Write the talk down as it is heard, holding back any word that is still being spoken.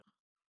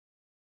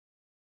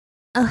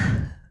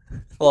Ugh,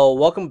 Well,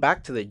 welcome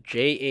back to the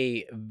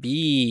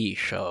JAV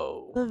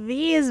show. the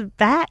V is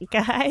back,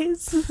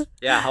 guys.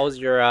 Yeah, how was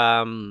your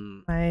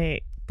My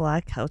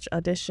Black Couch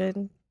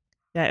audition.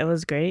 Yeah, it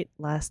was great.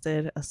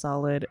 Lasted a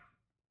solid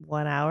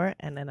 1 hour,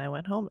 and then I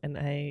went home and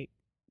I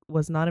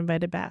was not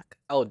invited back.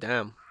 oh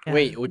damn. Yeah,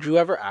 Wait, would you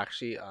ever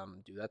actually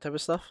do that type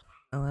of stuff?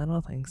 oh, I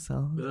don't think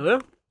so.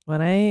 Really?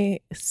 When I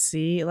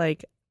see when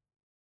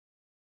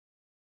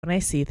I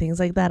see things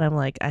like that, I'm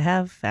like, I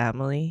have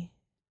family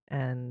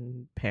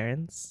and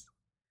parents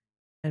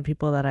and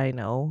people that I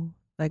know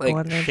that go Like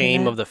on the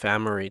shame internet. of the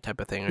family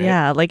type of thing, right?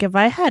 Yeah, like if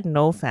I had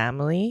no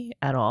family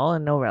at all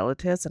and no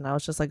relatives and I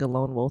was just like a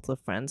lone wolf with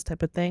friends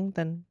type of thing,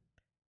 then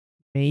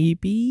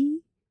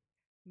maybe,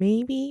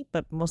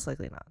 but most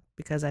likely not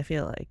because I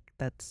feel like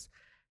that's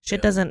shit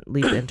Yeah. doesn't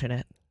leave the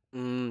internet.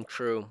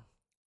 True.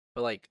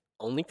 But like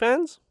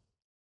OnlyFans?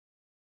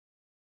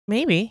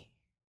 Maybe.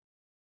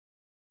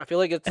 I feel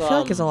like I feel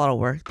like it's a lot of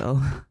work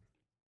though.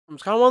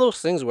 it's kind of one of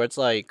those things where it's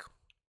like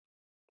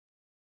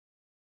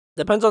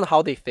depends on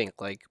how they think.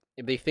 Like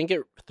if they think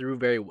it through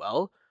very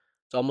well,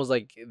 it's almost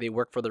like they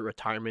work for the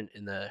retirement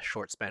in a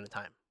short span of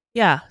time.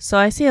 Yeah, so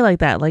I see it like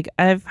that. Like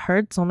I've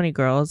heard so many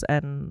girls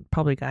and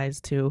probably guys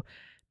too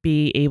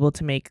be able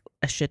to make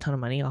a shit ton of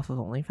money off of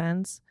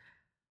OnlyFans,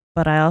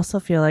 but I also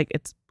feel like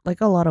it's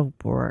like a lot of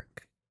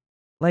work.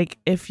 Like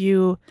if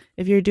you're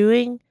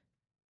doing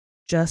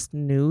just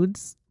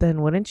nudes,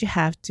 then wouldn't you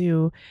have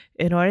to,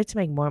 in order to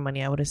make more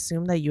money, I would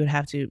assume that you would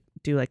have to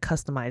do like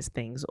customized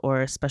things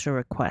or special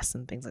requests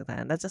and things like that.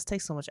 And that just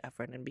takes so much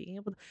effort and being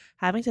able to,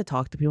 having to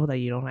talk to people that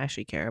you don't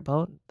actually care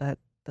about,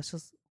 that's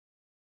just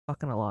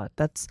fucking a lot.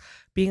 That's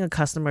being a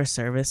customer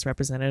service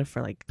representative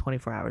for like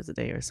 24 hours a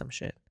day or some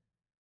shit.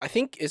 I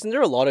think isn't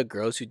there a lot of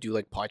girls who do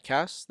like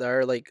podcasts that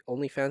are like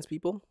OnlyFans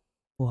people?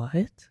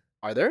 What?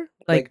 Are there?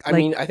 Like, Like I like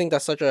mean, I think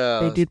that's such they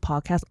a did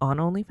podcasts on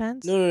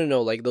OnlyFans?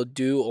 no. Like, they'll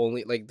do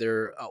only like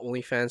they're a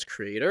OnlyFans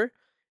creator,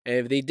 and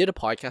if they did a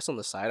podcast on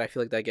the side, I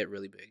feel like that get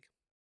really big.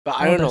 But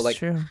I Oh, don't know. that's Like,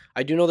 true.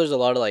 I do know there's a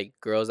lot of like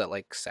girls that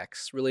like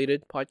sex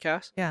related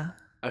podcasts. Yeah.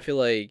 I feel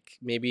like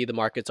maybe the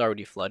market's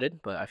already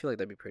flooded, but I feel like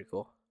that'd be pretty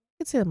cool.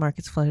 I could say the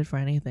market's flooded for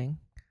anything.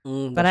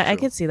 But That's I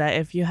true. could see that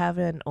if you have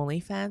an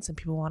OnlyFans and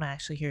people want to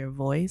actually hear your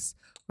voice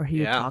or hear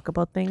you Yeah. talk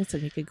about things,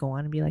 then you could go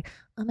on and be like,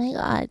 "Oh my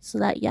god!" So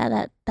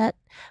that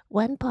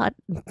one pod.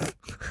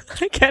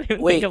 I can't even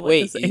think Wait, of what to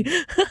wait. say.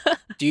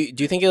 Do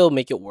you think it'll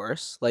make it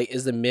worse? Like,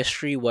 is the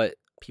mystery what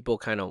people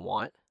kind of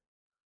want?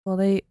 Well,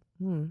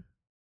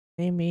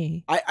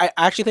 maybe. I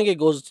actually think it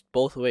goes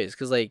both ways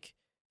because like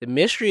the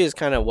mystery is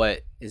kind of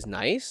what is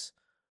nice,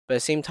 but at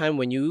the same time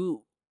when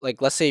you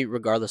like let's say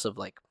regardless of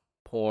like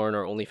porn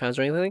or OnlyFans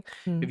or anything,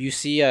 Hmm. if you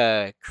see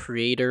a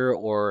creator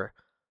or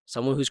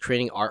someone who's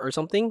creating art or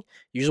something,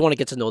 you just want to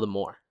get to know them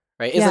more,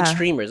 right? It's like Yeah,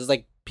 streamers. It's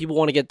like people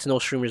want to get to know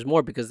streamers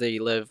more because they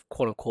live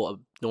quote unquote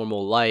a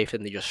normal life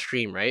and they just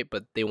stream, right?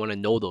 But they want to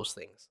know those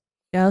things.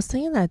 yeah. I was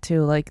thinking that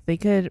too. Like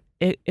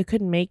it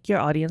could make your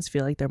audience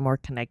feel like they're more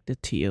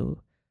connected to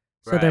you,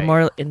 so they're Right.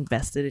 more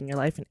invested in your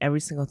life and every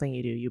single thing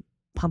you do. You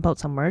pump out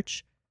some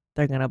merch,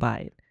 they're gonna buy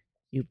it.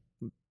 You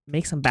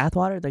make some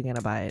bathwater, they're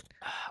gonna buy it.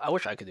 I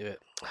wish I could do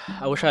it.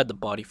 I wish I had the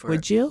body for it.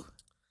 Would you?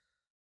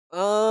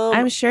 Um,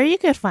 I'm sure you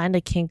could find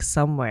a kink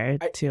somewhere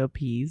I to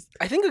appease.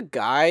 I think a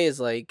guy is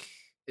like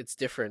it's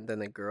different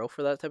than a girl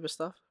for that type of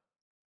stuff.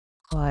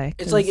 Why?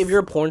 It's like if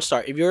you're Because a porn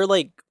star, if you're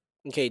like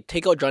okay,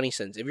 take out Johnny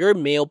Sins. If you're a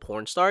male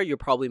porn star, you're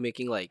probably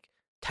making like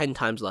 10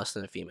 times less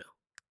than a female.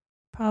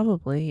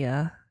 probably,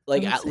 yeah. I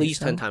Like would at say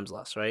least ten so. times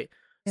less, right?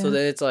 So Yeah.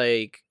 then it's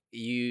like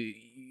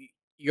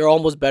you're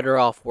almost better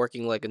off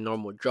working like a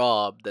normal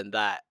job than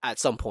that at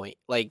some point.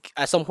 Like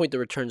at some point the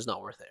return's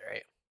not worth it,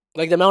 right?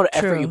 Like the amount of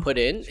effort you True. put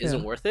in isn't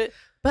True. worth it.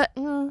 But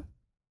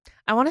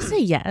I want to say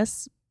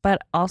yes,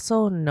 but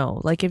also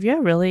no. Like if you're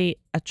a really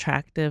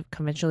attractive,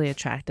 conventionally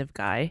attractive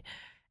guy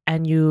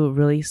and you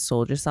really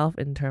sold yourself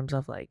in terms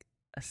of like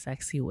a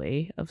sexy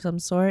way of some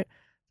sort,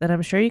 then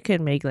I'm sure you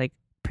could make like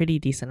pretty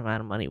decent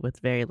amount of money with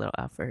very little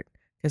effort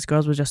because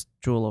girls would just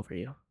drool over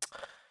you.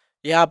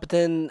 Yeah, but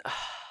then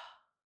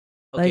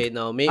okay, Like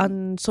no, maybe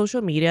on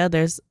social media,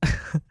 there's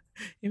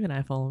even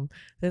I follow him.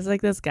 There's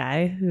like this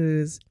guy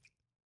who's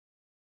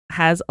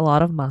has a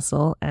lot of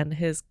muscle, and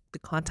his the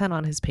content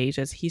on his page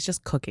is he's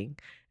just cooking,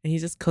 and he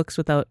just cooks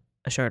without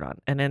a shirt on,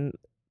 and then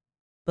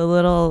the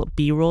little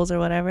B rolls or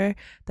whatever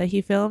that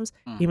he films,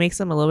 he makes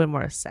them a little bit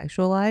more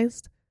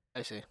sexualized,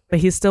 I see. but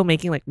he's still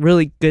making like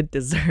really good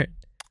dessert.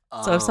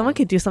 So if someone Um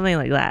could do something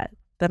like that,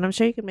 then I'm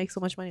sure you could make so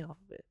much money off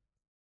of it.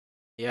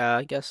 Yeah,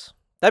 I guess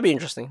that'd be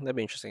interesting. That'd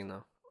be interesting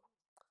though.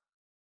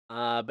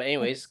 But Yeah,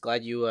 anyways,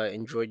 glad you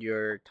enjoyed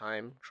your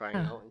time trying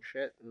yeah, out and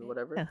shit and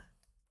whatever. yeah.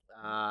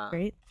 Uh,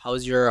 Great.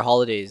 how's your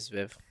holidays,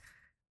 Viv?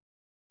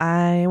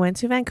 I went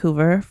to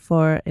Vancouver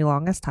for a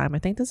longest time. I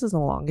think this is the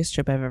longest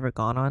trip I've ever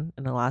gone on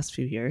in the last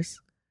few years.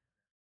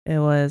 It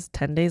was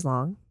 10 days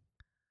long,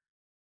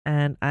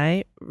 and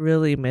I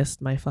really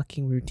missed my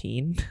fucking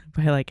routine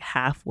by like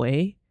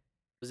halfway.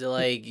 Was it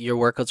like your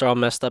workouts are all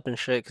messed up and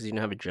shit because you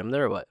didn't have a gym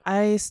there or what?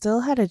 I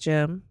still had a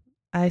gym.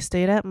 I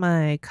stayed at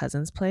my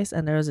cousin's place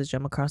and there was a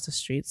gym across the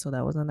street, so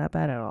that wasn't that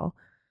bad at all.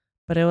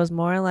 But it was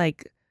more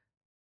like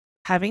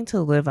having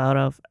to live out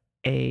of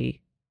a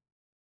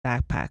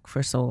backpack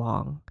for so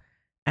long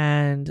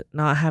and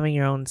not having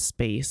your own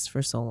space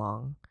for so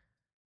long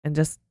and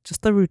just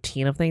the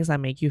routine of things that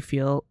make you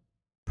feel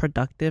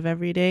productive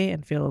every day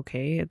and feel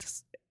okay. It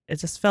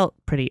just felt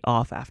pretty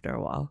off after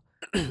a while.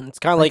 It's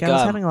kind of Like like I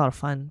was having a lot of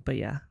fun, but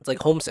yeah. it's like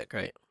homesick,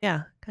 right?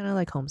 Yeah, kind of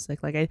like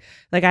homesick. Like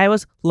I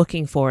was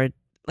looking forward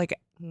like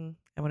I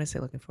want to say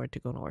looking forward to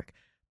going to work,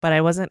 but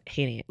I wasn't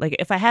hating it. Like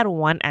if I had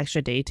one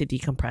extra day to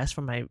decompress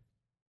from my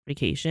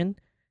vacation,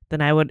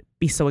 then I would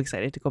be so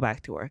excited to go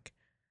back to work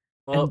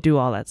and Well, do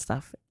all that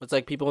stuff. it's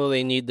like people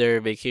they need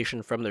their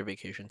vacation from their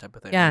vacation type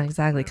of thing, Yeah, right?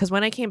 exactly. Yeah. Because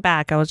when I came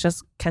back, I was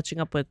just catching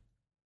up with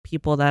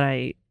people that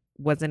I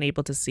wasn't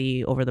able to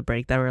see over the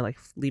break that were like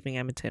leaving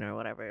Edmonton or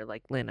whatever.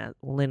 Like Lynn,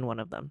 one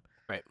of them.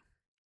 Right.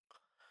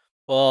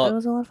 But it Well,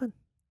 was a lot of fun.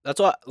 that's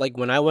what like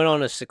when I went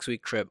on a 6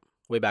 week trip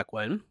way back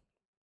when,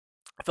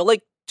 I felt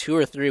like 2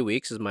 or 3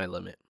 weeks is my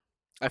limit.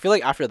 I feel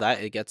like after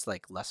that it gets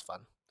like less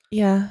fun.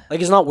 Yeah,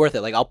 Like it's not worth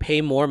it. Like I'll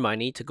pay more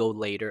money to go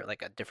later,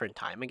 like a different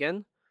time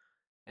again,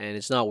 and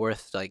it's not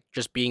worth like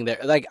just being there.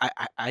 Like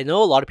I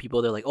know a lot of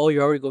people they're like, oh,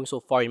 you're already going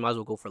so far, you might as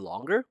well go for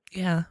longer.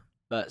 yeah.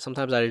 But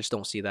sometimes I just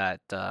don't see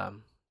that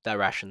that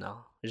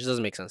rationale. It just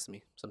doesn't make sense to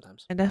me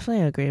sometimes. I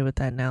definitely agree with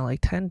that now. Like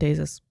 10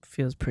 days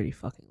feels pretty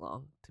fucking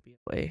long to be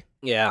away.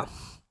 Yeah.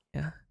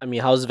 Yeah. I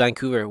mean, how's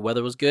Vancouver?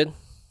 Weather was good.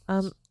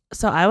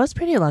 So I was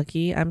pretty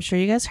lucky. I'm sure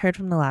you guys heard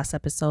from the last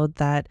episode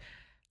that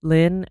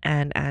Lynn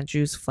and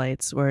Andrew's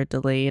flights were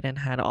delayed and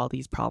had all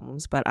these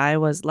problems, but I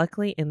was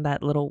luckily in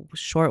that little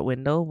short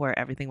window where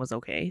everything was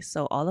okay.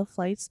 So all the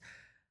flights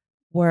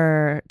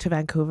were to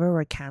Vancouver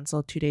were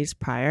canceled 2 days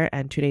prior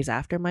and 2 days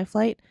after my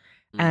flight.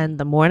 And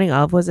the morning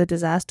of was a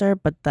disaster,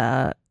 but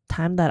the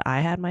time that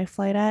I had my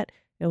flight at,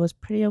 it was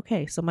pretty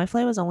okay. So my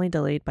flight was only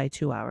delayed by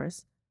 2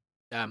 hours.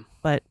 Damn.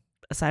 But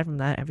aside from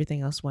that,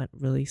 everything else went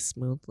really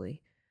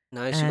smoothly.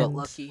 Nice, you got And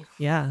lucky.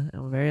 yeah,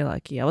 I'm very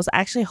lucky. I was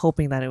actually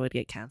hoping that it would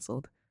get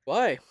canceled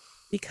Why?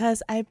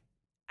 because I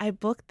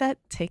booked that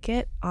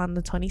ticket on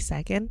the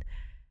 22nd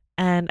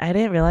and I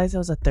didn't realize it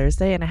was a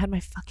Thursday and I had my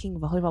fucking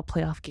volleyball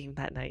playoff game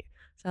that night.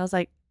 So I was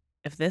like,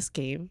 if this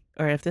game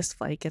or if this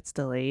flight gets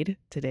delayed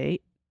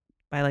today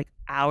by like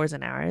hours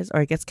and hours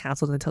or it gets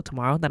canceled until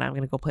tomorrow, then I'm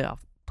going to go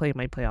play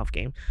my playoff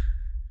game.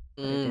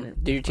 But I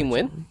didn't, Did your team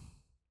win? unfortunately.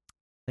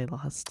 They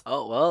lost.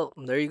 Oh well,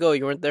 there you go.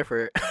 You weren't there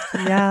for it.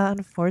 Yeah,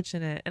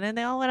 unfortunate. And then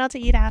they all went out to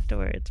eat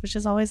afterwards, which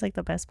is always like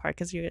the best part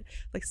because you're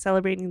like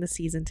celebrating the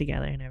season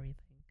together and everything.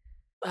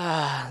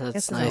 Ah, I guess that's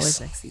it's always nice.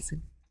 next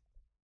season.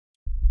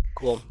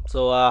 Cool.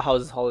 So,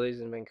 how's holidays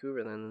in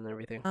Vancouver then and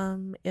everything?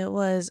 It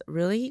was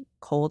really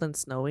cold and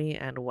snowy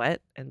and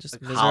wet and just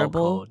Like how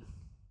miserable. cold?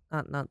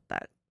 Not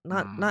that.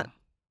 Not Mm.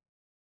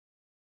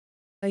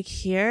 like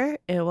here.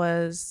 It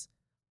was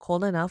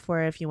cold enough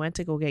where if you went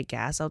to go get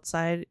gas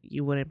outside,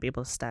 you wouldn't be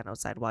able to stand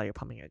outside while you're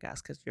pumping your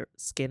gas because your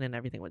skin and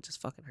everything would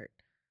just fucking hurt.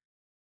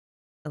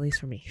 At least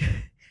for me.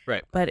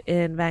 Right. But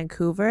in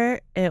Vancouver,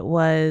 it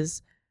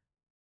was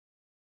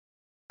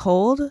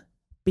cold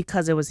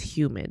because it was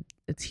humid.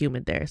 It's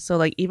humid there. So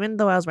like even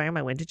though I was wearing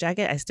my winter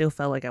jacket, I still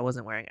felt like I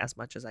wasn't wearing as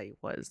much as I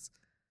was.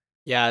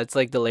 Yeah, it's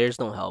like the layers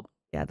don't help,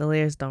 Yeah, the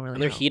layers don't really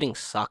and their help. heating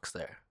sucks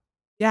there.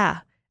 Yeah.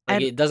 Like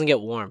And it doesn't get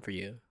warm for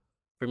you.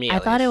 For me, I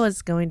at thought it least.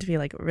 was going to be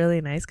like really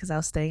nice because I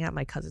was staying at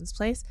my cousin's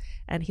place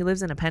and he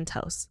lives in a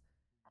penthouse.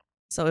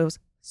 So it was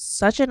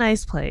such a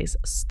nice place.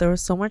 There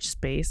was so much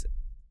space.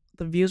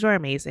 The views were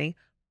amazing.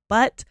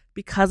 But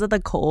because of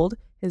the cold,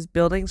 his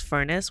building's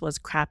furnace was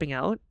crapping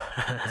out.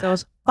 So it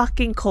was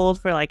fucking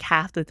cold for like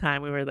half the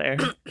time we were there.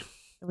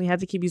 And we had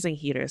to keep using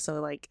heaters.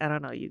 So like, I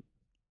don't know,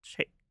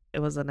 it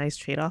was a nice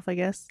trade-off, I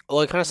guess.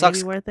 Well, it kind of Maybe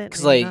sucks worth it.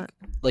 because Maybe like not.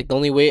 like the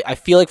only way I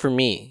feel like for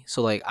me,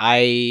 so like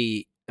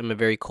I am a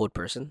very cold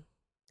person.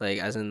 Like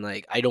as in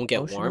like I don't get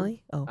warm.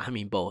 Emotionally? Oh. I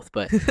mean both,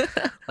 but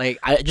like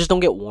I just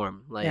don't get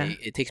warm. Like Yeah.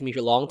 it takes me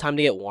a long time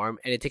to get warm,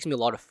 and it takes me a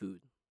lot of food.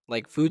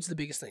 Like food's the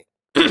biggest thing.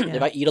 If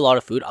Yeah. I eat a lot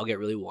of food, I'll get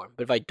really warm.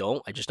 But if I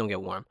don't, I just don't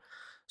get warm.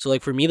 So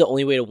like for me, the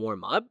only way to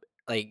warm up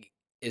like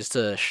is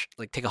to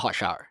like take a hot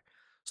shower.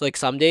 So like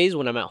some days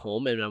when I'm at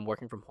home and I'm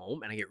working from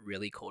home and I get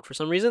really cold for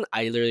some reason,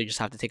 I literally just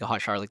have to take a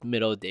hot shower like the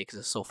middle of the day because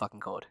it's so fucking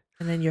cold.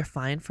 And then you're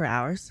fine for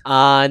hours?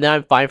 And then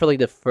I'm fine for like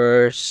the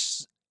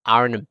first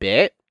hour and a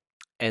bit,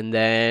 and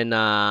then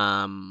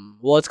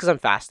well, it's because I'm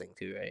fasting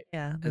too, right?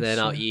 Yeah. And then that's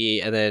I'll true.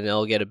 eat, and then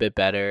it'll get a bit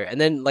better. And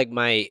then like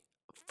my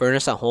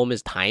furnace at home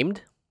is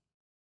timed,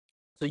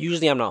 so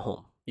usually I'm not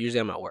home. Usually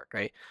I'm at work,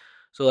 right?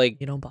 So like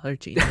You don't bother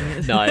changing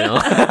it. no, I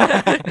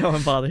know. No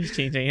one bothers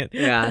changing it.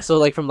 Yeah, so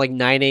like from like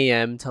 9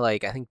 a.m. to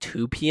like I think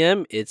 2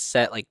 p.m. it's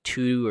set like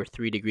 2 or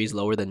 3 degrees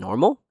lower than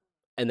normal,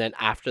 and then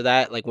after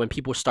that, like when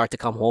people start to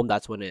come home,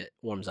 that's when it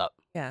warms up,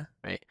 Yeah.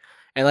 right?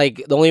 And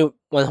like the only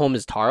one home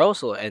is Taro,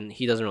 so and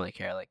he doesn't really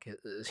care. Like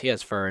he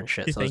has fur and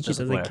shit, You so think it's he just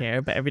like, doesn't whatever.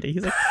 care, but every day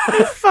he's like,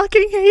 I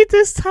fucking hate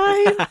this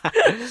time.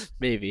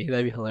 Maybe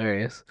that'd be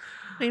hilarious.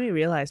 Made me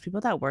realize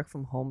people that work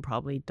from home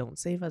probably don't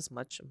save as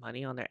much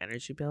money on their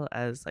energy bill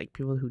as like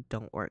people who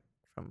don't work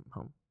from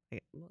home.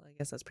 Well, I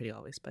guess that's pretty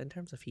obvious, but in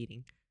terms of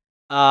heating,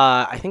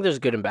 I think there's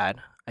good and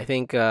bad. I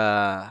think like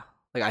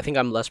I think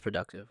I'm less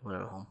productive when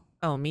I'm at home.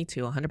 oh, me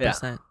too, Yeah.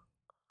 100%.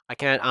 I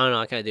don't know,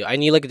 I can't do it. I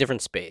need like a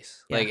different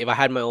space. Yeah, Like if I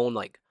had my own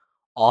like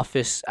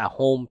office at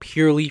home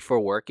purely for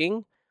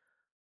working,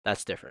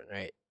 that's different,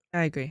 right?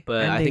 I agree.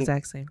 But I'm the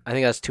exact same. I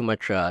think that's too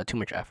much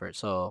effort.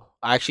 So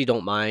I actually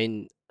don't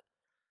mind.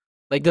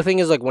 Like the thing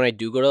is like when I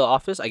do go to the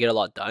office, I get a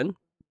lot done.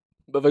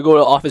 But if I go to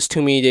the office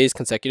too many days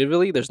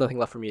consecutively, there's nothing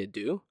left for me to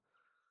do.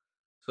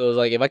 So it's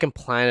like if I can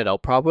plan it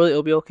out properly,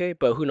 it'll be okay.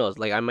 But who knows?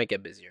 Like I might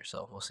get busier,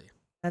 so we'll see.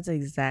 That's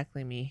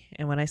exactly me.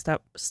 And when I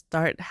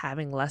start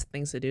having less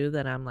things to do,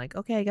 then I'm like,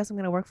 okay, I guess I'm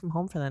gonna work from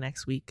home for the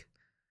next week.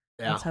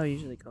 Yeah. That's how it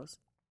usually goes.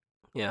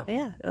 Yeah. But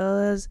yeah, it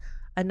was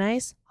a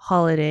nice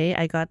holiday.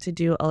 I got to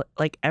do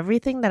like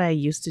everything that I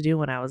used to do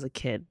when I was a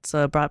kid.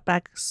 So it brought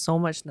back so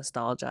much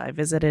nostalgia. I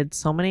visited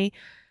so many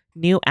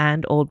new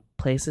and old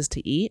places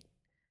to eat,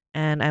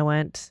 and I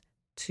went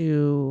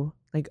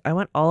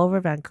all over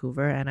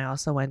Vancouver, and I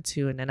also went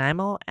to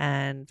Nanaimo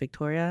and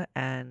Victoria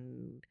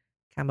and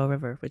Campbell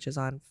River, which is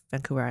on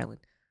Vancouver Island.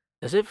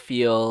 Does it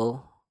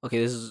feel okay?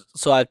 This is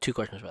so. I have two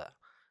questions for that.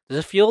 Does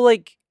it feel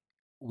like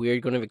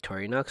weird going to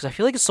Victoria now? Because I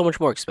feel like it's so much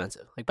more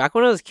expensive. Like back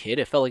when I was a kid,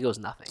 it felt like it was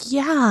nothing.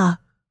 Yeah,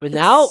 But it's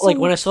now, like so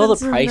when I saw the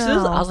expensive prices,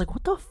 I now. was like,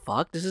 "What the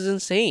fuck? This is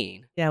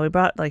insane!" Yeah, we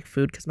brought like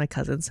food because my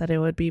cousin said it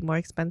would be more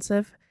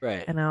expensive.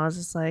 Right. And I was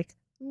just like,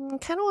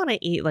 kind of want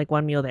to eat like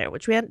one meal there,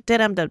 which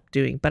did end up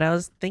doing. But I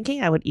was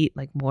thinking I would eat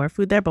like more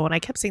food there. But when I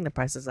kept seeing the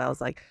prices, I was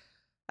like,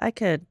 I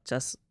could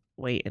just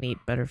wait and eat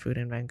better food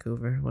in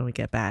Vancouver when we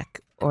get back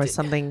or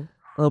something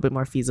a little bit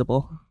more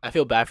feasible. I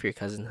feel bad for your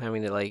cousin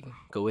having to like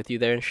go with you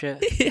there and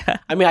shit. Yeah.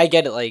 I mean, I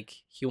get it. Like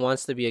he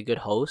wants to be a good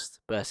host,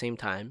 but at the same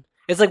time,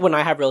 it's like when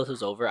I have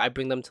relatives over, I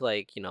bring them to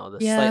like the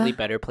slightly Yeah.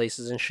 better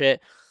places and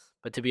shit.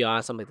 But to be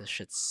honest, I'm like this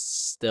shit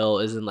still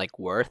isn't like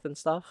worth and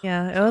stuff.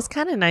 Yeah. It was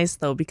kind of nice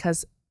though,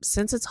 because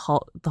since it's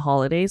the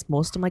holidays,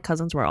 most of my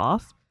cousins were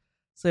off.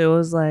 So it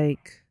was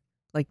like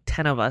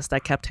 10 of us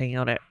that kept hanging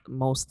out at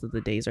most of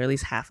the days, or at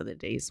least half of the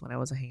days when I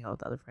wasn't hanging out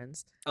with other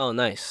friends. Oh,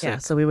 nice. Yeah,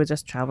 Sick. so we would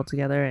just travel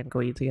together and go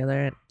eat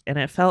together, and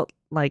it felt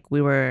like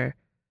we were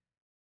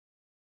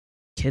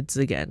kids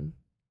again,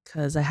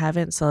 because I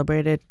haven't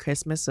celebrated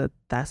Christmas with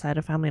that side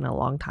of family in a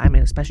long time,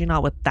 and especially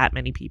not with that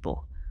many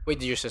people. Wait,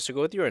 did your sister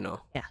go with you or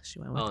no? Yeah, she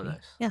went with Oh, me.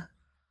 nice. Yeah,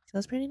 so it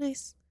was pretty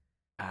nice.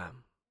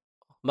 Um,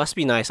 must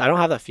be nice. I don't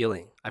have that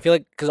feeling. I feel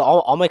like because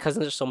all my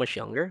cousins are so much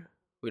younger,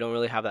 we don't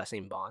really have that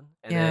same bond.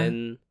 And Yeah.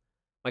 then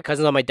my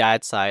cousins on my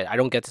dad's side, I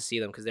don't get to see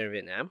them because they're in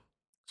Vietnam.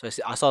 So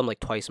I saw them like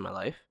twice in my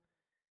life,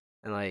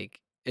 and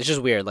like it's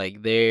just weird.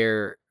 Like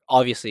they're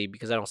obviously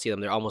because I don't see them,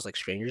 they're almost like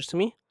strangers to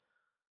me.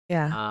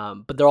 Yeah,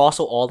 But they're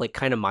also all like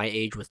kind of my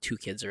age with 2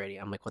 kids already.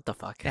 I'm like, what the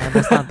fuck? yeah,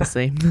 that's not the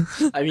same.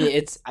 I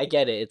mean, I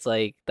get it. It's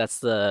like that's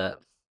the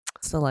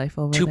It's the life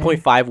over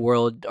 2.5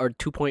 world or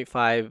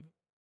 2.5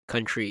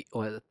 country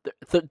or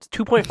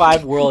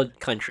 2.5 world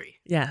country.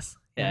 Yes,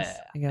 Yeah, yes,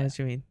 I get what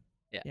you mean.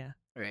 yeah. Yeah,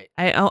 Right.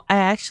 I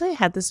actually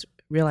had this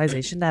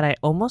realization that I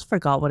almost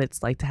forgot what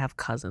it's like to have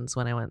cousins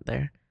when I went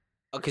there.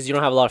 Oh, because you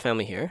don't have a lot of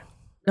family here.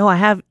 No, I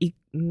have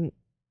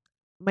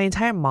my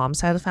entire mom's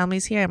side of the family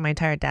is here, and my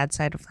entire dad's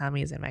side of the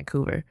family is in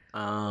Vancouver.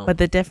 But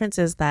the difference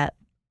is that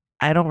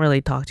I don't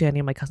really talk to any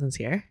of my cousins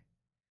here,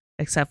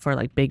 except for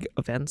like big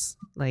events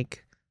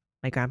like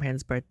my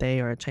grandparents' birthday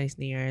or Chinese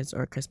New Year's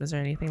or Christmas or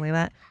anything like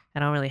that.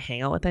 I don't really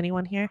hang out with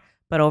anyone here.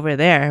 But over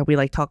there, we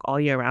like talk all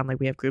year round. Like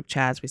we have group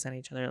chats. We send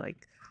each other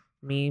like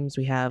memes.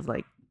 We have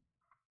like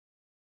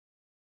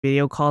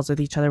video calls with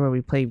each other where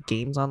we play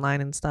games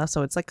online and stuff.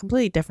 So it's like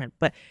completely different.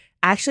 But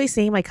actually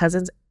seeing my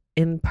cousins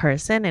in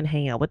person and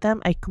hanging out with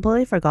them, I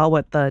completely forgot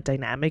what the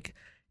dynamic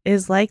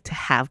is like to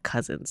have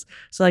cousins.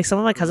 So like some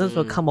of my cousins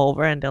will come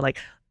over and they'll like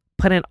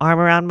put an arm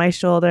around my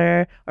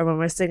shoulder, or when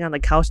we're sitting on the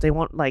couch, they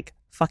won't like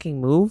fucking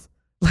move.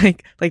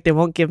 Like they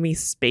won't give me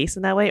space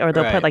in that way, or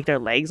they'll Right. put like their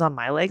legs on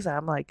my legs, and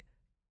I'm like,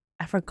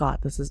 I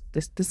forgot this is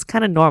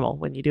kind of normal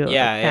when you do it. With,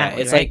 Yeah, like, yeah.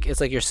 family, It's right?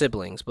 like your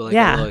siblings, but like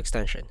Yeah. a little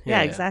extension.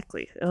 Yeah,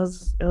 exactly. It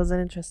was an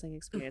interesting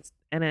experience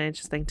and an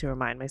interesting to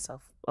remind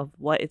myself of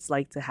what it's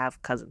like to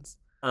have cousins.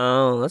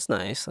 Oh, that's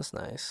nice. That's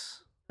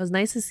nice. It was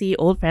nice to see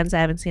old friends I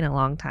haven't seen in a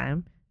long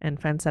time and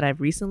friends that I've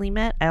recently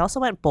met. I also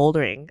went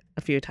bouldering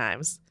a few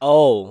times.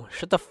 Oh,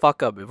 shut the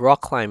fuck up.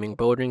 Rock climbing,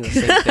 bouldering, the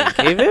same thing.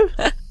 Okay,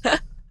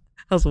 Viv?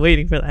 I was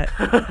waiting for that.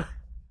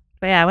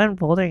 But yeah, I went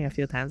bouldering a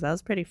few times. That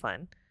was pretty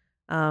fun.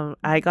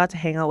 I got to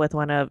hang out with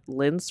one of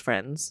Lynn's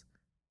friends.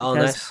 Oh,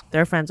 because nice.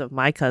 They're friends of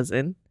my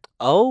cousin.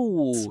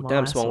 Oh,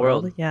 damn, ass small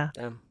world. Yeah.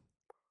 Damn.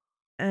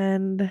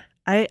 And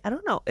I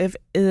don't know if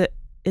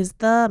is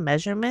the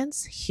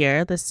measurements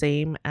here the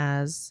same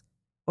as,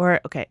 or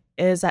okay,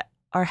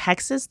 are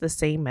hexes the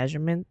same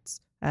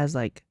measurements as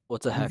like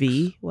What's a hex?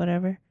 V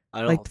whatever? I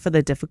don't Like for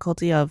the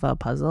difficulty of a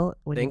puzzle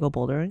when you think go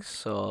bouldering?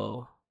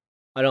 so.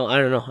 I don't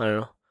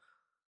know.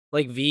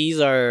 Like V's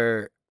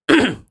are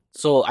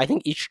so I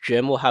think each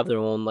gym will have their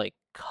own like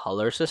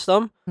color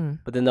system, Hmm.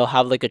 but then they'll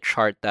have like a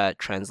chart that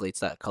translates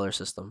that color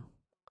system.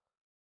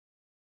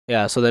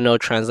 Yeah, so then it'll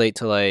translate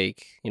to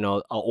like,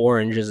 a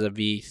orange is a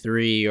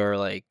V3 or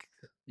like,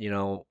 you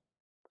know,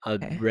 a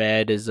Okay.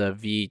 red is a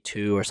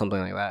V2 or something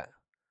like that.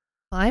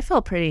 Well, I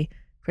felt pretty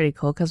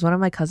cool because one of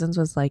my cousins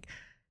was like,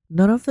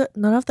 none of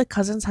the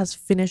cousins has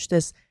finished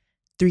this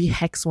 3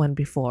 hex one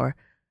before,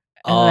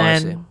 and Oh, I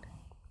see. then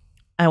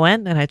I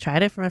went and I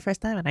tried it for my first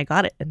time and I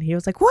got it, and he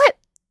was like, "What?"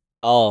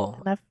 Oh,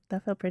 And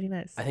that felt pretty I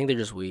nice. think they're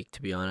just weak,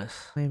 to be honest.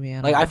 Maybe I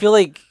Like don't I know. feel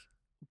like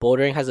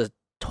bouldering has a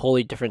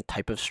totally different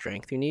type of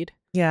strength you need.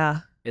 Yeah,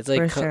 It's for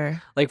like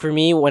sure. like for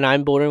me when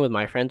I'm bouldering with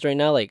my friends right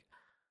now, like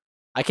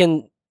I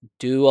can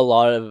do a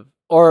lot of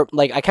or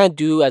like I can't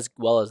do as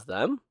well as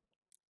them.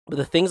 But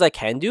the things I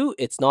can do,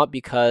 it's not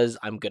because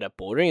I'm good at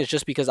bouldering. It's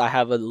just because I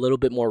have a little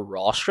bit more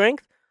raw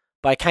strength,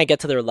 but I can't get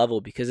to their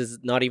level because it's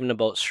not even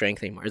about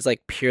strength anymore. It's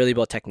like purely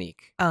about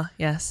technique. Oh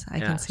yes, I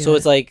can Yeah. see So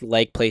it's that. like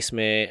leg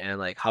placement and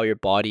like how your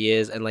body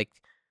is and like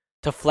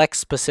to flex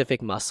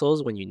specific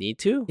muscles when you need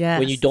to,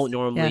 when you don't Yes,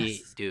 normally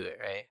yes, do it,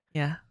 right?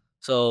 yeah.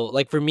 So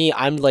like for me,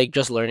 I'm like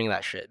just learning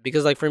that shit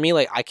because like for me,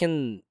 like I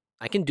can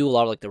do a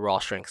lot of like the raw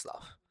strength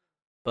stuff,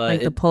 but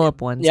Like the pull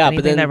up ones, yeah, but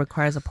anything that then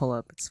requires a pull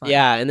up, it's fine.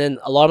 yeah, and then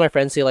a lot of my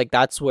friends say like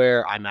that's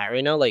where I'm at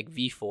right now. Like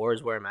V4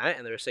 is where I'm at,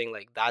 and they're saying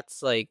like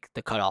that's like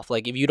the cutoff.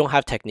 Like if you don't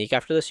have technique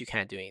after this, you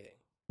can't do anything.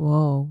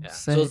 Whoa, Yeah.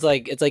 So it's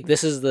sick. like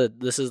this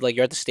is like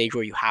you're at the stage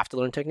where you have to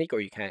learn technique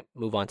or you can't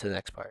move on to the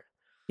next part.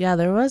 Yeah,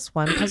 there was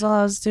one puzzle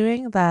I was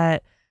doing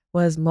that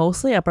was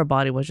mostly upper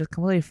body, which is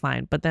completely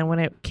fine. But then when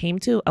it came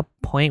to a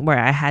point where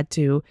I had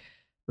to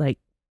like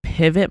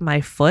pivot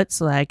my foot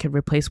so that I could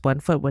replace one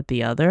foot with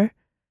the other,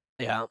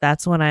 Yeah.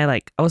 that's when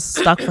I was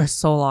stuck for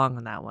so long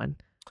on that one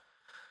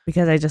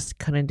because I just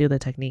couldn't do the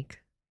technique.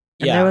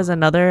 And there Yeah. was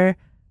another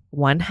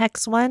 1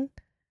 hex one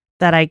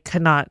that I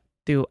could not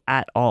do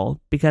at all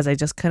because I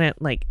just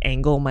couldn't like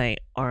angle my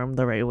arm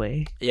the right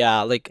way.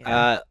 Yeah.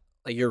 Yeah.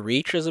 Like your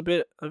reach is a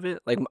bit of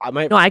it. Like I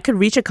might. No, I could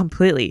reach it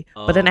completely,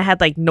 but then I Oh.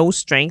 had like no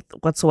strength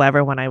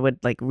whatsoever when I would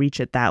like reach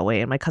it that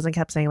way. And my cousin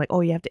kept saying like,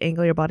 "Oh, you have to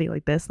angle your body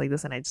like this,"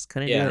 and I just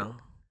couldn't do it. Yeah.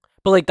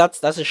 But like that's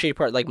the shitty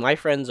part. Like my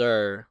friends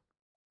are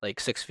like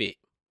 6 feet.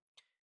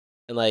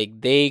 And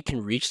like they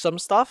can reach some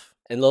stuff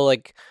and they'll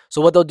like so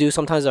what they'll do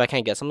sometimes if I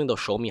can't get something they'll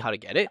show me how to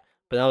get it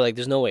but I'm like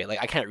there's no way like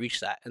I can't reach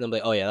that and I'm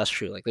like oh yeah that's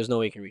true like there's no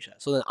way you can reach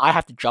that so then I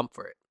have to jump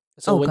for it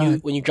so Oh when you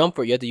God, when you jump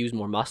for it you have to use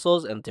more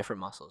muscles and different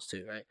muscles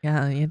too right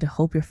yeah, you had to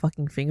hope your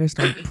fucking fingers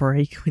don't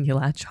break when you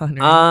latch on,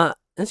 right?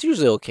 it's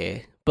usually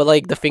okay but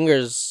like the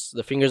fingers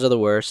are the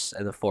worst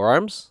and the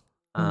forearms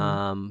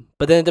Mm,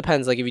 but then it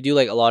depends like if you do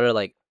like a lot of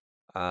like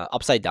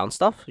upside down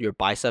stuff your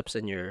biceps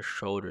and your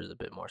shoulders a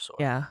bit more sore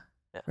yeah,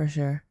 yeah. for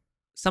sure.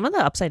 Some of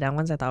the upside down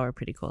ones I thought were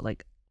pretty cool,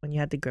 like when you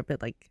had to grip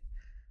it like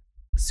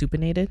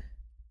supinated.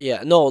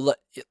 Yeah, no,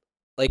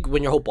 like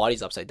when your whole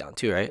body's upside down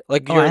too, right?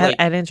 Like Oh, you're like,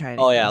 I didn't try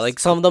any oh of yeah, those, like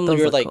some but of them those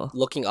you're look like cool.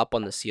 looking up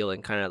on the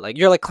ceiling, kind of like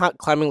you're like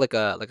climbing like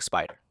a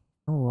spider.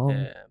 Oh whoa.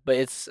 Yeah, but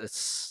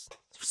it's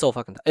so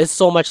fucking. It's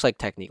so much like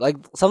technique. Like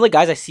some of the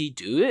guys I see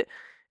do it,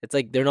 it's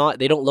like they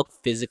don't look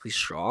physically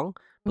strong,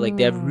 but like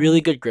they have really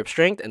Mm. good grip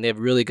strength and they have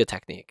really good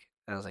technique.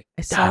 And I was like,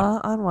 I damn.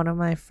 saw on one of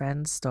my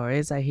friend's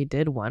stories that he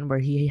did one where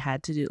he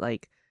had to do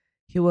like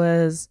he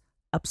was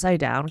upside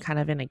down kind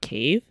of in a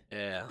cave,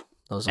 Yeah,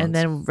 those and ones.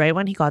 then right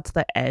when he got to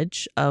the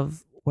edge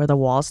of where the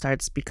wall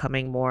starts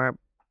becoming more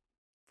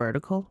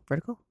vertical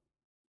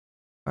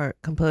or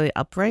completely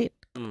upright,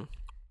 Mm.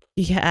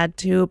 he had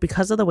to,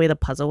 because of the way the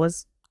puzzle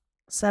was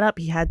set up,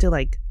 he had to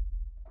like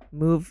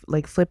move,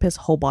 like flip his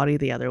whole body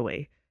the other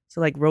way. So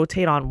like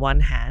rotate on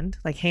one hand,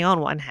 like hang on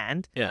one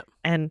hand, Yeah,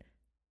 and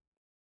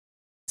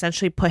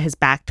essentially put his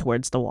back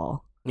towards the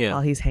wall yeah.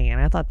 while he's hanging.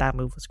 I thought that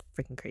move was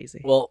freaking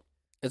crazy. Well,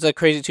 it's like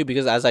crazy too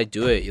because as I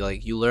do it,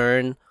 you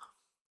learn.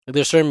 Like,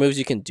 there's certain moves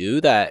you can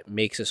do that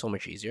makes it so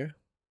much easier.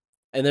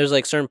 And there's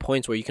like certain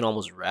points where you can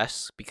almost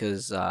rest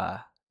because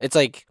it's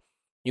like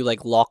you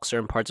like lock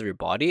certain parts of your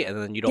body and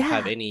then you don't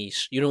have Yeah, any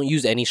you don't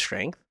use any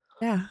strength.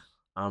 yeah,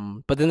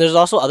 But then there's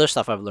also other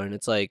stuff I've learned.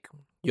 It's like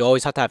you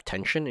always have to have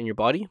tension in your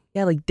body.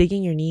 yeah, like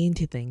digging your knee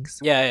into things.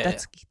 Yeah,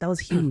 That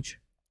was yeah. huge.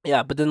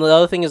 Yeah, but then the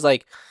other thing is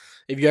like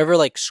if you're ever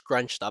like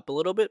scrunched up a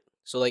little bit.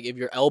 So like if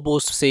your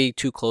elbows say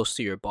too close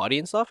to your body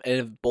and stuff, and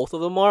if both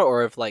of them are,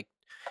 or if like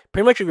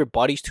pretty much if your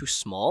body's too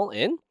small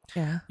in,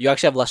 Yeah. you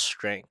actually have less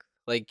strength.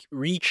 Like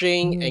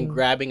reaching and Mm.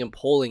 grabbing and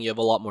pulling, you have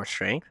a lot more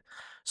strength.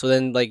 So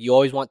then, like you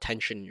always want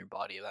tension in your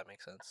body, if that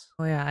makes sense.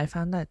 Oh yeah, I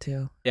found that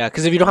too. Yeah,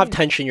 because if you don't have Right.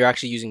 tension, you're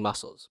actually using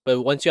muscles.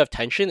 But once you have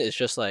tension, it's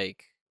just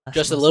like Less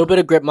just a little muscle. bit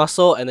of grip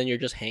muscle, and then you're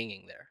just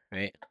hanging there,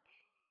 right?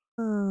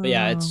 But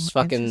yeah, it's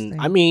Oh, fucking.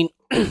 I interesting. mean,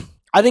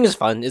 I think it's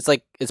fun. It's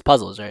like it's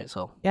puzzles, right?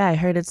 So Yeah, I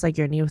heard it's like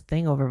your new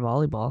thing over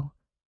volleyball.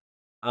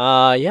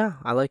 yeah,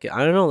 I like it.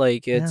 I don't know,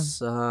 like Yeah.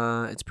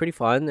 it's pretty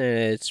fun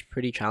and it's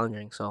pretty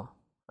challenging. So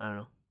I don't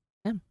know.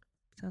 Yeah.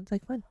 Sounds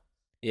like fun.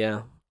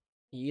 Yeah.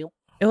 Yep.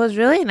 It was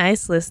really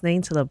nice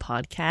listening to the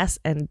podcast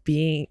and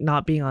being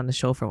not being on the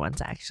show for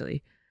once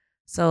actually.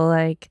 So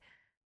like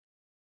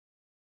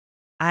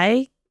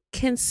I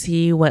can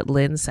see what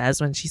Lynn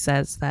says when she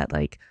says that,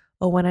 like,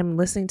 oh, when I'm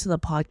listening to the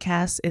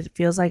podcast, it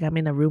feels like I'm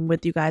in a room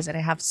with you guys and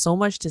I have so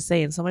much to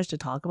say and so much to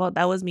talk about.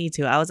 That was me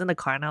too. I was in the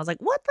car and I was like,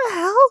 what the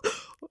hell?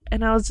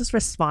 And I was just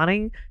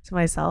responding to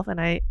myself. And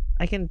I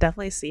can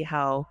definitely see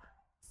how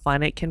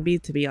fun it can be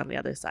to be on the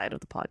other side of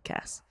the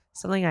podcast.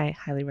 Something I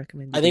highly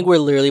recommend. I think we're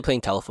literally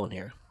playing telephone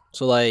here.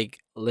 So like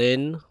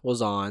Lynn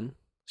was on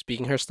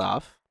speaking her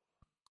stuff,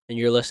 and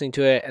you're listening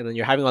to it, and then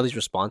you're having all these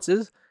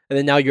responses, and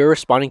then now you're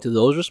responding to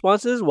those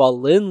responses while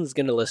Lynn's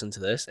gonna listen to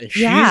this, and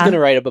she's gonna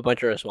write up a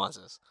bunch of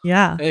responses.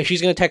 Yeah. And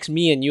she's gonna text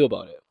me and you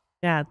about it.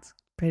 Yeah, it's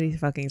pretty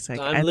fucking sick.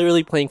 So I'm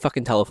literally playing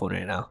fucking telephone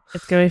right now.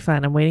 It's gonna be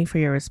fun. I'm waiting for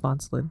your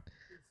response, Lynn.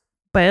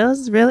 But it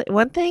was really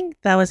one thing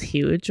that was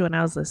huge when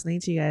I was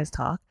listening to you guys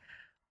talk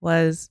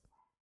was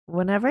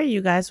whenever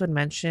you guys would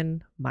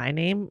mention my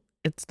name,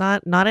 it's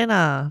not in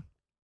a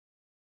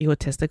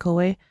egotistical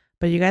way,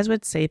 but you guys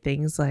would say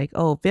things like,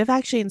 "Oh, Viv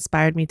actually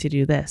inspired me to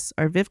do this,"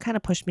 or "Viv kind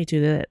of pushed me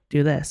to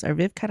do this," or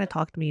 "Viv kind of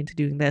talked me into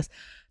doing this."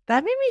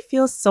 That made me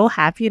feel so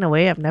happy in a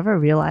way I've never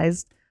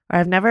realized or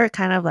I've never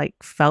kind of like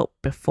felt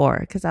before,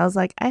 because I was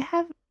like, I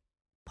have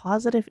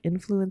positive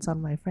influence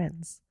on my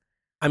friends.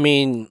 I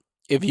mean,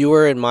 if you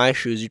were in my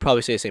shoes, you'd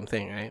probably say the same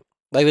thing, right?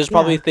 Like, there's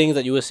probably things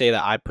that you would say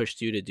that I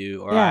pushed you to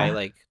do, or I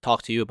like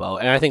talked to you about,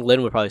 and I think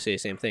Lynn would probably say the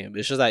same thing.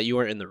 It's just that you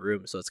weren't in the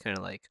room, so it's kind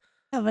of like,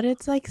 yeah, but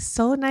it's like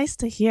so nice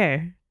to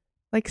hear,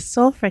 like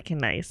so freaking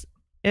nice.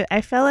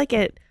 I felt like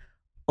it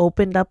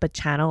opened up a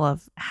channel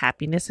of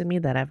happiness in me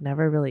that I've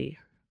never really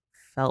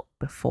felt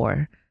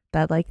before.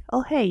 That like,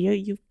 oh hey,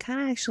 you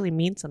kind of actually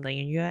mean something,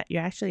 and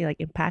you're actually like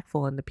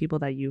impactful in the people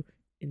that you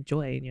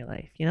enjoy in your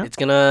life. You know, it's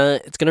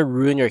gonna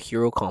ruin your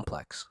hero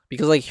complex,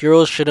 because like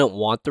heroes shouldn't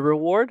want the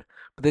reward,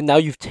 but then now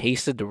you've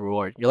tasted the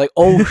reward. You're like,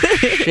 oh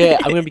shit,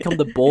 I'm gonna become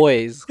the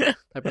boys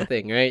type of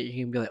thing, right?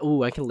 You can be like,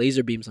 oh, I can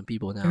laser beam some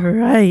people now.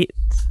 Right,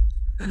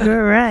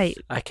 you're right.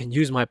 I can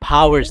use my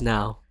powers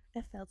now.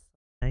 It felt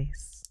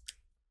nice.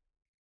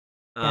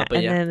 But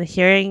and then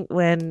hearing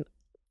when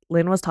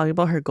Lynn was talking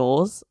about her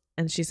goals,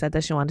 and she said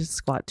that she wanted to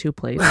squat 2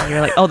 plates, and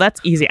you're like, oh, that's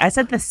easy. I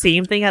said the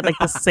same thing at like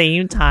the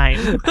same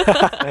time.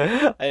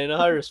 I didn't know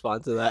how to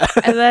respond to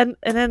that.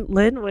 and then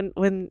Lynn,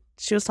 when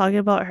she was talking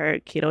about her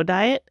keto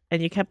diet,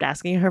 and you kept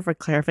asking her for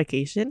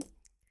clarification,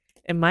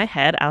 in my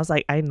head I was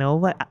like, I know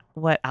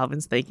what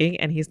Alvin's thinking,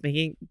 and he's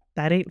thinking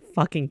that ain't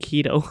fucking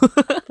keto.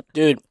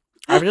 Dude,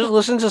 I've just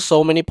listened to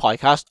so many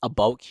podcasts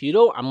about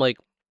keto. I'm like,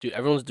 dude,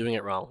 everyone's doing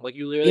it wrong. Like,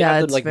 you literally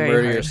have to like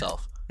murder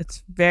yourself.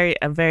 It's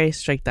a very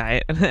strict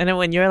diet. And then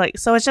when you're like,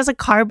 so it's just a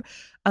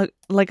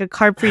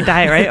carb-free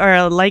diet, right? Or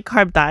a light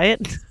carb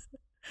diet.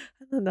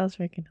 I thought that was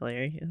freaking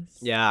hilarious.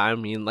 Yeah, I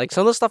mean, like,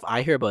 some of the stuff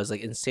I hear about is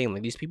like insane.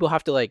 Like, these people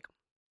have to like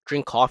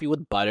drink coffee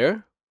with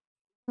butter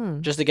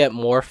just to get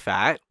more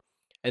fat,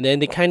 and then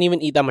they can't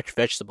even eat that much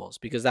vegetables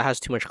because that has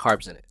too much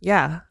carbs in it.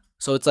 Yeah.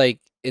 So it's like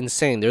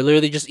insane. They're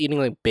literally just eating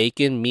like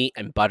bacon, meat,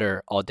 and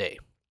butter all day.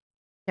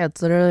 Yeah,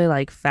 it's literally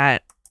like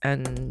fat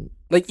and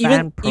like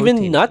even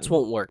nuts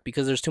won't work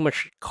because there's too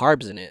much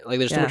carbs in it. Like,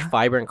 there's too much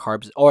fiber and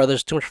carbs, or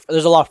there's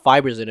a lot of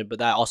fibers in it, but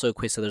that also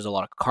equates to there's a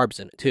lot of carbs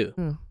in it too.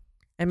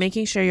 And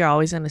making sure you're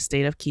always in a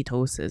state of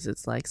ketosis,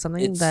 it's like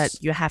something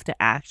that you have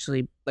to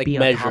actually like be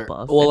measure. on top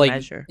of. Well, like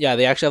measure. Yeah,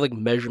 they actually have like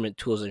measurement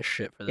tools and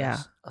shit for this. Yeah.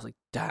 I was like,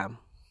 damn.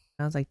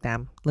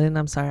 Lynn,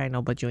 I'm sorry, I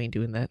know, but you ain't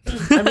doing that.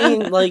 I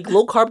mean, like,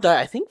 low carb diet,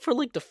 I think for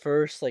like the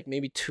first like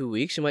maybe 2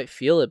 weeks you might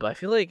feel it, but I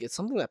feel like it's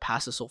something that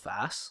passes so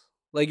fast.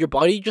 Like, your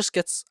body just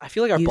gets, I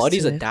feel like our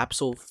bodies adapt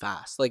so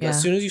fast. Like,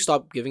 as soon as you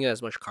stop giving it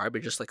as much carb, it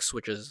just like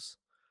switches.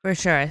 For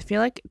sure. I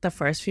feel like the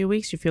first few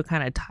weeks you feel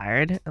kind of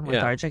tired and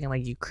lethargic and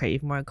like you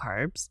crave more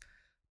carbs.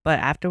 But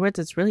afterwards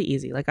it's really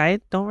easy. Like, I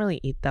don't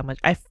really eat that much.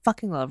 I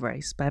fucking love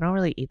rice, but I don't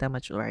really eat that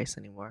much rice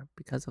anymore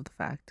because of the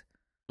fact.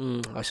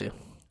 I see.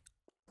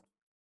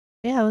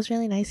 Yeah, it was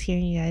really nice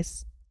hearing you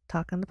guys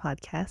talk on the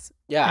podcast.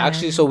 Yeah,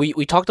 actually, so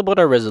we talked about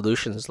our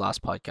resolutions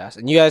last podcast,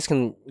 and you guys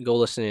can go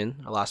listen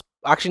in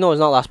actually, no, it's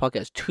not last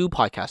podcast, 2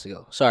 podcasts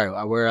ago. Sorry,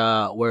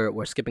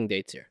 we're skipping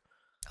dates here.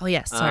 Oh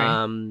yes,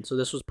 sorry. So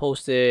this was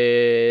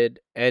posted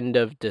end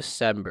of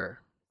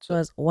December. So it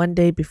was one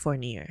day before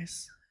New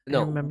Year's.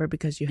 No, I remember,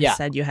 because you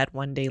said you had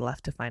 1 day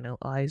left to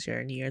finalize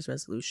your New Year's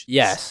resolution.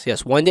 Yes,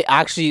 1 day.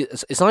 Actually,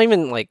 it's not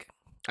even like,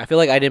 I feel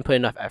like I didn't put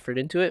enough effort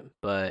into it,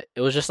 but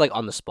it was just like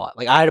on the spot.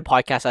 Like, I had a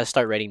podcast, I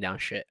start writing down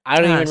shit. I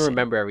don't even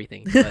remember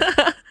everything.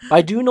 But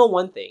I do know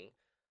one thing.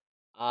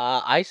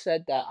 I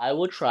said that I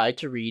will try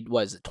to read,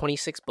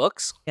 26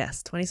 books?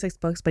 Yes, 26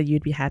 books, but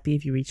you'd be happy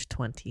if you reached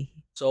 20.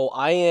 So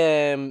I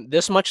am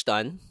this much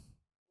done.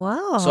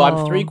 Wow. So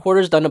I'm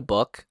 3/4 done a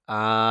book.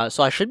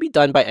 So I should be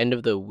done by end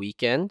of the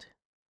weekend.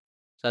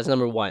 So that's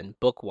number 1,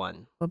 book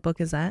 1. What book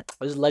is that?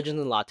 It was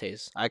Legends and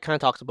Lattes. I kind of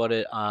talked about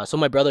it. So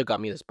my brother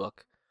got me this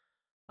book.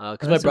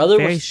 Because my brother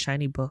was a very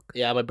shiny book.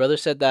 Yeah, my brother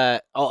said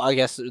that. Oh, I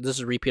guess this is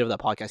a repeat of that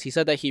podcast. He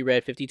said that he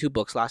read 52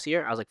 books last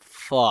year. I was like,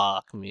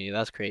 fuck me,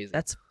 that's crazy.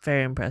 That's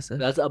very impressive.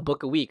 That's a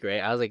book a week, right?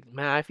 I was like,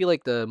 man, I feel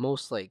like the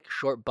most like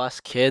short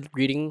bus kid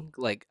reading.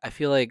 Like, I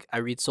feel like I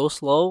read so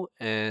slow,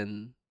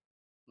 and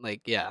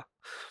like, yeah.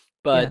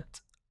 But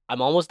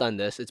I'm almost done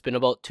this. It's been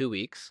about 2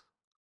 weeks,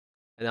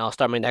 and then I'll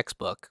start my next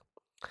book.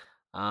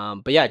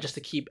 But yeah, just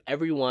to keep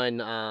everyone.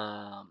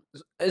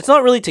 It's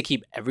not really to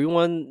keep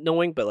everyone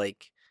knowing, but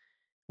like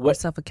what.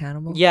 Yourself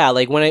accountable. Yeah,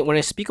 like when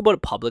I speak about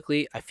it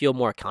publicly, I feel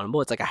more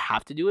accountable. It's like I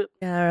have to do it.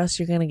 Yeah, or else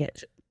you're gonna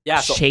get Yeah.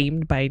 So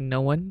shamed by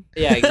no one.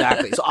 yeah,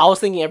 exactly. So I was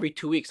thinking every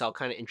 2 weeks I'll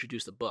kind of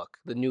introduce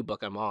the new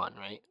book I'm on,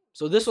 right?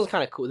 So this one's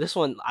kind of cool. This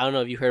one I don't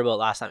know if you heard about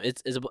it last time.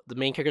 It's about, the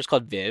main character's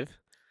called Viv,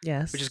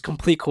 which is Yes.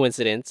 complete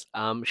coincidence.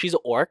 She's an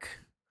orc,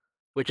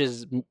 which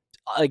is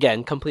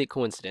again complete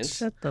coincidence.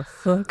 Shut the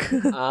fuck.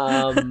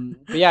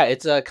 But yeah,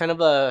 it's a kind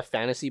of a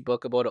fantasy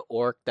book about an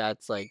orc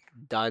that's like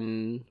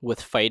done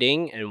with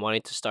fighting and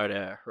wanting to start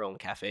her own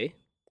cafe,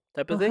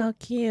 type Oh, of thing. how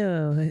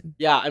cute.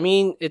 Yeah, I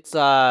mean it's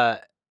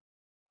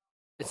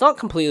not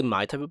completely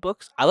my type of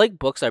books. I like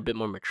books that are a bit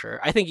more mature.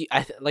 I think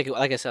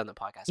like I said on the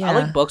podcast, I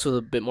like Yeah. books with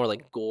a bit more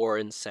like gore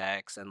and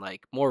sex and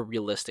like more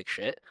realistic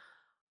shit.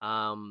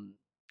 Um,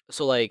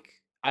 so like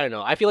I don't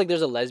know. I feel like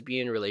there's a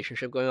lesbian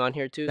relationship going on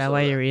here too. Is that So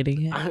why you're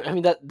reading it? I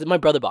mean that my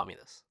brother bought me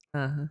this.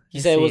 Uh-huh. He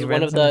I said it see. was one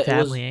of Runs in the the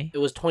family, eh? it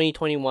was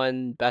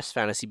 2021 best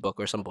fantasy book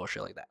or some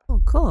bullshit like that.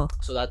 Oh, cool.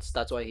 So that's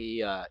why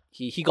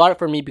he got it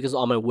for me because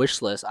on my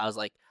wish list I was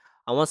like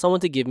I want someone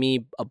to give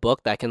me a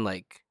book that I can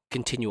like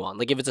continue on.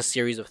 Like if it's a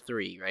series of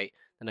 3, right?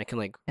 Then I can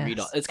like read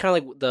all. Yes. It's kind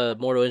of like the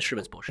Mortal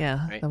Instruments bullshit,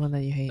 Yeah, right? the one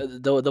that you hate.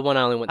 The one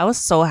I only went. I was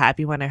so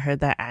happy when I heard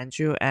that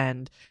Andrew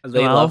and They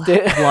Joel loved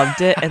it.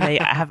 loved it, and they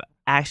have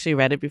actually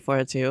read it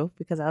before too.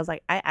 Because I was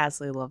like, I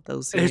absolutely love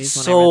those series. It's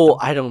when so I read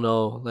them. I don't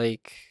know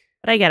like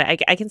But I get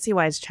it. I can see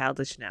why it's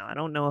childish now. I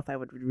don't know if I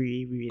would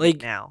reread Like-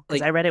 it now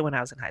because like- I read it when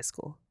I was in high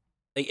school.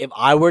 if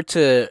I were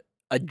to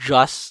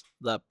adjust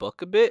that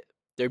book a bit,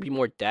 there'd be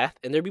more death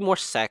and there'd be more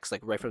sex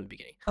like right from the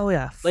beginning. Oh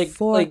yeah, Like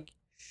for like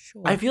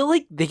sure. I feel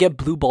like they get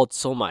blue balled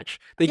so much.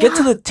 They get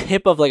to Yeah. the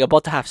tip of like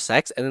about to have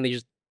sex and then they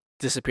just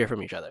disappear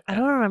from each other. I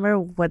don't remember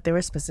what they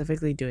were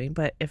specifically doing,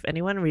 but if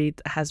anyone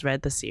has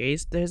read the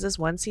series, there's this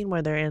one scene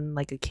where they're in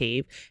like a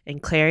cave,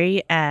 and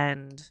Clary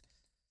and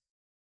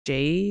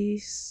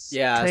Jace,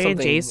 Yeah, Clary and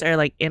something- Jace are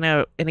like in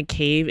a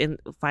cave and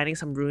finding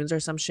some runes or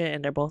some shit,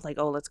 and they're both like,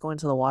 "Oh, let's go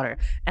into the water."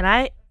 And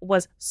I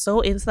was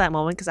so into that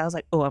moment because I was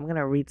like, "Oh, I'm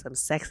gonna read some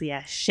sexy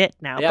ass shit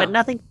now," Yeah. but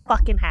nothing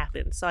fucking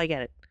happened, so I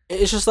get it.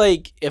 It's just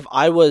like if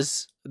I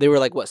was they were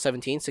like what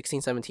 17,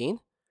 16, 17.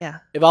 Yeah,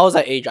 If I was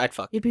that age, I'd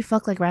fuck. you'd be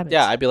fucked like rabbits.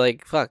 Yeah, I'd be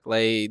like, fuck,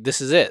 like this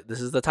is it. This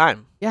is the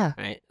time, yeah.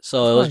 right?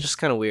 So Of it was course. just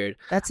kind of weird.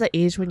 That's the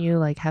age when you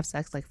like have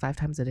sex like 5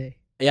 times a day.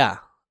 Yeah,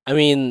 I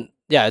mean,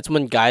 yeah, it's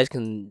when guys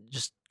can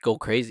just go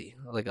crazy,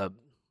 like a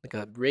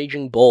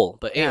raging bull.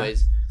 But Yeah.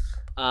 anyways,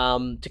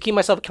 to keep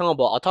myself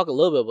accountable, I'll talk a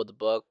little bit about the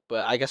book,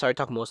 but I guess I already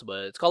talked most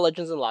about it. It's called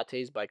Legends and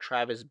Lattes by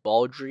Travis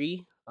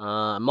Baldry.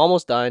 I'm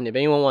almost done. If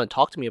anyone want to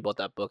talk to me about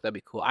that book, that'd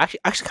be cool. I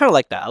actually kind of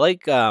like that.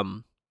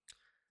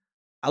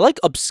 I like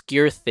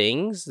obscure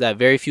things that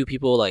very few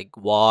people like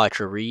watch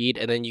or read,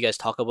 and then you guys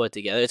talk about it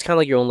together. It's kind of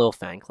like your own little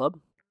fan club.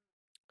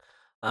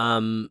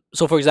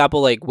 So for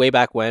example, like way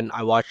back when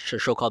I watched a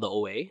show called The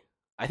OA.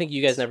 I think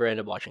you guys never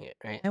ended up watching it,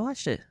 right? I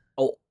watched it.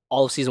 Oh,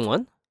 all of season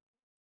 1?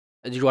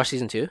 Did you watch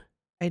season 2?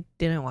 I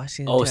didn't watch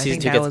season Oh, 2. I season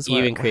think 2 that gets was what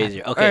even happened.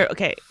 crazier. Okay.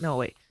 Okay, no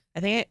wait. I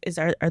think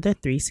are there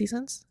 3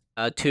 seasons?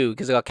 2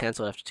 because it got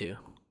canceled after 2.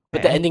 But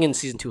Okay. the ending in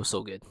season 2 was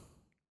so good.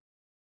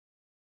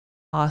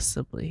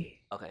 Possibly.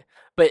 Okay,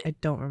 but I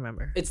don't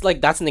remember. it's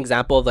like that's an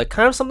example of like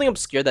kind of something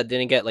obscure that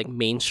didn't get like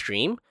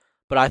mainstream,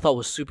 but I thought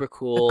was super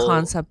cool. The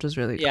concept was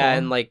really cool. Yeah,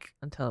 and like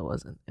until it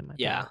wasn't in my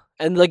yeah, opinion.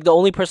 and like the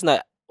only person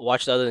that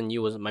watched other than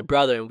you was my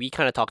brother, and we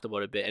kind of talked about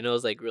it a bit, and it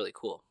was like really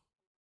cool.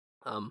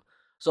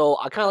 So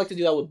I kind of like to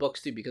do that with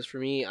books too, because for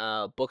me,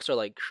 books are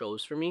like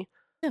shows for me.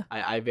 Yeah.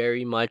 I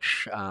very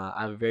much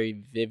I have a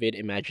very vivid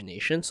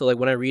imagination. So like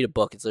when I read a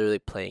book, it's literally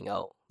playing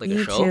out like Me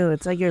a show. too.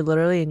 It's like you're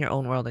literally in your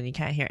own world and you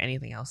can't hear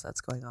anything else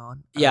that's going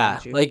on. Yeah,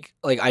 around you. like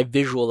I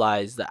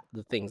visualize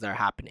the things that are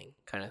happening,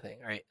 kind of thing,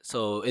 right?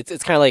 So it's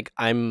kind of like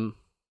I'm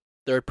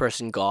third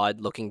person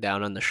God looking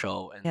down on the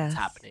show and Yes. it's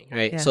happening,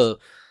 right? Yes. So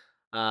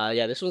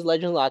yeah, this was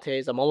Legend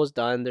Lattes. I'm almost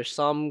done. There's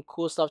some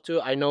cool stuff too.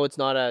 I know it's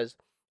not as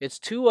it's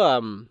too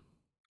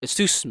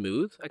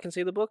smooth. I can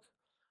say the book.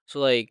 So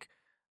like,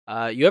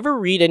 you ever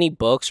read any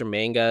books or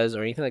mangas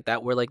or anything like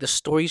that where like the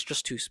story's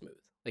just too smooth,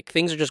 like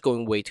things are just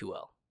going way too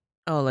well.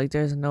 Oh, like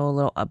there's no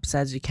little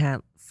upsets you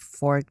can't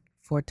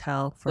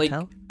foretell. Like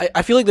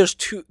I feel like there's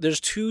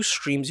two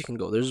streams you can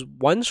go. There's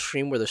one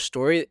stream where the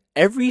story,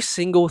 every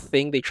single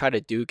thing they try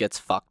to do gets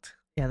fucked.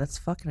 Yeah, that's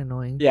fucking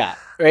annoying. Yeah,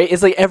 right.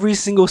 It's like every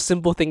single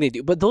simple thing they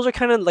do, but those are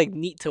kind of like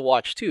neat to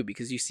watch too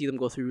because you see them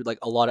go through like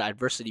a lot of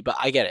adversity. But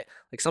I get it.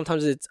 Like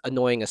sometimes it's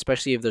annoying,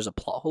 especially if there's a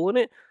plot hole in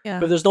it. Yeah.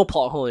 But if there's no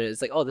plot hole in it,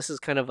 it's like, oh, this is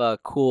kind of a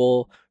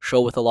cool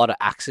show with a lot of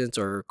accents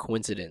or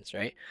coincidence,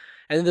 right?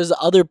 And then there's the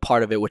other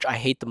part of it which I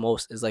hate the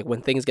most is like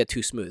when things get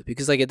too smooth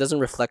because like it doesn't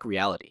reflect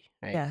reality,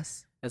 right?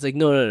 Yes. It's like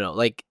no.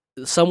 Like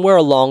somewhere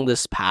along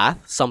this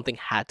path, something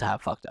had to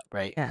have fucked up,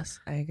 right? Yes,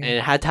 I agree. And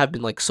it had to have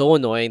been like so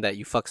annoying that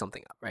you fuck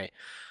something up, right?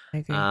 I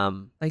agree.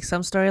 Like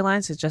some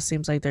storylines, it just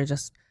seems like they're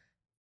just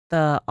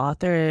the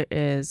author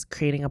is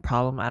creating a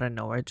problem out of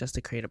nowhere just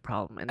to create a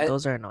problem, and And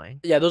those are annoying.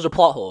 yeah, those are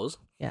plot holes.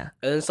 Yeah.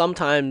 And then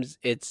sometimes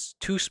it's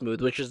too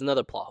smooth, which is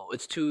another plot hole.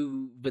 It's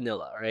too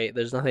vanilla, right? Yeah.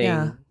 There's Or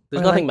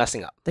nothing like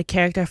messing up. the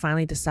character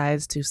finally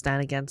decides to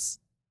stand against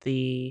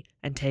the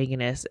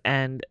antagonist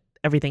and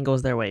everything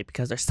goes their way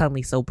because they're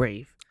suddenly so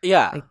brave.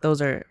 Yeah. Like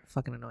those are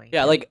fucking annoying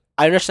Yeah, too. like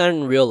I understand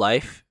in real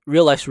life's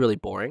really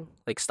boring.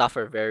 Like stuff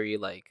are very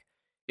like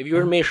if you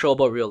were to Yeah. make a show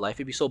about real life,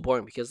 it'd be so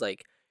boring because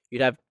like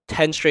you'd have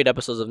 10 straight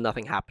episodes of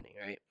nothing happening,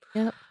 right?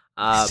 Yep. It's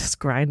Uh just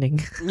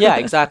grinding. yeah,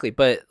 exactly.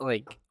 But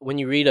like when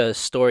you read a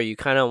story, you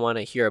kind of want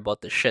to hear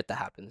about the shit that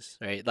happens,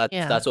 right?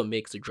 Yeah. That's what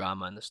makes the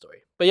drama in the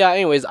story. But yeah,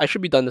 anyways, I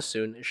should be done this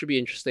soon. It should be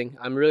interesting.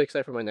 I'm really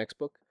excited for my next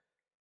book.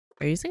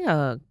 Are you using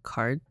a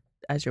card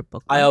as your I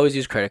bookmark? always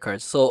use credit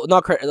cards. So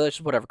not credit,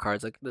 just whatever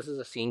cards. Like this is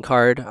a scene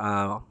card.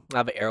 I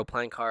have an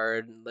aeroplane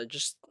card. Like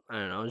just I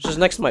don't know. It's just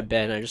next to my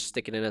bed. And I just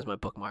stick it in as my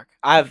bookmark.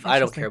 I don't care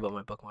Interesting. about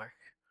my bookmark.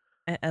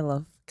 I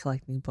love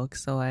collecting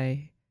books, so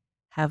I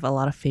have a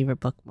lot of favorite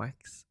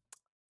bookmarks.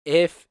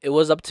 If it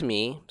was up to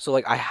me, so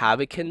like I have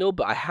a Kindle,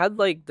 but I had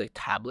like the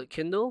tablet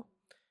Kindle,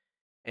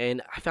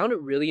 and I found it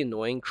really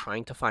annoying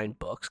trying to find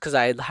books because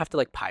I have to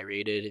like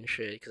pirate it and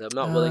shit because I'm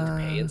not willing to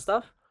pay Uh, and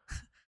stuff.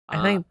 I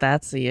Uh, think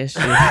that's the issue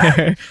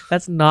there.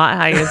 That's not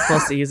how you're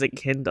supposed to use a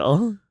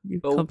Kindle. You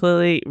but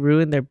completely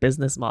ruin their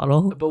business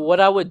model. but what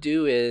I would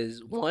do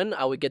is one,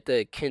 I would get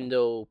the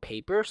Kindle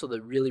paper, so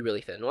the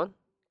really thin one,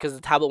 because the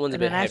tablet one's a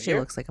And bit it actually heavier.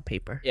 looks like a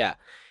paper. Yeah,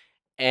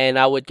 and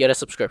I would get a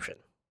subscription.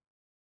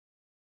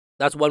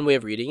 That's one way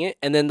of reading it,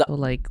 and then the So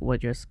like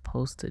what you're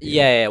supposed to do.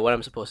 yeah, what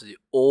I'm supposed to do.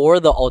 Or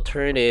the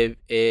alternative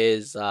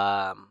is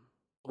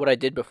what I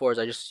did before is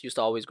I just used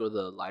to always go to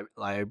the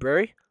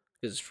library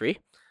because it's free.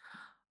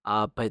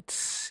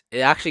 But it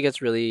actually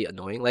gets really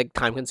annoying, like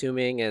time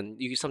consuming, and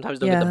you sometimes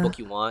don't get the Yeah. book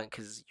you want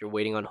because you're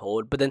waiting on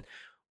hold. But then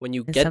when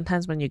you And get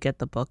sometimes when you get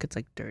the book, it's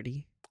like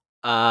dirty.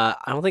 I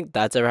don't think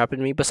that's ever happened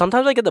to me, but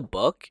sometimes I get the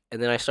book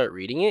and then I start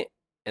reading it,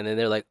 and then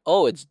they're like,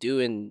 "Oh, it's due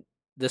in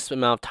this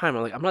amount of time."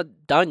 I'm like, "I'm not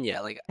done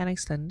yet." Like, Can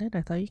extend it?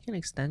 I thought you can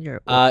extend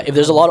your if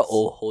there's a lot of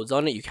holds. holds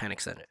on it, you can't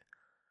extend it.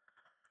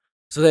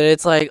 So then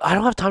it's like I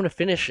don't have time to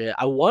finish it.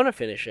 I want to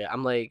finish it.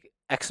 I'm like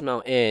X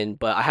amount in,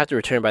 but I have to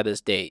return by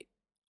this date,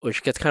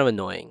 which gets kind of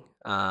annoying.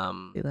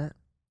 See that?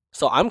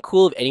 So I'm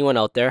cool if anyone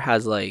out there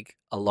has like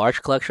a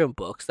large collection of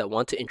books that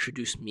want to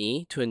introduce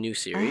me to a new I have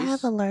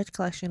series. a large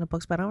collection of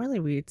books, but I don't really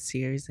read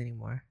series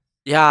anymore.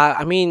 Yeah,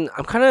 I mean,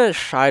 I'm kind of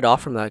shied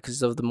off from that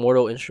because of the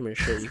Mortal Instrument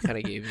shit you kind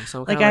of gave me. So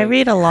I'm kind Like of I like,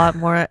 read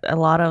a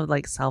lot of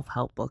like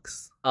self-help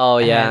books oh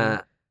and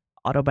yeah,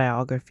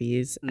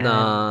 autobiographies and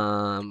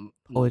nah.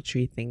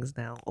 poetry things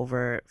now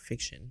over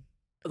fiction.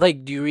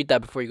 Like, do you read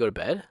that before you go to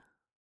bed?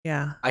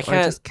 Yeah, I or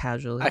can't. just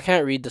casually. I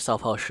can't read the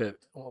self help shit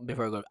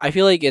before I go. I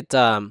feel like it.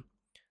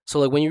 So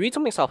like when you read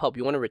something self help,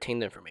 you want to retain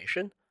the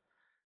information,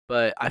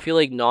 but I feel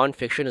like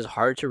nonfiction is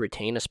hard to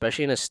retain,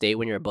 especially in a state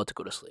when you're about to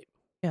go to sleep.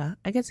 Yeah,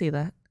 I can see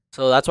that.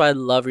 So that's why I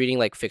love reading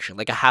like fiction,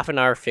 like a half an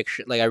hour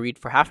fiction. Like I read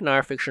for half an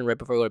hour fiction right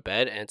before I go to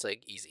bed, and it's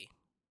like easy.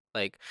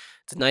 Like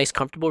it's a nice,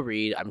 comfortable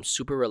read. I'm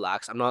super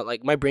relaxed. I'm not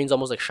like my brain's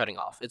almost like shutting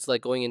off. It's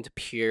like going into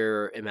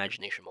pure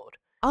imagination mode,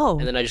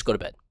 and Oh, then I just go to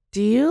bed.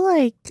 do you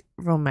like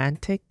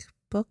romantic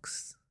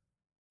books?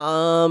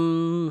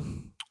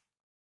 Um,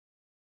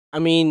 I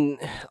mean,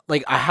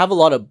 like I've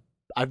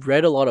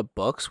read a lot of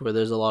books where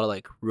there's a lot of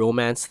like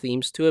romance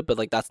themes to it, but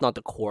like that's not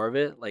the core of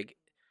it. Like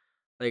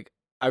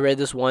I read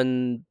this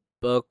one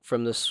book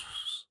from this.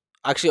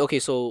 Actually, okay,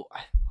 so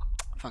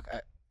fuck,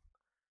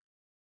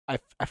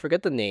 I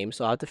forget the name,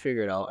 so I will have to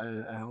figure it out,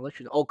 and I'll let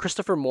you know. Oh,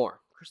 Christopher Moore.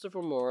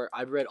 Christopher Moore.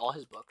 I've read all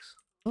his books.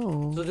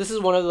 Oh, So this is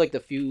one of like the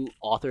few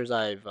authors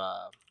I've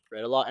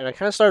read a lot, and I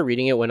kind of started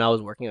reading it when I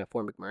was working at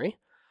Fort McMurray,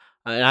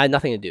 and I had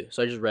nothing to do,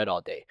 so I just read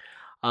all day.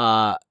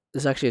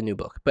 This is actually a new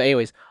book, but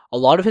anyways, a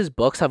lot of his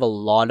books have a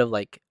lot of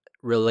like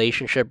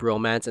relationship,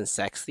 romance, and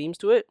sex themes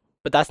to it,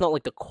 but that's not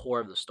like the core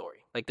of the story.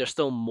 Like there's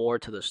still more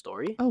to the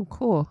story. oh,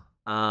 cool.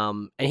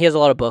 And he has a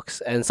lot of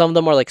books, and some of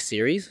them are like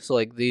series. So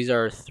like these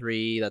are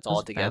three that's all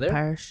Those together.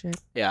 vampire shit.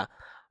 Yeah.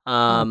 I'm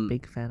a Um,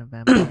 big fan of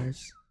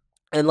vampires.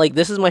 and like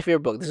this is my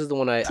favorite book. This is the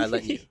one I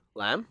lent you,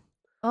 Lamb.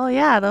 Oh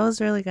yeah, that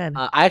was really good.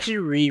 I actually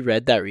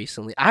reread that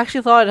recently. I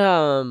actually thought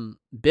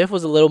Biff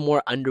was a little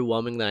more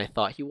underwhelming than I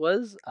thought he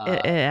was.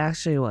 It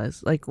actually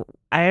was. Like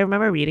I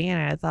remember reading it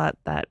and I thought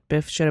that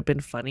Biff should have been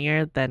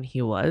funnier than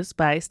he was,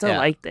 but I still Yeah,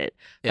 liked it.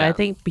 But I yeah.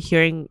 think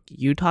hearing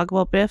you talk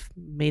about Biff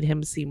made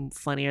him seem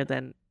funnier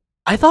than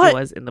I he thought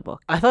was in the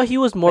book. I thought he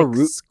was more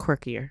Like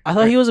quirkier. I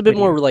thought he was a bit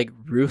more Wittier. like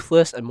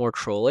ruthless and more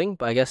trolling,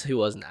 but I guess he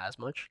wasn't as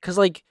much. Cause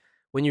like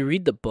when you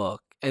read the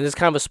book, and it's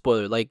kind of a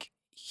spoiler, like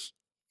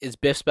is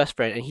Biff's best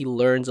friend, and he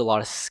learns a lot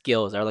of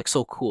skills that are like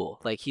so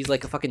cool. Like he's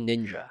like a fucking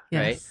ninja,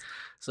 right? Yes.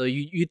 So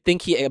you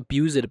think he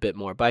abused it a bit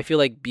more, but I feel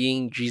like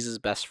being Jesus'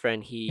 best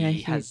friend, Yeah, he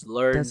he has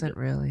learned doesn't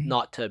really.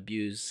 not to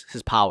abuse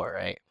his power,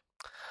 right?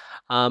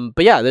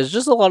 But yeah, there's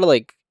just a lot of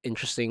like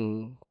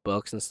interesting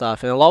books and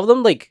stuff, and a lot of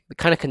them like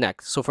kind of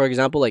connect. So for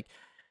example, like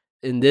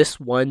in this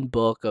one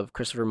book of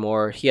Christopher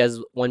Moore, he has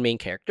one main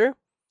character,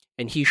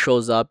 and he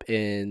shows up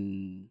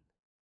in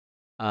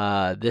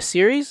this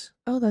series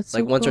Oh, that's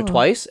like so once or cool.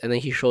 twice, and then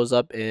he shows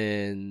up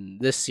in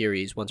this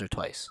series once or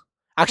twice.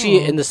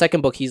 Actually, in Oh, the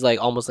second book, he's like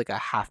almost like a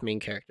half main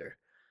character.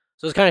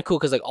 So it's kind of cool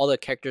because like all the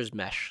characters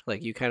mesh.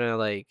 Like you kind of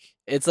like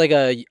it's like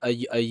a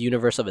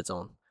universe of its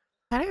own.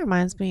 kind of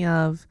reminds me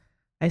of.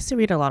 I used to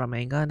read a lot of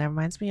manga, and it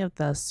reminds me of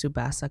the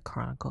Subasa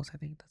Chronicles. I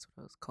think that's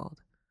what it was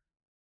called.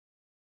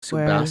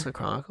 Where, Subasa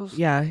Chronicles.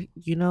 yeah,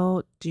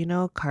 do you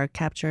know Card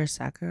Capture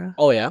Sakura?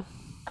 Oh yeah.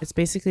 It's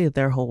basically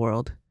their whole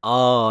world.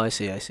 Oh, I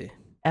see. I see.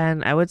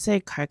 And I would say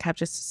Card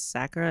Capture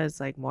Sakura is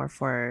like more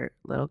for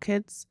little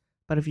kids.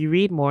 But if you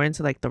read more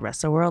into like the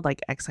rest of the world,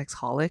 like XX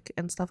Holic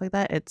and stuff like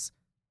that, it's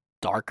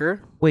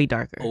Darker. way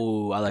darker.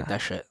 Oh, I like Yeah.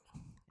 that shit.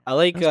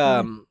 That's pretty.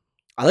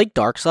 I like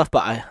dark stuff,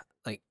 but I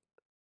like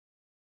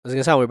it's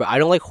gonna sound weird, but I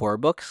don't like horror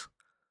books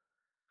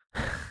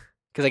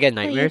because I get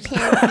Oh, you nightmares.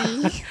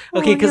 pansy. Okay,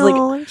 Oh because like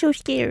no, I'm so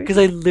scared. because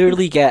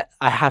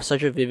I have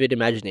such a vivid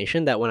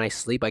imagination that when I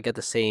sleep, I get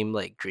the same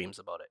like dreams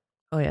about it.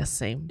 Oh yeah,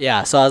 same.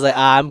 Yeah, so I was like,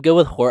 I'm good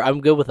with horror.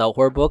 I'm good without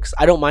horror books.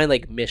 I don't mind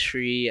like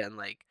mystery and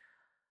like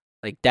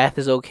death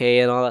is okay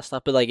and all that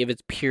stuff. But like if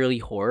it's purely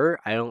horror,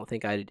 I don't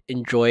think I'd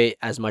enjoy it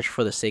as much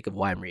for the sake of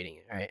why I'm reading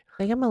it. Right? I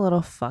think I'm a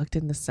little fucked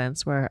in the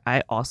sense where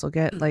I also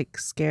get like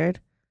scared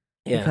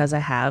Yeah. because I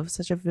have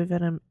such a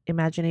vivid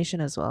imagination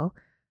as well.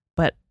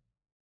 But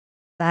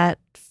that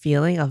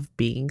feeling of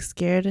being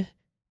scared,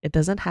 it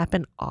doesn't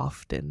happen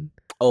often.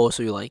 Oh,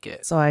 so you like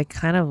it? So I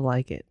kind of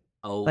like it.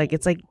 Like Oh.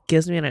 it's like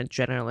gives me an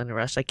adrenaline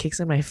rush. Like kicks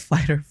in my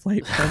fight or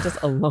flight when I'm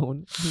just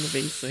alone in the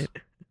basement.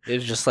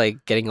 It's just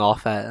like getting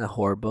off at a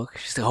horror book.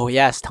 She's like, oh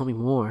yes, tell me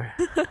more.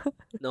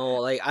 No,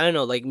 like I don't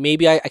know, like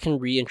maybe I can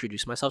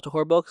reintroduce myself to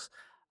horror books.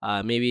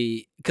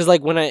 Maybe because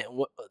like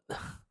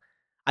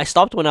I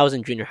stopped when I was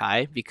in junior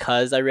high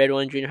because I read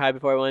one in junior high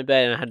before I went to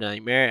bed and I had a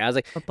nightmare. I was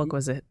like, What book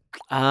was it?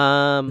 I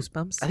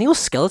Goosebumps? think it was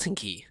Skeleton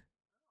Key.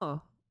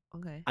 Oh,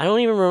 okay. I don't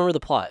even remember the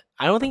plot.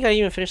 I don't think I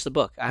even finished the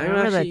book. I I don't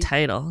remember the actually.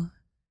 title,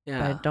 but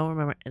I Yeah. don't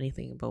remember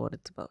anything about what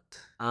it's about.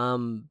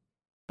 Um,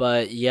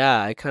 but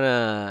yeah, I kind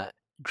of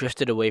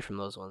drifted away from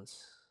those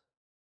ones.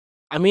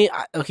 I mean,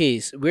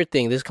 okay, weird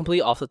thing. This is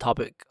completely off the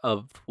topic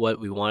of what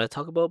we want to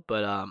talk about,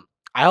 but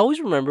I always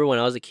remember when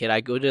I was a kid,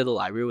 I go to the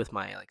library with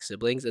my like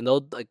siblings, and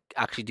they'll like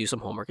actually do some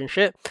homework and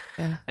shit,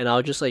 Yeah. and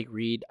I'll just like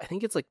read. I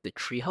think it's like the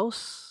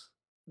treehouse.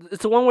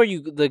 It's the one where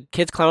the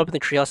kids climb up in the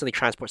treehouse and they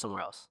transport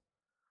somewhere else.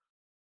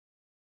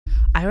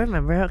 I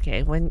remember,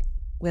 okay, when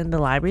the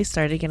library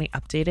started getting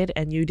updated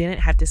and you didn't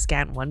have to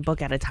scan one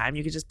book at a time,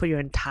 you could just put your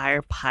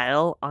entire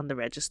pile on the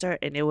register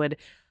and it would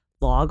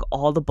log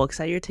all the books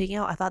that you're taking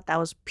out. I thought that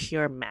was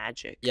pure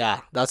magic.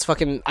 Yeah, that's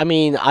fucking. I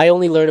mean, I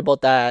only learned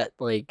about that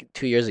like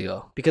 2 years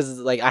ago because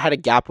like I had a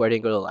gap where I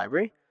didn't go to the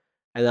library,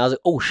 and I was like,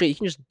 oh shit, you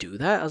can just do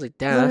that. I was like,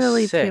 damn, that's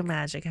Literally pure sick.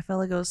 magic. I felt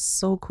like it was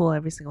so cool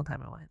every single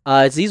time I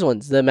went. It's these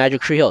ones, the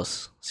Magic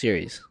Treehouse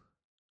series.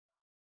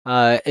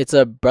 It's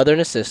a brother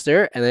and a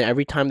sister, and then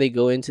every time they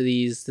go into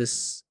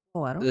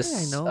Oh, I don't think I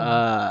this know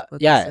what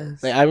this yeah,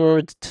 is. like I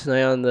remember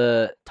tonight on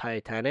the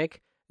Titanic,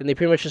 and they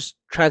pretty much just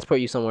transport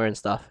you somewhere and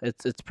stuff.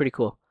 It's pretty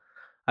cool.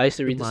 I used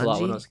to read this a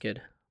lot when I was Jumanji? a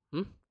kid.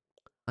 Hmm?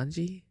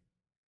 Jumanji?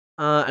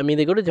 I mean,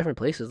 they go to different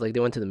places. Like they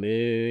went to the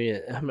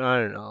moon. I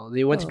don't know.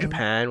 They went to Oh,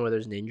 Japan where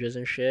there's ninjas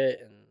and shit.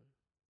 And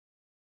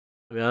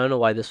I mean, I don't know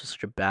why this was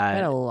such a I had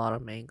bad. a lot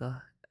of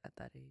manga at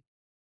that age.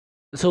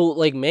 So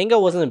like manga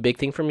wasn't a big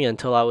thing for me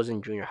until I was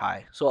in junior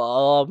high. So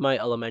all of my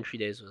elementary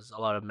days was a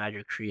lot of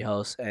Magic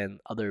Treehouse and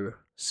other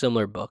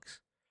similar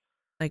books.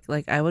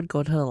 Like I would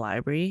go to the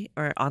library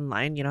or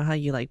online, you know how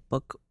you like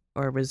book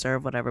or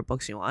reserve whatever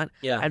books you want?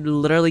 Yeah. I'd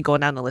literally go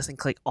down the list and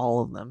click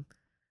all of them.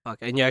 Fuck.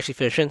 And you actually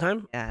finished in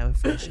time? Yeah, I would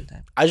finish in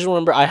time. I just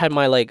remember I had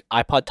my like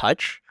iPod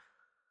Touch,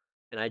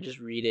 and I just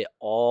read it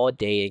all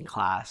day in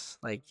class.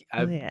 Like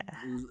Oh I yeah.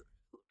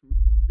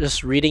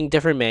 just reading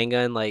different manga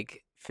and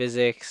like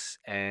physics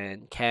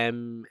and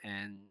chem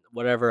and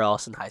whatever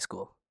else in high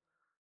school.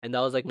 And that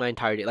was like my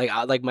entire day.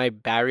 Like my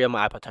battery on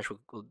my iPod Touch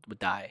would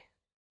die,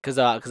 cause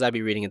I'd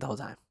be reading it the whole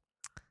time.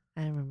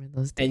 I remember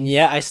those And days.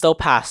 yeah, I still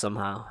passed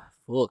somehow.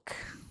 Look,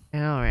 I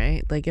know,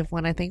 right? Like if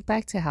when I think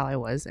back to how I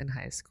was in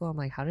high school, I'm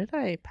like, how did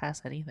I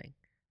pass anything?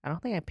 I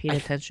don't think I paid I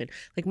attention.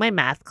 Like my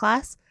math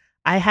class,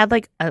 I had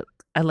like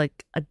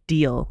a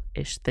deal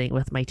ish thing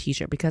with my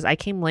teacher because I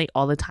came late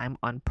all the time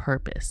on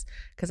purpose.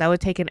 Because I would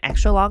take an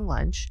extra long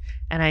lunch,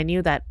 and I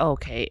knew that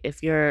okay,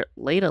 if you're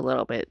late a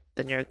little bit,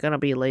 then you're gonna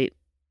be late.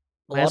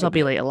 a Might as lot well of be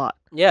it. late a lot.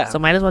 Yeah, So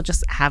might as well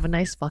just have a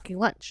nice fucking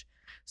lunch.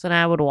 So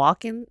now I would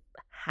walk in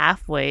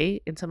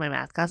halfway into my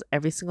math class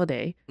every single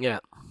day yeah.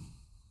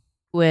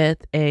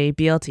 with a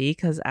BLT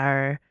because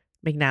our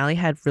McNally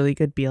had really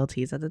good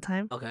BLTs at the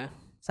time. Okay.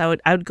 So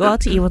I would go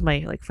out to eat with my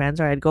like friends,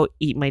 or I'd go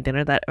eat my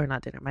dinner that or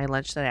not dinner, my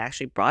lunch that I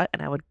actually brought,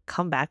 and I would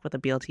come back with a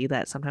BLT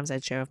that sometimes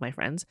I'd share with my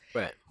friends.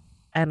 Right.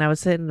 And I would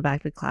sit in the back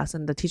of the class,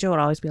 and the teacher would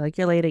always be like,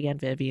 "You're late again,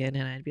 Vivian,"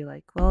 and I'd be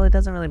like, "Well, it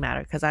doesn't really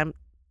matter because I'm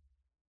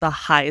the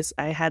highest.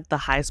 I had the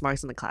highest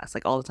marks in the class,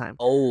 like all the time."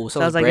 Oh, So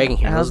I someone's was like, bragging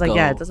here. I Let's was like,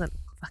 yeah, it go. doesn't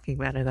fucking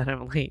matter that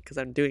I'm late because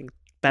I'm doing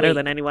better Wait,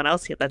 than anyone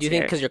else here do that's you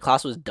think here. because your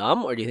class was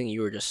dumb, or do you think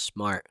you were just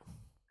smart?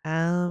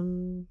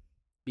 Um,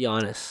 Be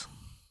honest.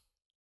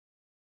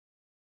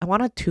 I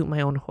want to toot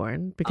my own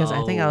horn because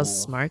I think I was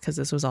Oh, smart because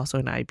this was also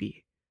an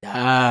IB.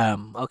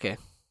 damn. Okay,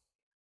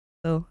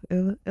 So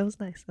it was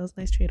nice. It was a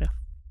nice trade off.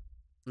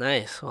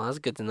 nice. Well, that's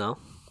good to know.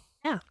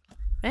 Yeah.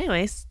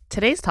 Anyways,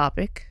 today's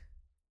topic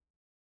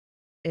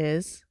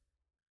is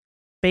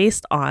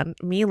based on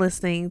me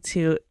listening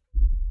to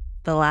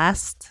the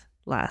last,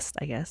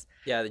 I guess,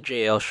 Yeah, the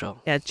JL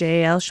show. yeah,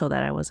 JAL show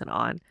that I wasn't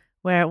on,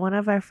 where one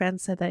of our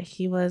friends said that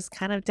he was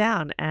kind of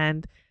down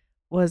and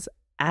was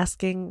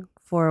asking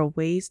for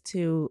ways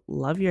to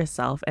love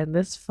yourself. And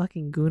this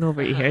fucking goon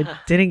over here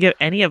didn't give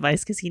any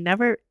advice because he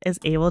never is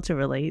able to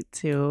relate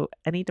to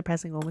any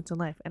depressing moments in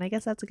life. And I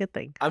guess that's a good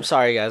thing. I'm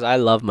sorry, guys. I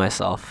love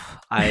myself.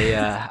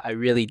 I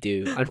really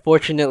do.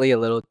 Unfortunately, a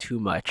little too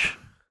much.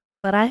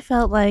 But I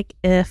felt like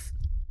if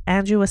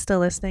Andrew was still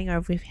listening or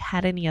if we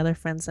had any other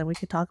friends, then we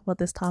could talk about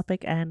this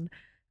topic and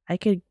I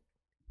could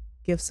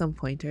give some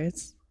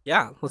pointers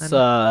Yeah, let's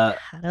on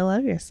how to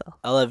love yourself.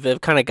 I'll let Viv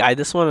kind of guide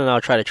this one, and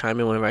I'll try to chime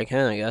in whenever I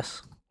can, I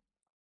guess.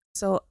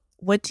 So,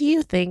 what do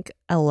you think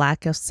a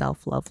lack of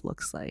self love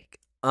looks like?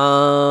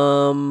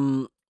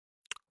 Um,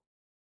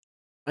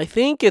 I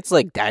think it's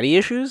like daddy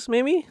issues,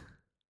 maybe.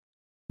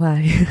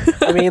 Why?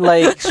 I mean,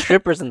 like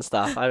strippers and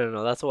stuff. I don't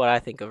know. That's what I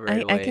think of right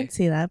I can away.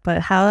 see that,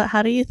 but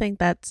how do you think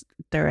that's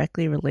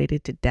directly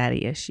related to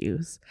daddy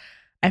issues?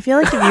 I feel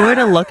like if you were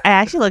to look, I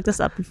actually looked this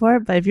up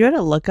before, but if you were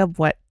to look up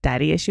what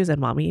daddy issues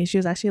and mommy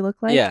issues actually look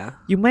like, Yeah.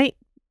 you might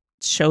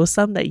show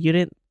some that you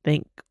didn't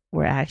think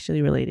were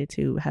actually related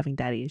to having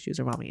daddy issues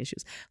or mommy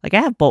issues. Like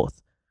I have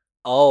both.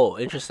 Oh,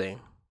 interesting.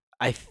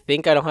 I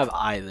think I don't have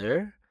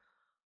either.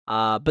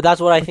 But that's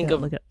what I think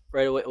of Look at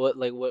right away.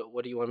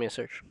 What do you want me to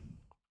search?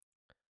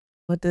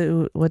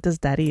 what does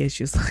daddy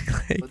issues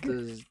look like? What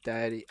does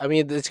daddy? I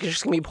mean, it's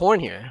just gonna be porn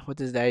here. What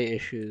does daddy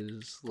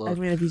issues I look?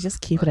 mean, if you just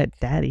keep it at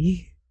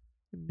daddy,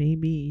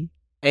 maybe.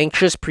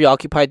 Anxious,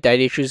 preoccupied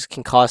daddy issues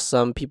can cause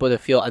some people to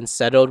feel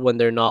unsettled when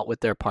they're not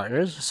with their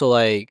partners. So,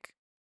 like,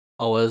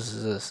 oh, what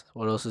is this?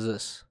 What else is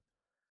this?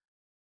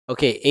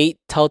 Okay, 8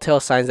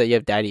 telltale signs that you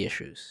have daddy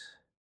issues.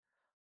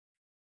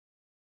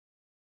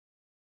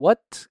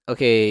 What?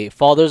 Okay,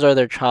 fathers are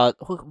their child.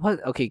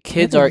 What? Okay,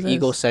 kids What are is this?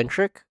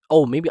 egocentric.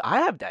 Oh, maybe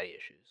I have daddy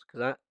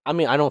issues. I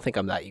mean, I don't think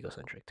I'm that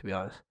egocentric, to be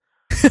honest.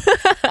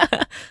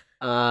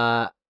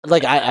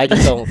 Like I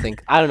just don't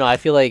think. I don't know. I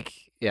feel like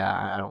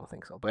yeah, I don't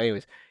think so. But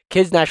anyways,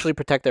 kids naturally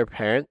protect their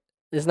parent.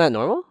 Isn't that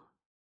normal?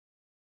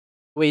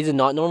 Wait, is it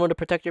not normal to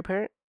protect your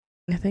parent?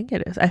 I think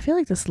it is. I feel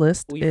like this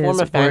list We is form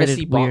a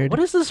fantasy worded bond. weird. What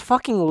is this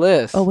fucking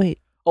list? Oh wait,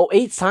 Oh,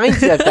 8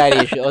 signs you have daddy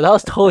issues. Oh, that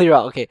was totally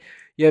wrong. Okay,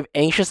 you have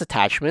anxious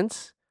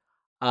attachments.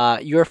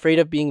 You're afraid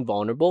of being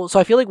vulnerable. So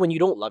I feel like when you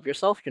don't love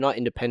yourself, you're not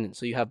independent.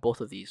 So you have both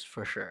of these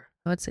for sure.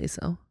 I would say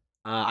so.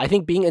 I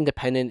think being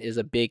independent is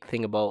a big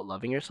thing about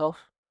loving yourself.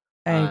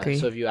 I So agree.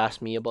 if you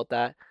ask me about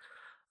that, uh,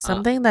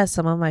 Something that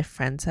some of my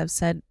friends have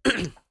said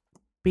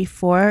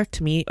before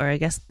to me, or I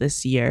guess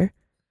this year,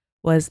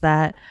 was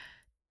that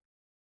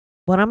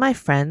one of my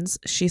friends,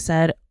 she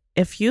said,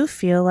 if you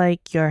feel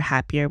like you're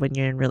happier when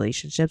you're in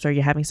relationships or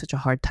you're having such a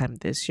hard time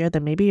this year,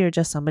 then maybe you're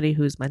just somebody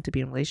who's meant to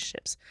be in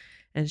relationships.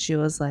 And she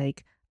was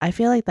like, I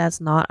feel like that's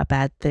not a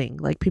bad thing.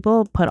 Like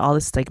people put all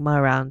this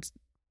stigma around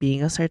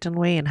being a certain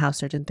way and how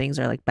certain things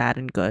are like bad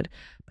and good.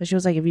 But she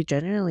was like, if you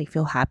genuinely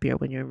feel happier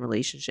when you're in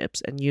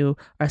relationships and you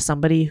are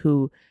somebody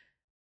who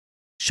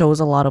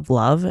shows a lot of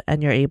love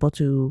and you're able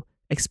to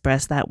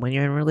express that when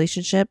you're in a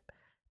relationship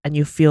and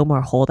you feel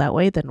more whole that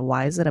way, then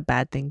why is it a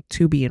bad thing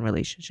to be in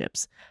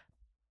relationships?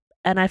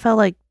 And I felt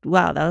like,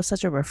 wow, that was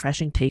such a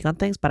refreshing take on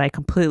things, but I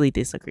completely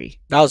disagree.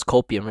 that was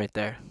copium right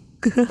there.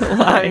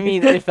 I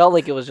mean, it felt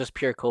like it was just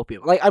pure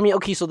copium. Like, I mean,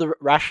 okay, so the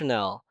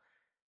rationale,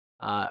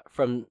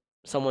 from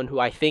someone who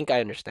I think I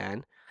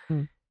understand,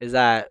 Mm, is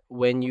that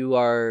when you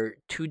are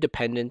too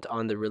dependent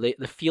on the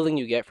feeling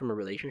you get from a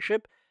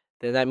relationship,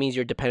 then that means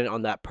you're dependent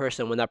on that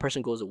person. When that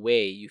person goes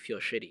away, you feel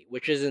shitty,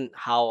 which isn't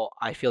how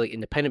I feel like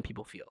independent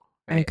people feel.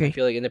 I Right? I agree.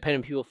 feel like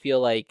independent people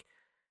feel like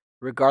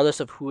regardless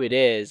of who it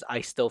is,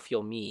 I still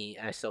feel me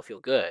and I still feel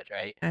good,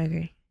 right? I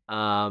agree.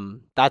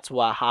 That's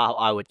how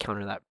I would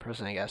counter that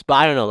person, I guess. But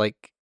I don't know,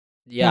 like,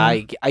 yeah,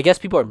 Yeah. I guess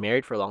people are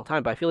married for a long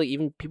time, but I feel like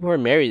even people who are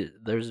married,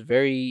 there's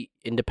very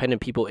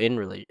independent people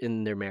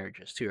in their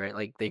marriages too, right?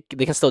 Like they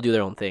can still do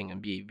their own thing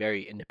and be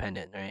very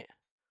independent, right?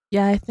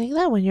 Yeah, I think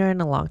that when you're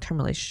in a long term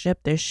relationship,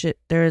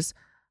 there's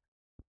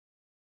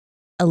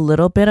a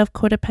little bit of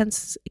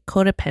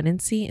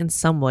codependency in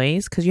some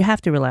ways because you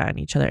have to rely on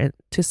each other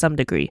to some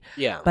degree.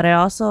 Yeah, But I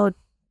also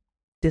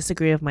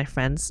disagree with my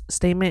friend's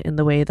statement in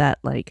the way that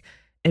like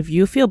if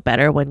you feel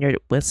better when you're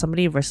with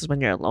somebody versus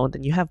when you're alone,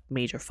 then you have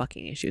major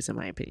fucking issues in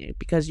my opinion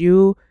because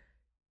you're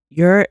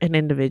an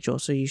individual,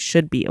 so you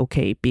should be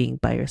okay being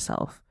by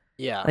yourself.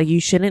 yeah, Like you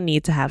shouldn't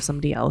need to have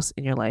somebody else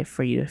in your life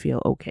for you to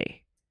feel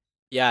okay.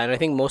 yeah. And I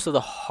think most of the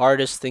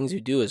hardest things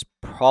you do is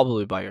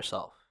probably by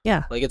yourself.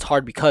 Yeah. Like it's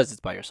hard because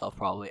it's by yourself,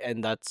 probably,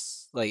 and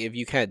that's like if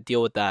you can't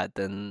deal with that,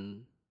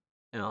 then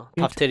You're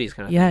tough t- titties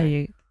kind of thing, yeah,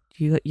 right?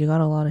 you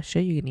got a lot of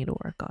shit you need to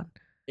work on.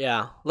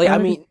 Yeah, like I I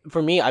would mean,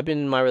 for me, I've been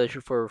in my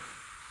relationship for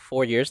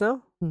 4 years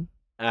now, mm,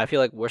 and I feel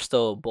like we're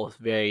still both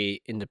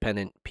very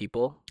independent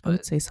people. I would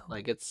But say so.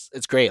 like, it's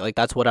great. Like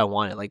that's what I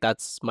wanted. Like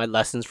that's my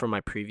lessons from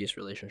my previous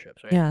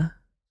relationships, right? Yeah.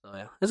 So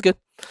yeah, it's good.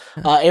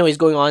 Yeah. Anyways,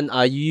 going on.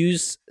 You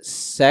use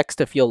sex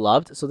to feel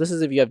loved. So this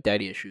is if you have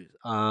daddy issues.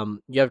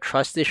 You have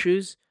trust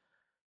issues.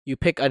 You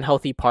pick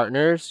unhealthy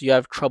partners. You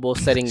have trouble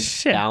setting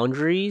Shit.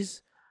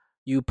 boundaries.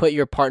 You put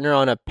your partner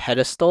on a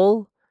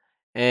pedestal,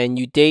 and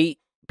you date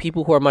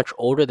people who are much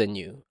older than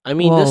you. I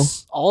mean, Whoa.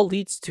 this all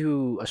leads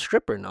to a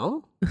stripper,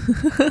 no?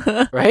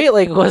 All Right?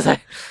 Like, was I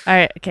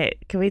right. Okay.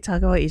 Can we talk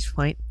about each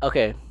point?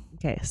 okay?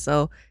 Okay.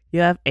 So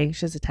you have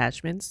anxious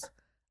attachments.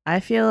 I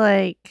feel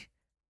like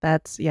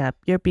that's yeah.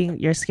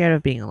 You're scared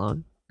of being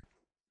alone.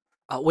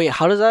 Wait,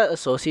 how does that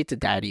associate to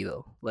daddy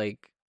though?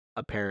 Like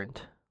a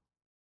parent?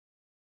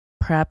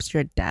 Perhaps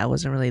your dad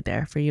wasn't really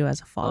there for you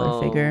as a father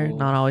figure, Oh,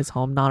 not always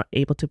home, not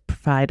able to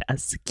provide a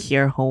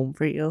secure home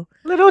for you.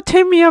 little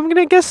Timmy, I'm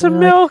gonna get So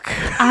some you're like,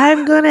 milk.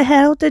 I'm gonna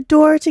head out the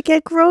door to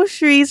get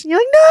groceries. And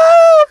you're like,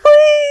 no,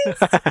 please.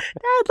 Dad,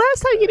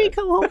 last time you didn't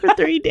come home for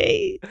 3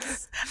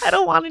 days. I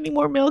don't want any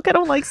more milk. I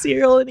don't like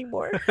cereal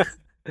anymore.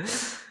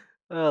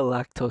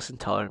 Lactose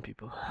intolerant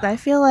people. I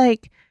feel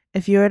like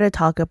if you were to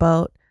talk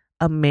about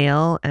a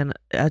male and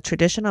a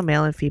traditional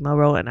male and female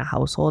role in a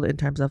household in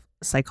terms of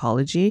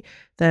psychology,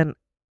 then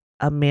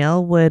a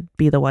male would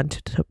be the one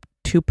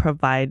to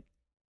provide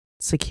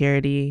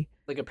security.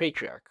 Like a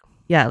patriarch.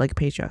 Yeah, like a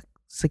patriarch,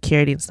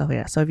 security and stuff like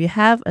that. So if you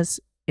have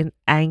an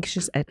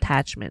anxious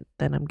attachment,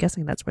 then I'm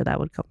guessing that's where that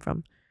would come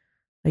from.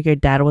 Like your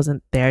dad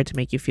wasn't there to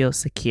make you feel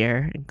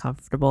secure and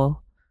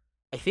comfortable.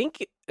 I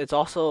think it's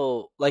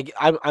also like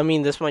I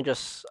mean this might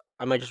just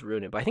I might just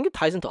ruin it, but I think it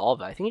ties into all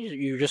of it. I think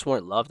you just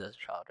weren't loved as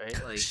a child,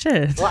 right? Like,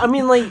 Shit. well, I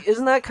mean, like,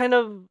 isn't that kind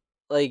of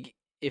like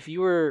if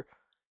you were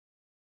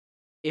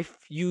if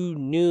you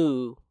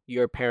knew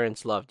your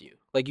parents loved you,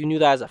 like you knew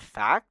that as a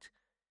fact,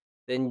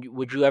 then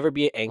would you ever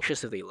be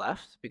anxious if they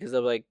left? Because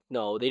they're like,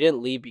 no, they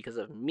didn't leave because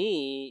of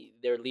me.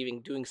 They're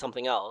leaving doing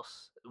something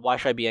else. Why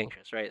should I be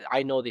anxious, right?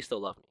 I know they still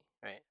love me,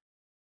 right?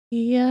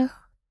 Yeah.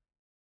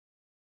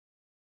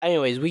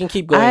 Anyways, we can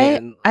keep going I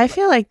and I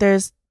feel like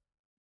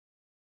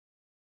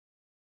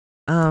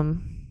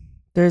um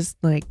there's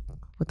like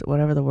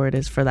whatever the word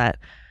is for that,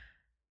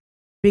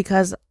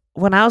 because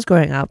when I was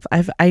growing up,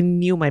 I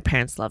knew my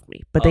parents loved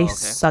me, but they oh, okay.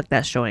 sucked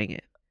at showing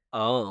it.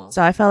 Oh.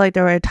 So I felt like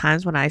there were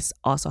times when I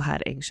also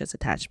had anxious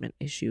attachment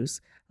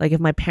issues. Like if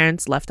my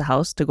parents left the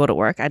house to go to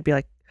work, I'd be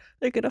like,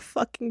 they're gonna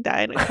fucking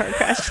die in a car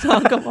crash and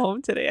I'll come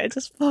home today. I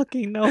just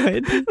fucking know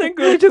it. They're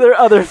going to their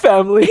other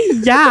family.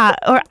 Yeah,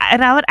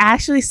 and I would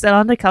actually sit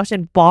on the couch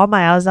and bawl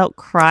my eyes out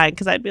crying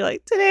because I'd be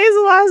like, today's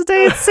the last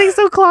day. It's 6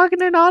 o'clock and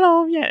they're not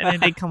home yet. And then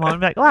they'd come home and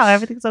be like, wow,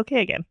 everything's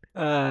okay again.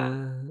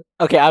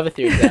 Okay, I have a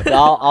theory to that, but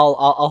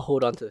I'll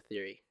hold on to the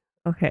theory.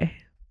 Okay.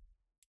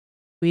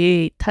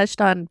 We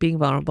touched on being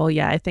vulnerable.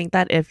 Yeah, I think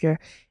that if you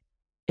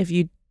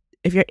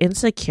if you're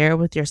insecure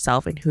with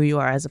yourself and who you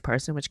are as a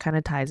person, which kind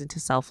of ties into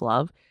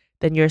self-love,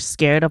 then you're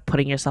scared of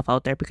putting yourself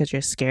out there because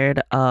you're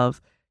scared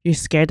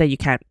that you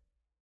can't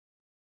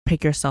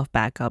pick yourself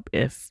back up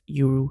if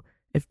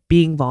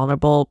being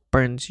vulnerable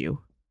burns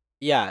you.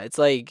 Yeah, it's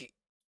like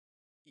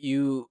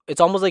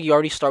it's almost like you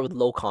already start with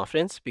low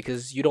confidence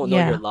because you don't know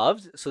you're Yeah,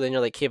 loved. So then you're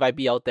like, okay, if I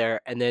be out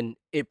there and then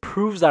it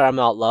proves that I'm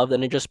not loved,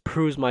 and it just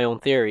proves my own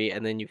theory,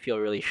 and then you feel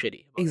really shitty about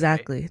it, right?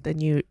 exactly. Then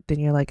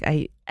you're like,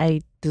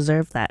 I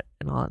deserve that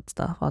and all that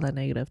stuff, all that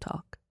negative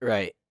talk.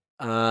 Right.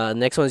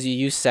 Next one is you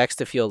use sex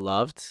to feel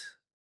loved.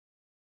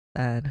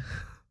 And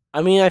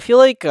I mean, I feel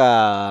like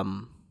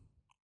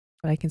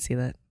but I can see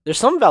that. there's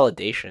some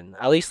validation,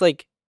 at least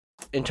like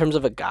in terms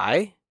of a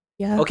guy.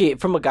 Yeah. Okay,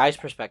 from a guy's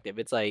perspective,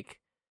 it's like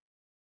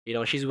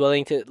she's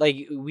willing to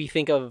like we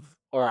think of,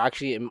 or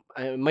actually,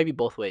 it might be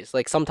both ways.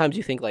 Like sometimes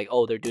you think like,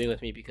 oh, they're doing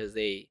with me because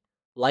they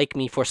like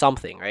me for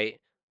something, right?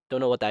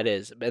 Don't know what that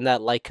is, and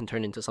that like can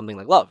turn into something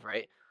like love,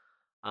 right?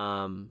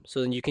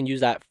 So then you can use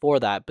that for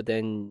that, but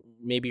then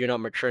maybe you're not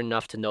mature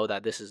enough to know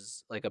that this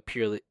is like a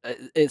purely,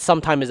 it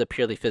sometimes is a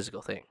purely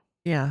physical thing.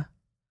 Yeah.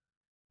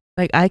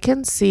 Like I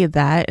can see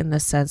that in the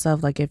sense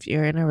of like if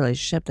you're in a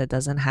relationship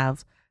that's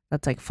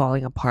like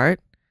falling apart,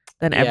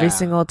 then every Yeah,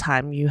 single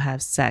time you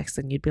have sex,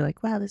 then you'd be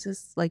like, wow, this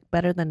is like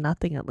better than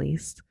nothing at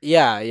least.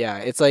 yeah.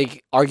 It's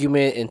like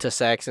argument into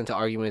sex into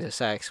argument into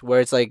sex, where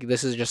it's like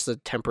this is just a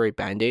temporary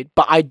band aid.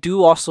 But I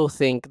do also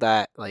think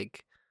that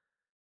like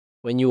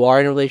when you are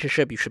in a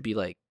relationship, you should be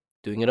like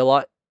doing it a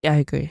lot. Yeah, I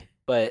agree.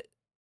 But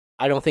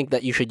I don't think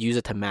that you should use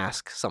it to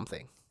mask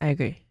something. I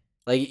agree.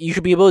 Like you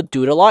should be able to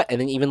do it a lot and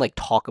then even like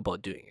talk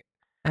about doing it.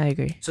 I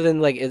agree. So then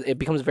like it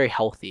becomes very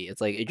healthy. It's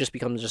like it just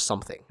becomes just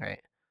something, right?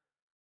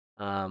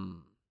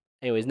 Um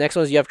anyways, next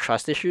one is you have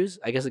trust issues.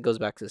 I guess it goes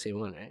back to the same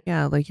one, right?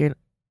 Yeah, like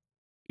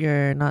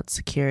you're not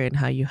secure in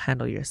how you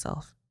handle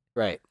yourself.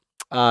 Right.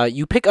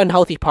 You pick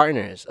unhealthy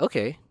partners.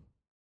 Okay.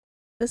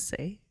 Just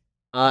say.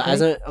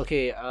 As Right? a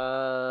okay,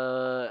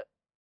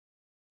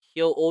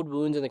 heal old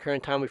wounds in the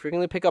current time. We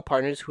frequently pick up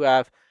partners who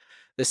have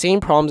the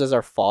same problems as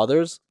our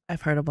fathers.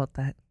 I've heard about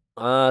that.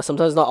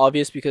 Sometimes not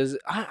obvious because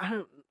I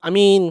don't. I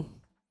mean,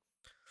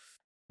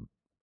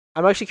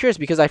 I'm actually curious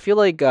because I feel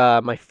like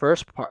my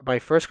first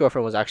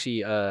girlfriend was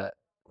actually a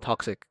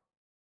toxic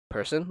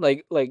person.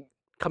 Like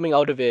coming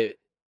out of it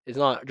is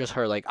not just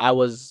her. Like I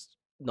was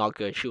not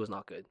good, she was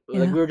not good. Like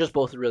Yeah. we were just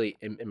both really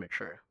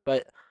immature.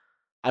 But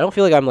I don't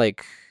feel like I'm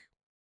like.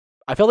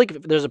 I felt like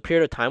there's a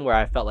period of time where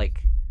I felt like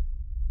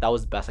that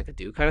was the best I could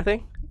do, kind of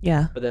thing.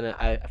 Yeah. But then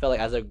I felt like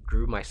as I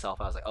grew myself,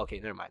 I was like, okay,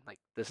 never mind. Like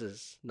this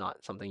is not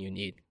something you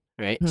need,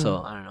 right? Hmm.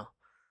 So I don't know.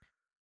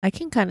 I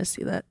can kind of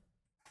see that.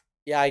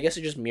 Yeah, I guess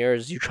it just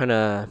mirrors you trying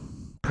to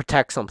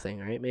protect something,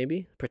 right?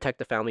 Maybe protect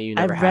the family you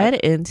never I've had. read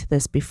into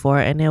this before,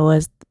 and it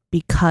was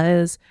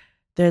because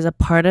there's a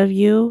part of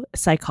you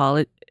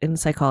in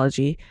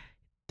psychology.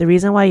 The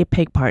reason why you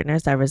pick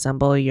partners that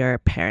resemble your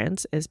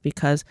parents is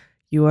because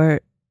you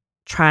are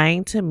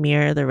trying to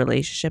mirror the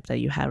relationship that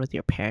you had with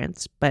your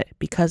parents, but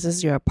because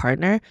it's your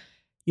partner,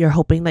 you're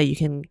hoping that you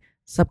can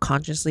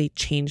subconsciously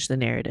change the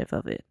narrative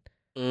of it.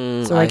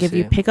 So, I like, if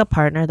you see. pick a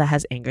partner that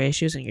has anger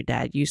issues and your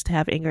dad used to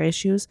have anger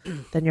issues,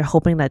 then you're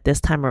hoping that this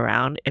time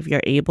around, if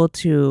you're able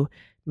to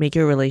make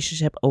your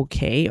relationship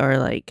okay or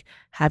like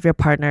have your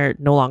partner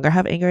no longer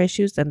have anger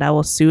issues, then that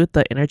will soothe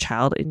the inner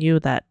child in you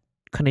that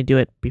couldn't do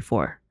it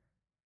before.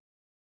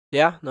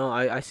 Yeah, no,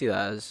 I see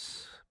that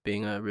as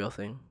being a real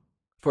thing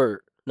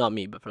for not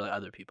me, but for like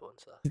other people and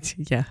stuff.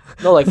 Yeah.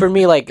 No, like for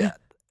me, like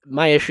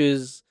my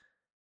issues.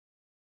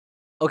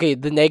 Okay,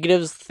 the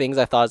negatives things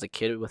I thought as a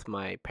kid with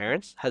my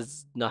parents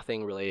has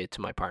nothing related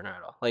to my partner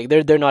at all. Like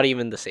they're not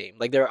even the same.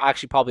 Like they're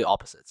actually probably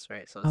opposites,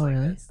 right? So it's Oh, like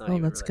really? it's not Oh,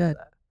 even that's related to good.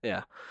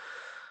 that.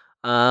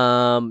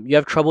 Yeah. You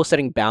have trouble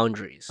setting Oh,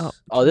 boundaries. Oh,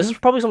 can this is you?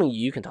 probably something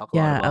you can talk a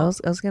lot Yeah, I about.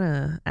 was I was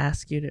gonna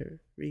ask you to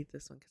read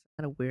this one because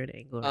I had a weird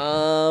angle right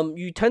now.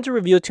 You tend to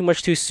reveal too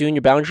much too soon.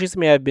 Your boundaries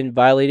may have been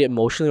violated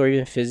emotionally or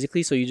even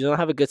physically, so you do not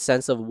have a good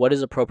sense of what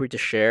is appropriate to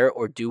share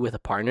or do with a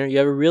partner. You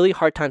have a really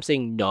hard time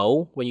saying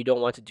no when you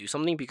don't want to do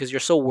something because you're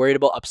so worried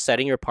about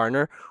upsetting your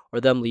partner or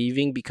them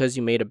leaving because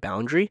you made a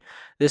boundary.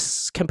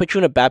 This can put you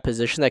in a bad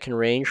position that can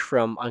range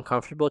from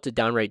uncomfortable to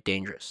downright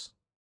dangerous.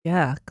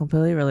 Yeah,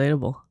 completely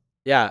relatable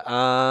Yeah,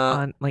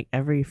 on like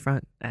every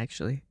front,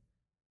 actually.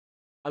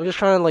 I'm just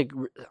trying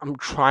to I'm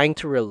trying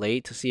to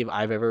relate to see if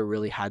I've ever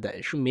really had that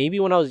issue.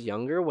 Maybe when I was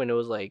younger, when it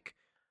was like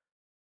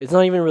it's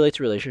not even related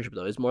to relationship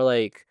though. It's more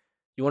like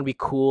you want to be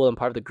cool and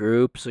part of the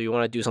group, so you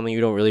want to do something you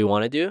don't really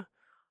want to do.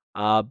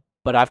 Uh,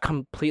 but I've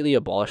completely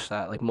abolished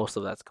that. Like most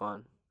of that's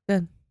gone.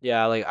 Good.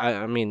 Yeah, like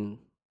I mean,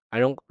 I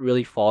don't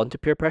really fall into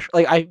peer pressure.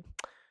 Like I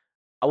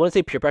wouldn't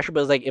say peer pressure,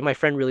 but it's like if my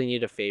friend really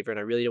needed a favor and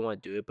I really didn't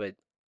want to do it, but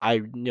I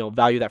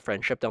value that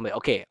friendship, then I'm like,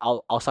 okay,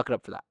 I'll suck it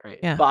up for that, right?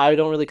 Yeah. But I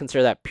don't really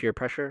consider that peer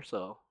pressure,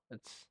 so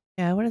it's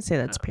Yeah, I wouldn't say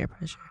yeah. that's peer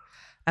pressure.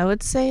 I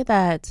would say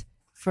that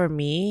for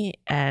me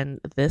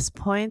and this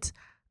point,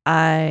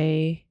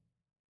 I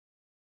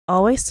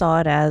always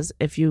saw it as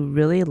if you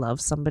really love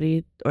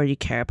somebody or you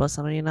care about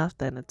somebody enough,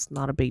 then it's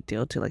not a big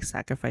deal to like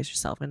sacrifice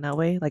yourself in that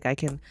way. Like I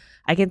can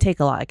take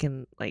a lot. I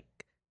can like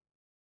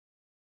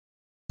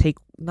take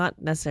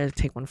not necessarily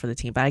take one for the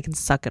team, but I can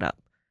suck it up.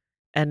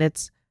 And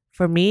it's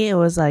for me it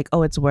was like,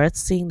 oh, it's worth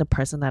seeing the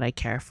person that I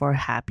care for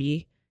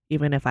happy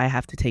even if I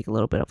have to take a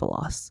little bit of a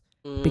loss.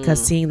 Because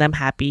Mm, seeing them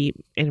happy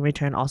in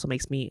return also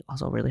makes me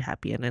also really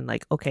happy. And then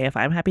like, okay, if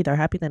I'm happy, they're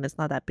happy, then it's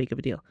not that big of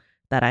a deal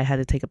that I had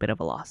to take a bit of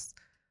a loss.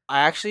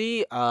 I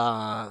actually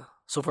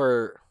so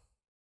for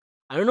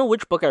I don't know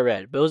which book I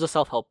read, but it was a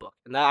self help book,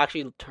 and that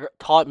actually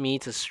taught me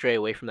to stray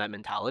away from that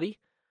mentality.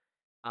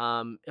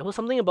 It was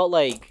something about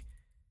like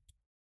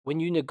when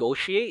you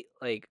negotiate,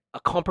 like a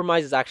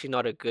compromise is actually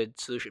not a good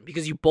solution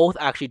because you both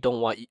actually don't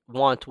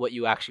want what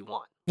you actually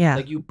want. Yeah.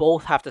 Like you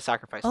both have to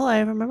sacrifice Oh, I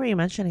something. remember you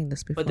mentioning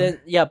this But before. then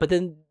yeah, but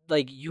then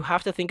like you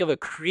have to think of a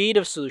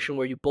creative solution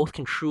where you both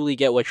can truly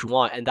get what you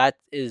want, and that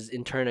is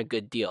in turn a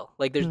good deal.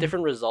 Like there's Mm,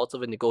 different results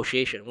of a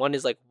negotiation. One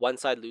is like one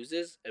side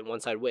loses and one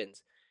side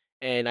wins.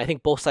 And I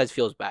think both sides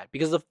feels bad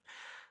because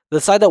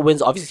the side that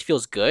wins obviously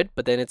feels good,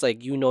 but then it's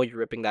like you're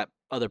ripping that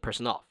other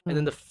person off. And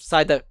then mm, the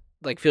side that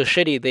like feels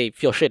shitty, they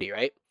feel shitty,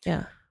 right?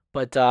 yeah.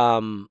 But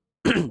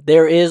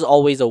there is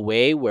always a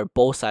way where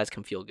both sides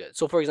can feel good.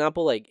 So for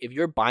example, like if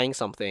you're buying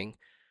something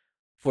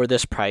for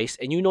this price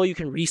and you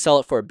can resell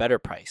it for a better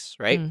price,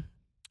 right? Mm,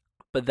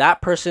 But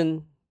that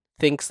person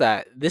thinks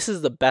that this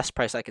is the best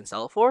price I can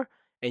sell it for,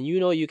 and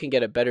you can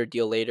get a better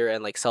deal later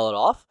and like sell it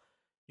off.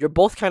 You're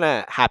both kind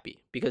of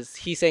happy because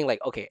he's saying like,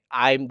 okay,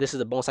 I'm this is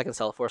the most I can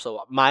sell it for, so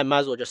I might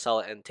as well just sell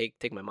it and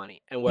take my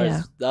money. And yeah.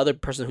 whereas the other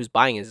person who's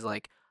buying is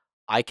like,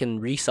 I can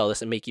resell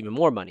this and make even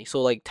more money.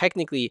 So like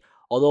technically,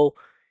 although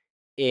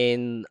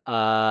in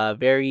a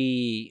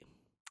very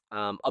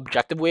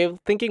objective way of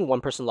thinking,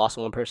 one person lost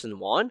and one person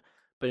won,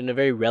 but in a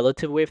very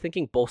relative way of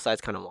thinking, both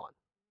sides kind of won,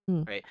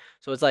 Mm, right?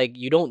 So it's like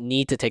you don't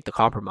need to take the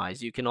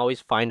compromise. You can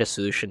always find a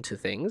solution to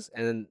things.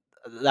 And then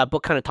that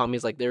book kind of taught me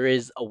is like there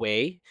is a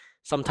way.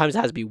 Sometimes it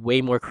has to be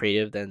way more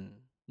creative than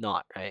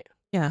not, right?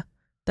 yeah.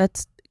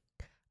 That's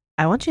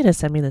I want you to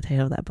send me the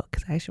title of that book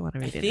because I actually want to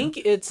I read it now. think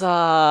it's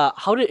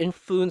How to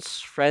Influence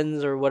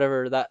Friends or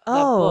whatever, that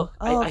Oh, book.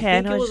 I, oh, I okay. I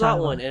think know it what was you're that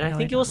talking one, about. and I I know what you're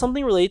think it was talking about.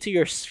 something related to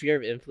your sphere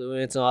of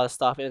influence and all that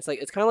stuff. And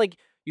it's kind of like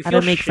you How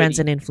feel to make friends shitty.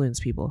 and influence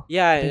people.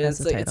 Yeah, I and think that's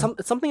it's the like title.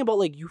 it's something about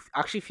like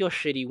actually feel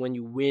shitty when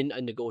you win a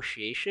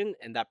negotiation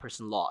and that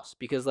person lost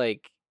because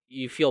like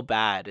you feel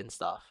bad and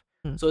stuff.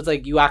 Hmm. So it's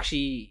like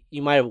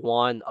you might have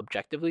won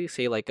objectively,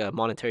 say like a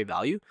monetary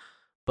value,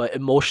 but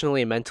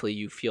emotionally and mentally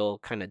you feel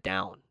kind of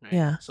down, right?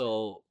 Yeah.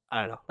 So I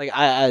don't know. Like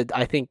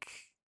I think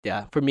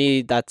yeah, for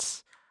me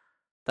that's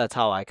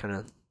how I kind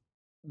of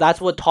that's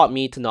what taught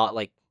me to not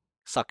like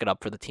suck it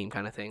up for the team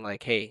kind of thing.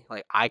 Like hey,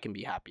 like I can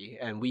be happy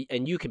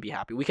and you can be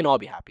happy. We can all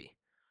be happy.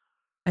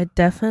 I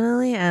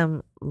definitely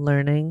am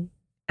learning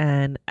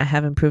and I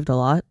have improved a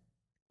lot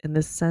in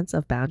this sense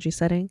of boundary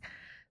setting.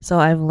 So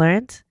I've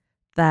learned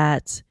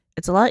that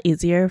it's a lot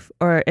easier,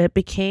 or it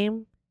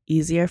became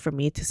easier for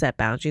me to set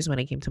boundaries when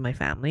it came to my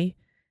family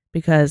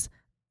because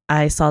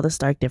I saw the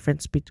stark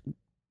difference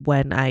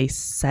when I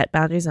set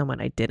boundaries and when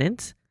I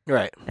didn't,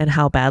 Right. and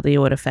how badly it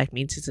would affect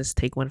me to just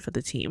take one for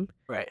the team,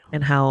 Right.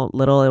 and how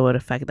little it would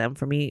affect them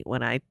for me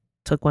when I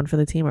took one for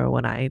the team or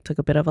when I took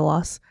a bit of a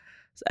loss.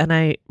 And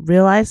I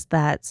realized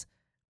that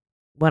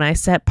when I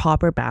set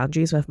proper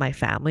boundaries with my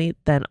family,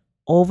 then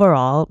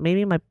overall,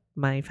 maybe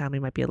my family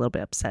might be a little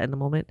bit upset in the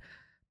moment,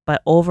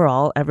 but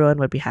overall, everyone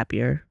would be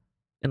happier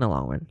in the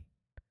long run.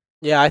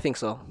 Yeah, I think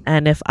so.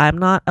 And if I'm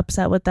not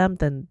upset with them,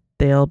 then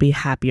they'll be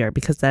happier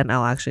because then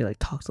I'll actually like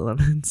talk to them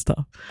and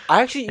stuff.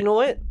 I actually, you know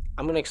what?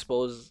 I'm gonna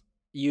expose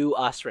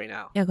us right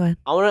now. Yeah, go ahead.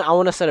 I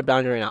wanna set a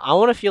boundary right now. I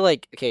wanna feel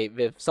like okay,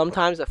 Viv.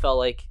 Sometimes I felt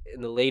like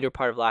in the later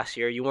part of last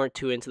year you weren't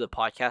too into the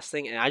podcast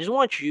thing, and I just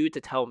want you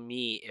to tell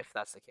me if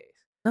that's the case.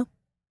 No.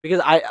 Because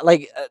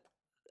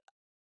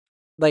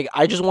like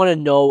I just want to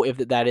know if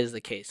that is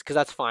the case. Because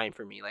that's fine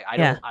for me. Like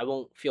Yeah. I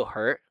won't feel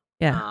hurt.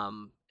 Yeah.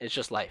 It's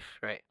just life,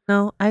 right?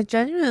 No, I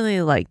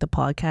genuinely like the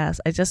podcast.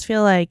 I just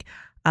feel like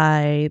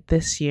I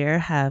this year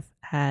have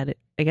had,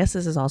 I guess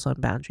this is also in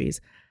boundaries,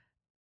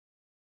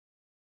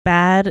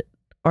 bad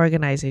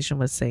organization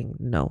was saying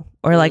no,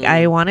 or like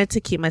I wanted to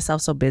keep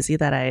myself so busy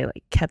that I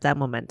like kept that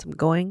momentum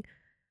going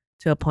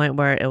to a point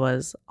where it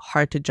was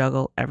hard to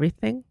juggle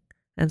everything,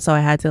 and so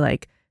I had to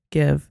like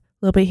give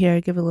a little bit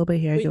here, give a little bit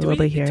here, Wait, give a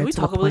little bit here, did we to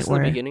the talk about this point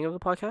in the where, beginning of the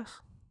podcast,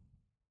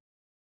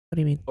 what do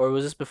you mean? or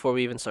was this before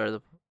we even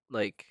started?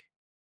 Like,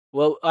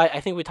 well, I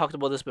think we talked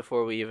about this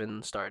before we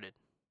even started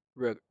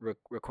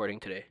recording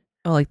today.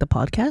 Oh, like the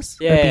podcast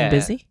Yeah, or yeah, being yeah.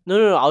 busy?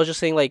 No. I was just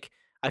saying like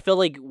I felt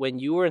like when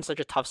you were in such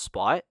a tough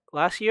spot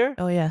last year,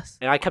 Oh yes.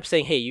 and I kept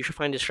saying, "Hey, you should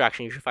find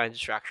distraction. You should find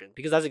distraction,"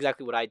 because that's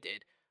exactly what I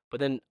did. But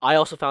then I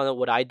also found out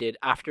what I did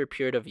after a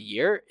period of a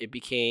year. It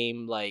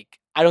became like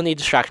I don't need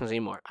distractions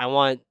anymore. I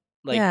want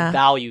like Yeah.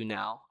 value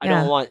now. I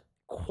don't Yeah. want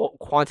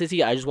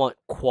quantity. I just want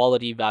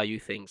quality value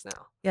things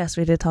now. Yes,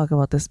 we did talk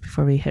about this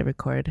before we hit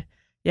record.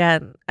 Yeah,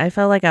 and I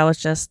felt like I was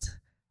just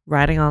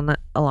riding on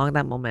along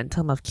that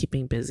momentum of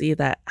keeping busy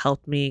that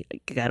helped me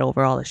get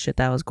over all the shit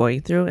that I was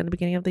going through in the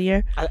beginning of the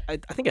year. I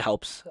think it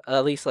helps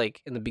at least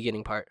like in the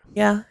beginning part.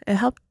 Yeah, it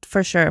helped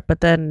for sure.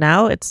 But then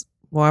now it's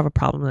more of a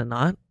problem than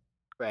not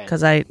Right.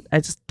 because I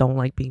just don't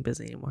like being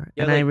busy anymore.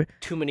 You And have like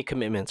too many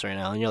commitments right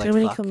now, and you're too like,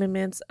 many fuck.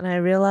 commitments. And I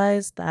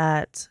realized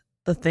that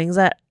the things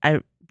that I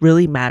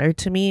really matter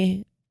to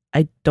me,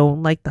 I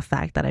don't like the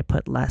fact that I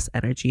put less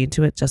energy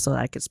into it just so that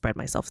I could spread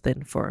myself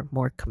thin for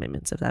more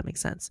commitments, if that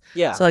makes sense.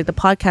 Yeah. So like the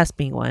podcast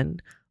being one,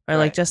 or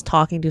like Right. just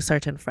talking to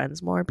certain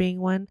friends more being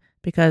one,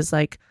 because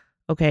like,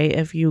 okay,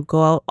 if you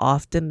go out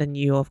often, then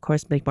you of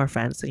course make more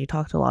friends and you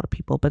talk to a lot of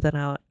people. But then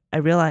I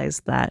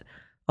realized that,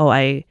 oh,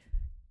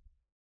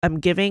 I'm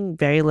giving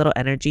very little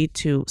energy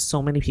to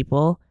so many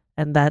people,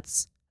 and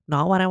that's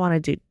not what I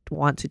want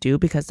to do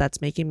because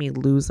that's making me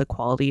lose the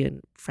quality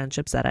and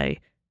friendships that I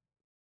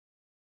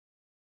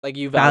Like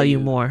you value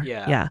more.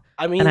 Yeah. Yeah.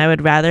 I mean, And I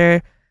would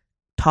rather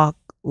talk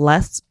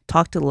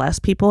to less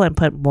people and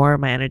put more of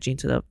my energy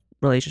into the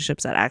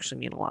relationships that actually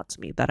mean a lot to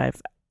me that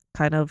I've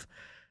kind of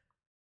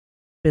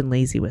been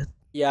lazy with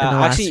yeah, in the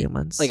last actually, few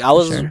months. like I for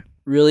was sure.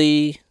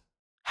 really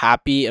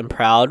happy and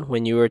proud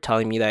when you were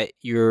telling me that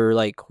you're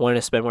like wanting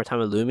to spend more time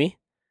with Lumi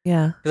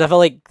Yeah, because I felt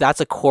like that's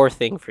a core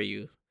thing for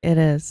you. it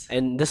is.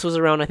 And this was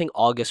around I think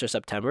August or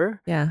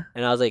September. Yeah.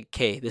 And I was like,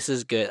 "Okay, this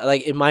is good."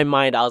 Like in my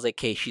mind, I was like,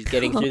 "Okay, she's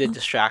getting through the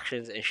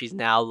distractions and she's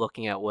now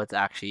looking at what's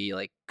actually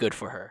like good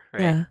for her."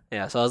 Right? Yeah.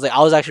 Yeah. So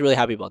I was actually really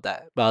happy about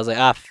that. But I was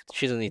like,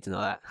 she doesn't need to know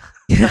that.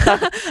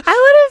 I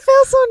wouldn't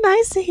feel so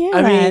nice to hear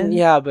I that. mean,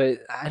 yeah, but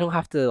I don't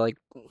have to like,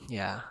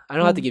 yeah, I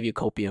don't have to Oh. give you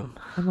copium.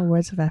 I'm a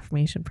words of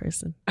affirmation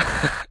person.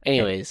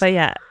 Anyways, But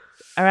yeah,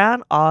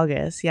 around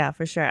August, yeah,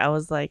 for sure. I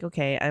was like,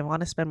 okay, I want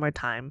to spend more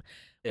time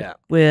yeah,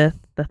 with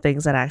the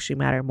things that actually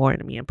matter more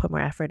to me and put more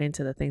effort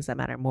into the things that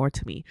matter more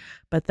to me.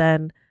 But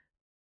then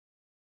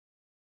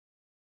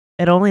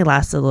it only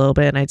lasted a little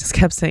bit and I just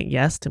kept saying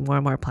yes to more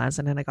and more plans,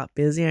 and then I got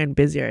busier and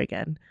busier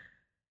again.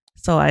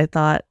 So I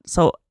thought,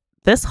 so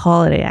this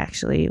holiday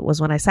actually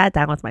was when I sat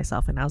down with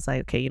myself and I was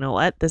like, okay, you know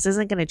what? This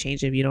isn't going to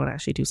change if you don't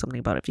actually do something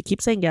about it. If you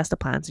keep saying yes to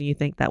plans and you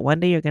think that one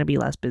day you're going to be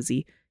less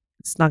busy,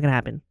 it's not going to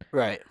happen.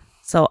 Right.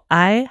 So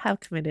I have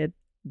committed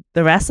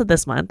the rest of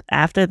this month,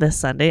 after this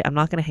Sunday, I'm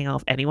not going to hang out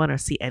with anyone or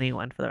see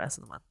anyone for the rest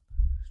of the month.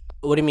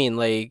 What do you mean?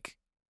 Like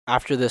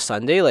after this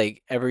Sunday,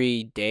 like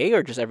every day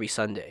or just every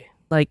Sunday?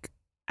 Like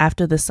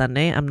after this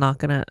Sunday, I'm not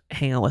going to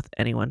hang out with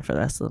anyone for the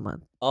rest of the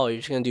month Oh, you're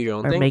just gonna do your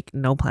own or thing? make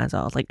no plans at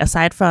all. Like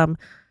aside from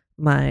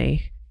my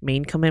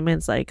main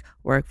commitments like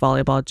work,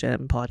 volleyball,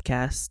 gym,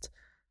 podcast,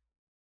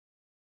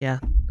 yeah,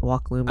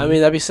 walk Lumi. I mean,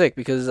 that'd be sick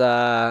because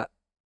I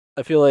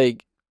feel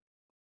like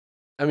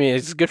I mean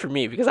it's good for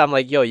me because I'm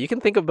like, yo, you can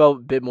think about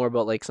a bit more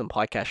about like some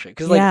podcast shit.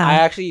 Because like I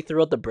Yeah. actually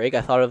throughout the break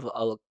I thought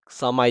of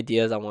some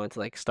ideas I wanted to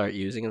like start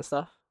using and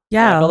stuff. And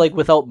I felt Yeah. like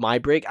without my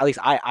break, at least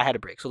I had a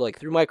break. So like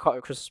through my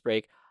Christmas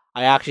break,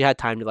 I actually had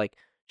time to like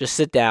just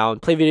sit down,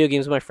 play video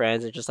games with my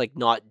friends, and just like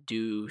not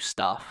do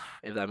stuff.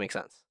 If that makes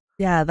sense.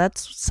 Yeah,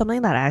 that's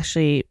something that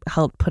actually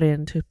helped put it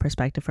into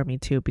perspective for me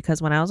too.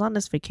 Because when I was on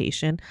this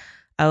vacation,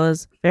 I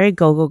was very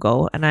go, go,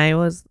 go. And I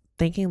was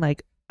thinking,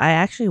 like, I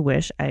actually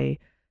wish I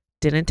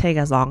didn't take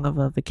as long of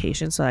a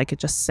vacation so I could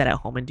just sit at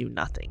home and do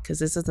nothing. Because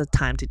this is the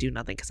time to do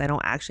nothing because I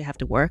don't actually have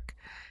to work.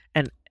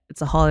 And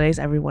it's the holidays,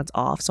 everyone's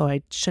off. So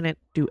I shouldn't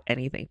do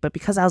anything. But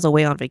because I was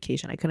away on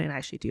vacation, I couldn't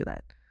actually do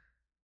that.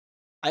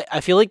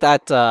 I feel like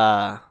that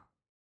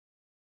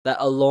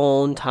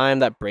alone time,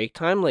 that break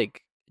time,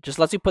 like just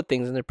lets you put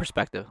things into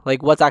perspective,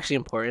 like what's actually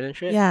important and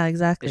shit. Yeah, It's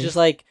exactly. just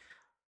like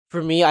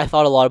for me, I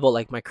thought a lot about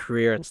like my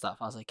career and stuff.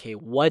 I was like, hey,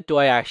 what do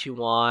I actually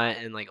want,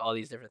 and like all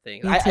these different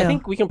things. Me I too.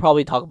 think we can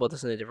probably talk about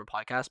this in a different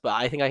podcast, but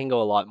I think I can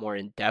go a lot more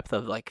in depth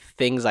of like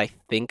things I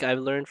think I've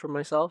learned from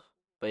myself.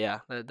 But yeah,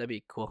 that'd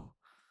be cool.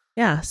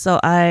 Yeah, so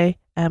I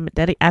am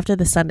after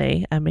the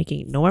Sunday. I'm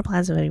making no more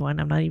plans with anyone.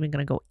 I'm not even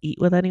gonna go eat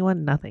with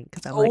anyone. Nothing,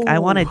 because I'm like I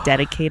want to Oh,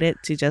 dedicate it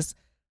to just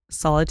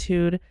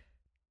solitude,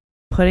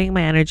 putting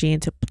my energy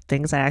into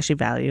things I actually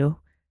value,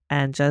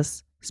 and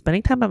just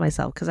spending time by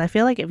myself. Because I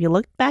feel like if you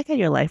look back at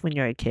your life when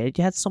you're a kid,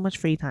 you had so much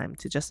free time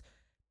to just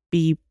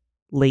be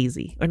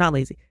lazy or not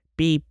lazy,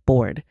 be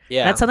bored.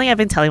 yeah. That's something I've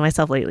been telling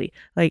myself lately.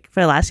 Like for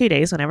the last few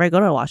days, whenever I go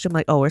to the washroom, I'm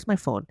like, oh, where's my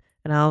phone?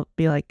 And I'll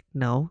be like,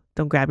 no,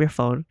 don't grab your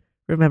phone.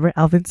 Remember,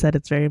 Alvin said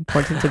it's very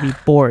important to be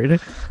bored.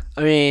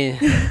 I mean,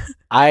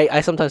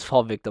 I sometimes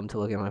fall victim to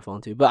looking at my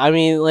phone too. But I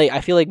mean, like I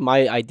feel like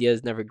my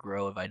ideas never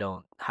grow if I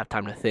don't have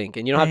time to think,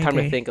 and you don't I have time to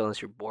agree. think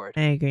unless you're bored.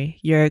 I agree.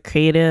 Your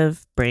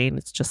creative brain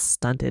is just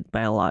stunted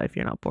by a lot if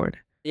you're not bored.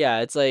 Yeah,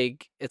 it's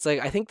like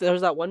I think there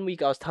was that one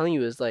week I was telling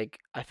you is like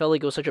I felt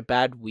like it was such a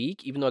bad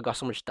week, even though I got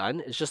so much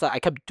done. It's just that I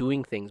kept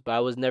doing things, but I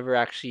was never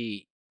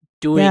actually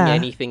doing Yeah.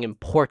 anything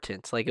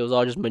important. Like it was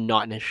all just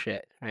monotonous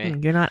shit, right?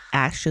 You're not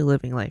actually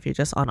living life. You're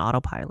just on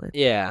autopilot.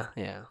 Yeah,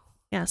 yeah.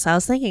 Yeah. So I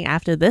was thinking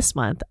after this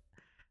month,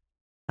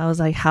 I was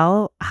like,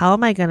 how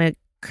am I gonna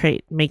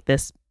make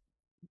this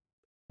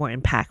more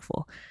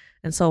impactful?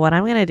 And so what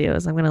I'm gonna do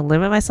is I'm gonna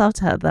limit myself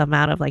to the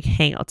amount of like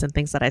hangouts and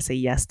things that I say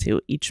yes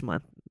to each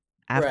month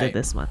after Right.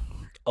 this month.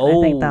 And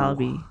I think that'll Oh,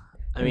 be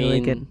I a really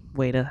good mean,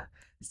 way to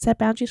set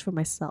boundaries for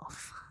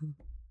myself.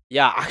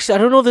 yeah, actually, I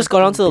don't know if this With got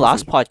being onto the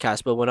last busy.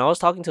 podcast, but when I was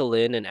talking to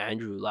Lynn and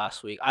Andrew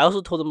last week, I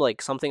also told them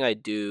like something I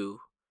do.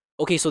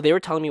 Okay, so they were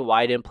telling me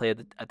why I didn't play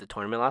at the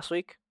tournament last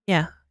week,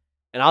 Yeah.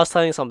 and I was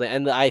telling something,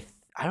 and I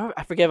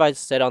forget if I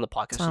said it on the It's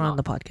podcast not or on not,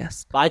 the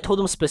podcast. but I told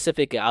them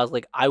specifically, I was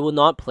like, I will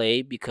not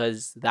play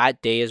because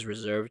that day is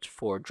reserved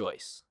for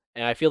Joyce,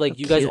 and I feel So like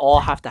you guys cute. all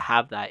have to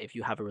have that if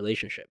you have a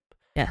relationship.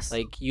 Yes.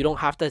 Like you don't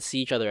have to see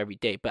each other every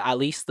day, but at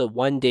least the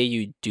one day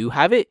you do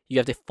have it, you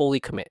have to fully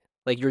commit.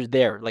 Like you're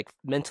there, like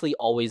mentally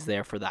always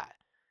there for that.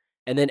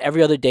 And then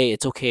every other day,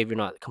 it's okay if you're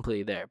not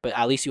completely there, but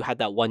at least you had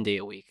that one day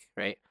a week,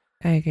 right?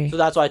 I So agree.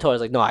 that's why I told her, I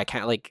was like, no, I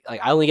can't. Like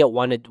I only get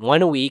one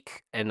a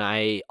week, and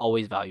I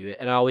always value it.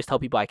 And I always tell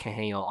people I can't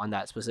hang out on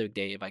that specific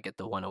day if I get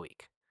the one a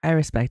week. I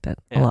respect that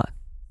a Yeah, lot.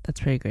 That's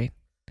pretty great.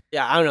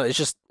 yeah. I don't know. It's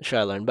just shit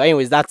I learned. But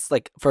anyways, that's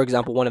like, for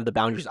example, one of the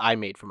boundaries I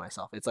made for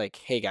myself. It's like,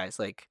 hey guys,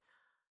 like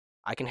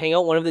I can hang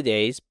out one of the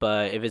days,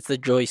 but if it's the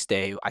Joyce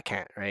day, I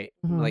can't, right?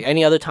 Hmm. Like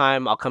any other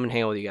time, I'll come and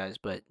hang out with you guys,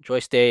 but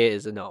Joyce day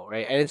is a no,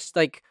 right? And it's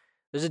like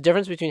there's a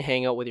difference between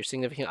hanging out with your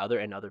significant other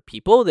and other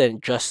people than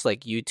just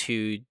like you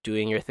two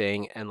doing your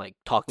thing and like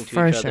talking to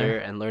For each sure. other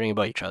and learning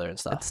about each other and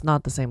stuff. It's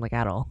not the same like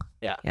at all.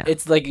 Yeah, Yeah.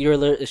 it's like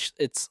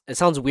it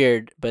sounds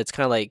weird, but it's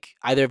kind of like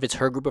either if it's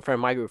her group of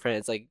friend, my group of friend,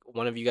 it's like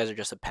one of you guys are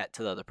just a pet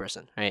to the other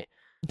person, right?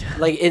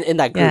 Like in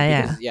that group Yeah,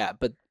 yeah. because yeah,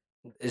 but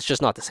it's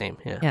just not the same.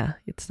 Yeah. Yeah.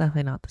 It's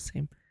definitely not the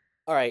same.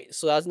 All right,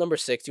 so that's number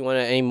 6. Do you want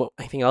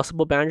anything else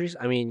about boundaries?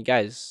 I mean,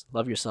 guys,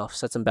 love yourself.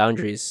 Set some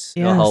boundaries.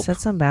 It'll Yeah, help.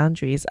 set some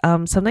boundaries.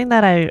 Something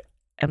that I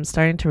am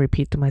starting to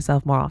repeat to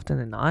myself more often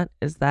than not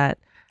is that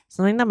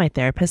something that my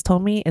therapist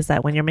told me is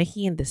that when you're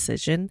making a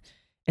decision,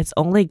 it's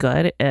only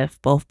good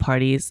if both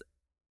parties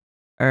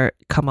are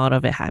come out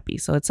of it happy.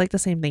 So it's like the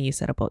same thing you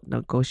said about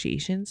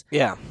negotiations.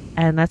 Yeah.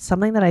 And that's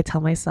something that I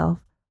tell myself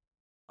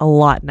a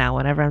lot now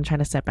whenever I'm trying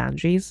to set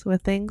boundaries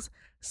with things.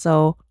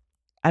 So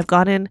I've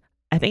gotten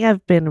I think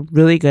I've been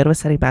really good with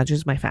setting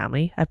boundaries with my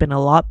family. I've been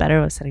a lot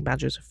better with setting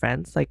boundaries with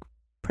friends, like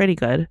pretty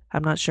good.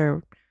 I'm not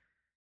sure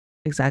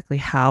exactly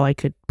how I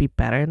could be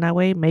better in that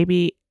way.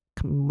 Maybe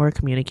more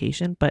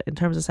communication, but in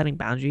terms of setting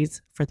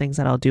boundaries for things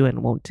that I'll do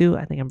and won't do,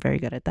 I think I'm very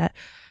good at that.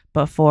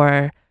 But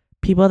for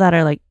people that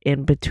are like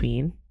in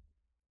between,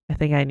 I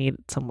think I need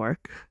some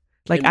work.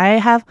 Like And I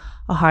have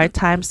a hard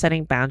time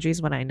setting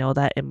boundaries when I know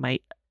that it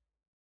might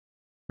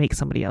make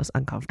somebody else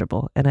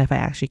uncomfortable and if I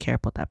actually care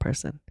about that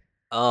person.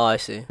 oh, I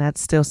see. That's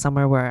still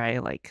somewhere where I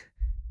like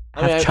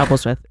I mean, have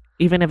troubles with,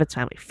 even if it's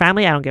family.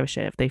 Family, I don't give a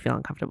shit if they feel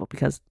uncomfortable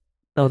because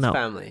they'll it's know.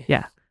 family.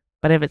 Yeah.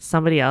 But if it's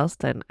somebody else,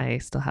 then I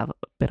still have a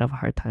bit of a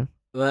hard time.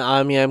 Well,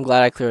 I mean, I'm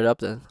glad I cleared it up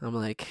then. I'm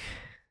like,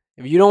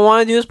 if you don't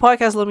want to do this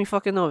podcast, let me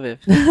fucking know, Viv.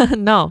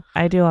 No,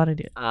 I do want to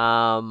do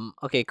it.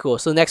 Okay, cool.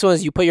 So the next one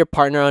is you put your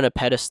partner on a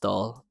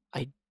pedestal.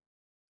 I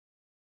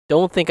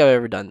don't think I've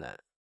ever done that,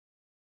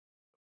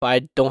 but I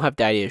don't have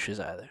daddy issues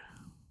either.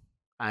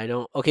 I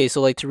don't. Okay,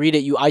 so like to read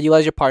it, you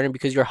idealize your partner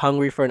because you're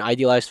hungry for an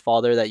idealized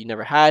father that you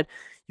never had.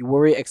 You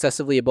worry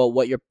excessively about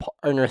what your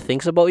partner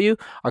thinks about you,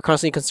 are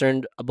constantly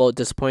concerned about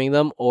disappointing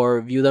them,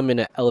 or view them in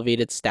an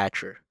elevated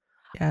stature.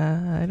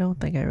 Yeah, I don't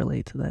think I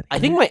relate to that I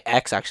think either. my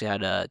ex actually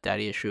had a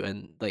daddy issue,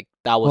 and like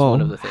that was one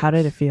of Whoa, the how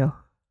did it things. feel?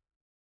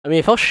 I mean,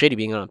 it felt shitty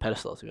being on a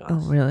pedestal, to be Oh,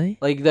 honest. really?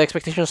 Like the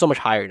expectation is so much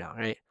higher now,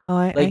 right? Oh,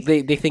 Like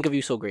they think of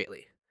you so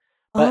greatly.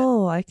 But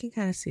I can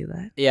kind of see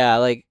that. yeah,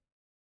 like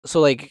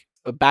so like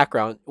a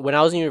background, when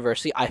I was in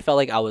university, I felt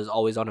like I was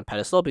always on a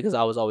pedestal because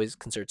I was always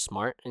considered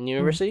smart in Mm,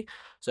 university.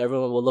 So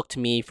everyone will look to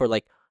me for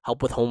like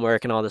help with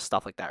homework and all this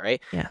stuff like that, right?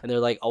 yeah. And they're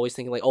like always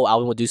thinking like, oh,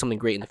 Alvin will do something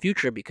great in the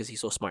future because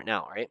he's so smart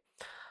now, right?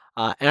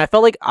 And I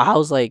felt like I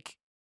was like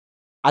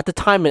at the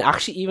time, and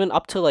actually even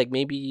up to like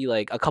maybe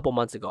like a couple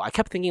months ago, I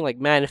kept thinking like,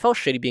 man, it felt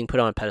shitty being put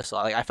on a pedestal.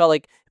 Like I felt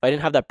like if I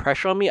didn't have that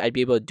pressure on me, I'd be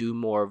able to do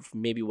more of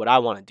maybe what I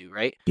want to do,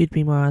 right? You'd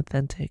be more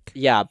authentic.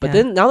 Yeah, but Yeah,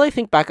 then now that I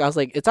think back, I was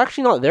like, it's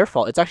actually not their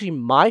fault. It's actually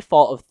my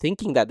fault of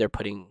thinking that they're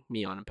putting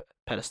me on a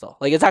pedestal.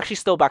 Like it's actually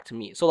still back to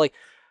me. So like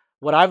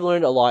what I've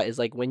learned a lot is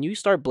like when you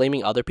start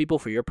blaming other people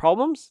for your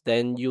problems,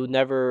 then you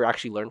never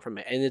actually learn from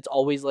it, and it's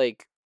always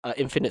like an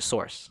infinite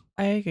source,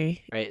 I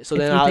agree. right? So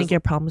If then you I think was,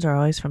 your problems are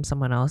always from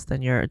someone else,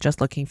 then you're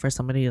just looking for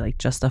somebody to like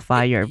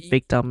justify your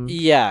victim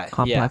yeah, yeah.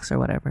 complex or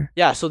whatever.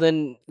 Yeah, so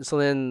then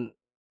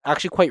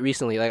actually quite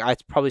recently, like I'd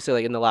probably say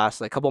like in the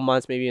last like couple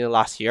months, maybe in the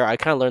last year, I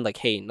kind of learned like,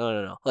 hey, no,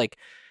 no, no. Like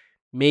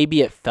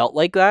maybe it felt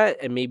like that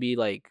and maybe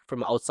like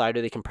from an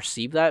outsider they can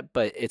perceive that,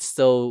 but it's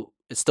still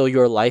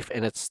your life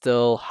and it's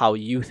still how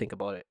you think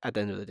about it at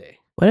the end of the day.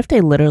 What if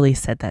they literally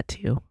said that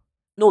to you?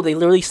 No, they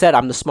literally said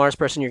I'm the smartest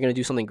person, you're going to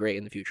do something great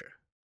in the future.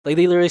 Like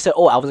they literally said,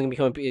 "Oh, Alvin's going to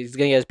become he's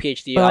going to get his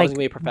PhD, But Alvin's like going to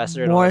be a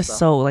professor and all more that stuff."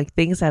 so like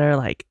things that are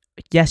like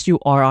yes, you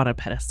are on a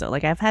pedestal.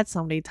 Like I've had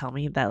somebody tell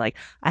me that like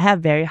I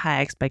have very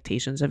high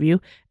expectations of you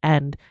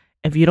and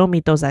if you don't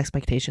meet those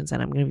expectations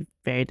then I'm going to be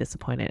very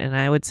disappointed. And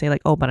I would say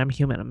like, "Oh, but I'm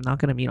human. I'm not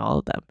going to meet all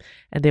of them."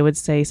 And they would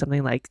say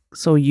something like,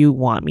 "So you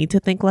want me to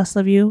think less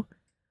of you?"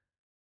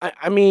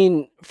 I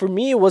mean, for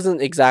me, it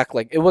wasn't exact.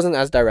 Like, it wasn't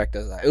as direct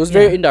as that. It was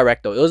very Yeah.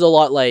 indirect though. It was a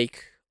lot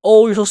like,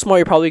 "Oh, you're so smart.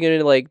 You're probably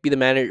gonna like be the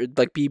manager,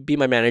 like be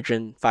my manager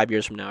in 5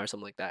 years from now or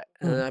something like that."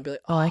 And then Mm. I'd be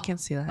like, Oh, I "Oh," can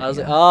see I that. was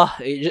like, Yeah. "Oh,"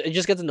 it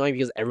just gets annoying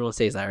because everyone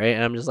says that, right?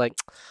 And I'm just like,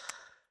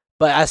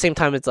 but at the same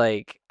time, it's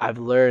like I've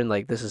learned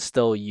like this is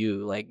still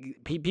you. Like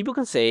people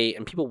can say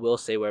and people will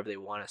say whatever they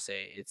want to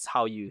say. It's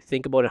how you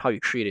think about it, how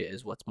you treat it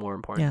is what's more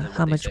important Yeah, than how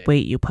what they much say.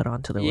 weight you put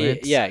onto the Yeah,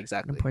 words yeah, and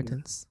exactly,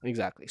 importance.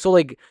 exactly. So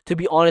like to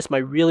be honest, my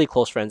really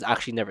close friends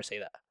actually never say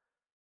that,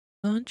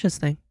 Oh,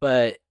 interesting.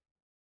 but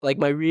like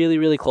my really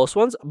really close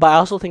ones, but I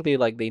also think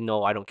they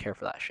know I don't care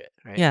for that shit,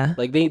 right? Yeah,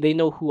 Like they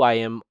know who I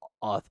am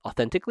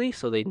authentically,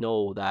 so they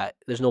know that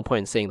there's no point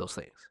in saying those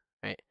things,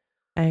 right?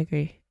 I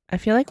agree. I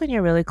feel like when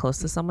you're really close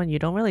to someone, you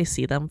don't really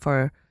see them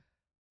for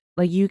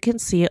like you can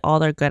see all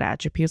their good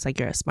attributes. Like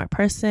you're a smart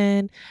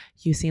person,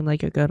 you seem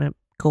like you're gonna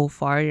go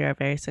far. You're a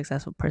very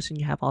successful person.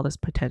 You have all this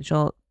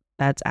potential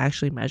that's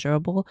actually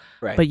measurable.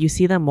 Right. But you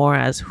see them more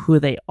as who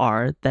they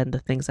are than the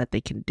things that they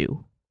can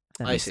do. If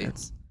that I makes see.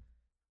 sense.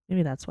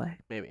 Maybe that's why.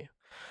 Maybe.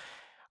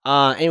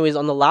 Anyways,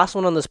 on the last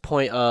one on this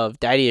point of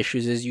daddy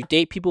issues is you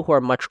date people who are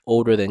much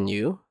older than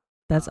you.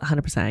 That's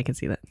 100%. I can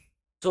see that.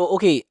 So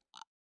okay,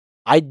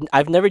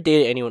 I've never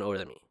dated anyone older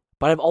than me,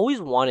 but I've always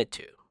wanted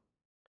to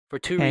for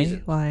two Okay,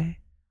 reasons. why?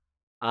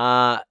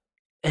 Uh,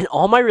 in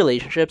all my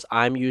relationships,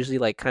 I'm usually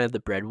like kind of the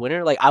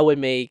breadwinner. Like I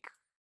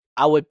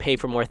would pay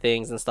for more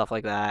things and stuff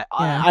like that.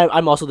 Yeah,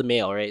 I'm also the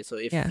male, right? So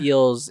it yeah,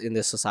 feels in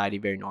this society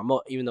very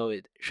normal, even though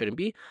it shouldn't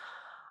be.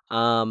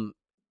 Um,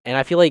 and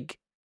I feel like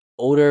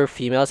older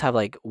females have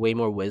like way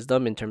more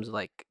wisdom in terms of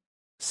like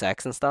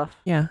sex and stuff.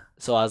 yeah.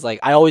 So I was like,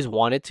 I always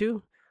wanted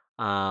to,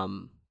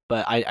 um,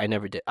 but I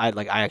never did. I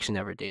actually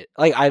never dated.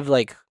 Like I've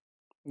like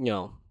you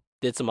know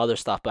did some other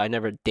stuff, but I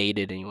never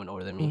dated anyone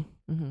older than me.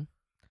 Mm-hmm.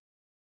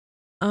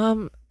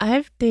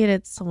 I've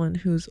dated someone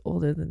who's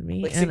older than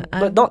me, Like, and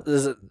but not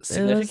is it it was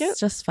significant?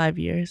 just 5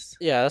 years.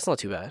 Yeah, that's not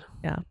too bad.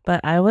 Yeah,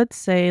 but I would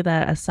say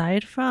that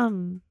aside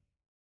from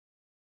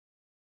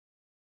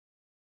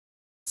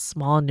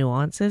small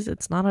nuances,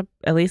 it's not a,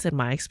 at least in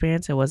my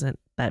experience, it wasn't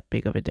that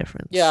big of a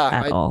difference Yeah,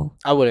 at all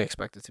I wouldn't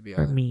expect it to be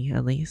for either. me,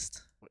 at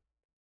least.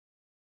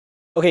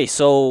 Okay,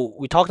 so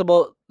we talked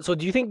about. So,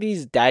 do you think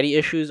these daddy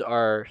issues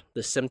are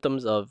the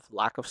symptoms of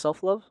lack of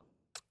self love?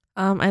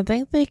 I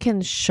think they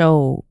can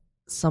show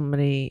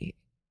somebody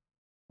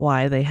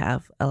why they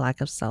have a lack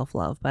of self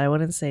love, but I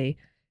wouldn't say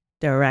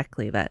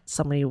directly that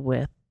somebody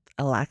with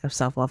a lack of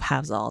self love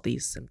has all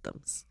these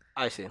symptoms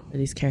I see. or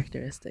these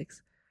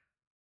characteristics.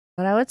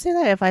 But I would say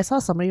that if I saw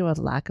somebody with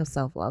lack of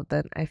self love,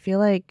 then I feel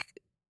like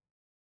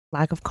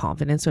lack of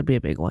confidence would be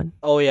a big one.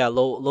 Oh yeah,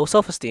 low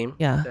self esteem,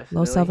 Yeah,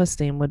 low self definitely.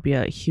 esteem would be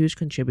a huge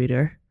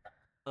contributor.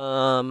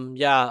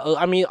 Yeah.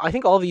 I mean, I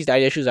think all of these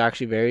daddy issues are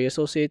actually very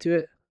associated to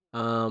it.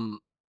 Um,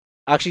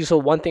 Actually, so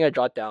one thing I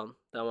jot down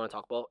that I want to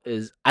talk about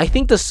is I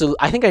think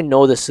I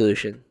know the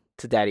solution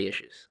to daddy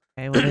issues,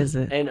 Okay, what is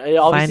it? and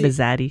Find a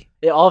zaddy.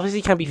 it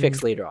obviously can be Mm,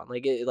 fixed later on.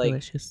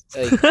 delicious.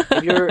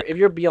 If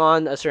you're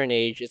beyond a certain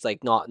age, it's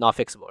like not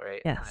fixable,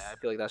 right? I Yes.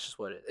 feel like that's just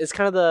what it is. It's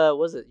kind of the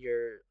was it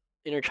your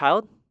inner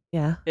child?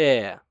 Yeah.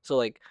 Yeah. So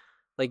like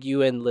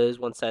you and Liz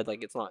once said,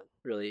 like it's not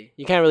really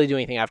you can't really do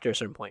anything after a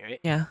certain point,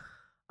 right? Yeah.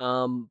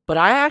 But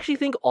I actually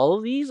think all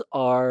of these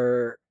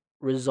are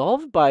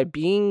resolved by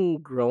being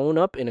grown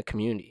up in a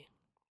community.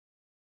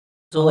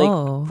 So like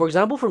Oh. for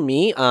example, for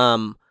me,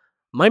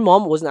 my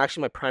mom wasn't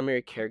actually my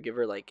primary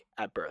caregiver like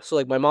at birth. So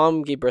like my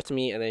mom gave birth to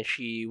me and then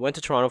she went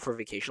to Toronto for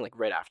vacation like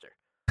right after.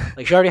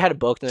 Like she already had it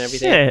booked and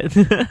everything.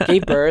 Shit.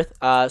 Gave birth.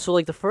 So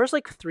like the first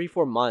like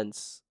 3-4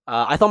 months,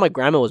 I thought my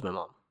grandma was my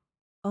mom.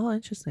 Oh,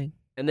 interesting.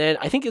 And then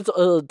I think it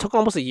took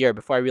almost a year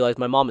before I realized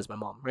my mom is my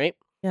mom, right?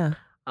 Yeah.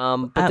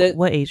 But At then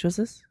what age was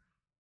this?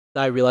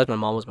 I realized my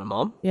mom was my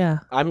mom. Yeah.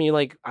 I mean,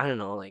 like I don't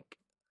know, like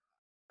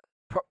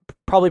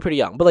probably pretty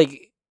young, but like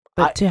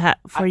I But to have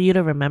I for you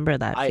to remember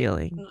that I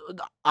feeling.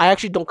 I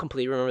actually don't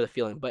completely remember the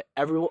feeling, but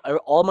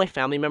all my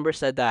family members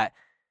said that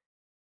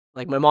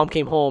like my mom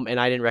came home and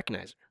I didn't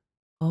recognize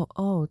her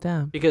Oh,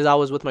 damn. because I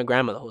was with my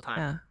grandma the whole time,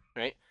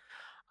 Yeah. right?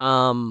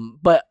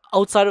 But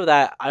outside of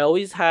that, I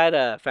always had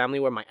a family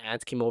where my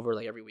aunts came over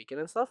like every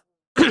weekend and stuff,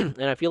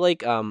 and I feel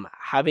like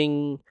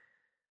having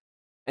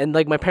and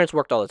like my parents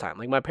worked all the time.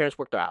 Like my parents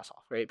worked their ass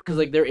off, right? Because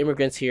like Mhm. they're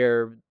immigrants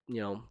here.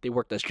 You know, they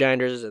worked as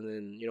janitors, and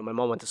then my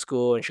mom went to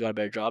school and she got a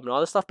better job and all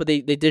this stuff. But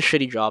they did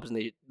shitty jobs and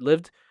they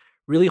lived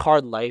really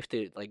hard life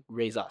to like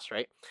raise us,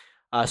 right?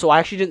 So I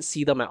actually didn't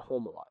see them at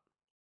home a lot.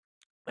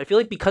 I feel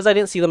like because I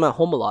didn't see them at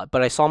home a lot,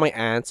 but I saw my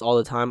aunts all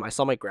the time. I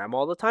saw my grandma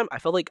all the time. I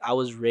felt like I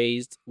was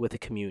raised with a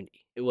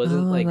community. Oh,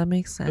 that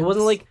makes It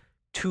wasn't sense. like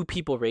two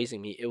people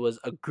raising me. It was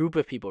a group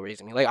of people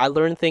raising me. Like I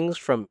learned things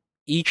from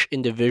each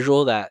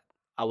individual that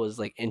I was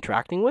like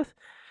interacting with.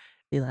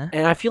 See that?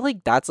 And I feel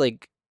like that's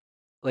like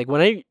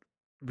when I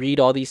read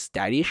all these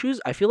daddy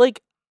issues, I feel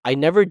like I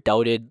never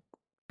doubted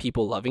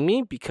people loving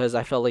me because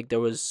I felt like there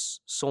was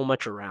so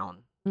much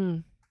around.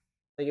 Mm,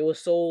 Like it was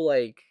so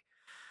like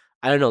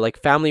I don't know,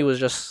 like family was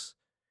just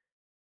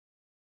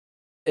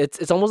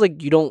it's almost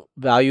like you don't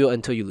value it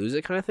until you lose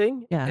it kind of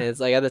thing. yeah. And it's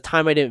like at the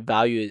time I didn't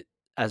value it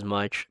as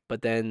much,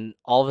 but then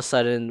all of a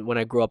sudden when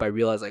I grew up I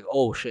realized like,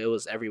 oh shit, it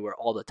was everywhere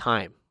all the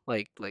time.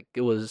 Like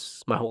it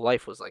was my whole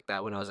life was like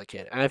that when I was a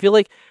kid. And I feel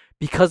like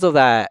because of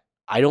that,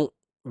 I don't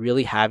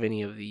really have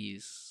any of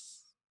these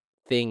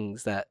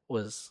things that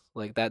was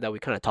like that we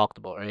kind of talked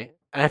about, right?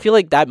 And I feel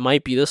like that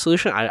might be the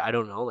solution. I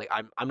don't know. Like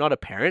I'm not a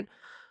parent,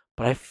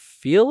 but I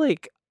feel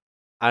like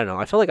I don't know.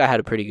 I feel like I had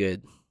a pretty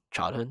good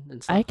childhood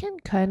and I stuff. can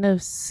kind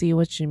of see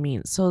what you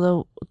mean. So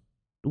the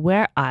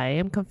where I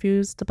am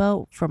confused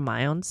about for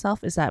my own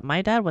self is that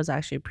my dad was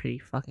actually a pretty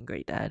fucking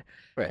great dad.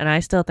 Right. And I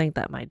still think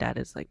that my dad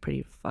is like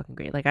pretty fucking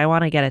great. Like I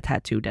want to get a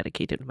tattoo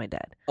dedicated to my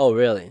dad. Oh,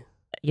 really?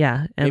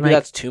 Yeah, and Maybe like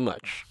that's too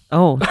much.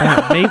 oh,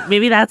 damn,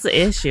 maybe that's the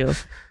issue.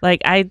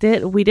 Like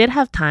we did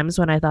have times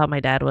when I thought my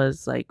dad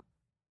was like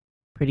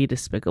pretty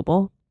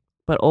despicable,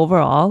 but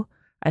overall,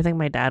 I think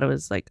my dad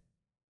was like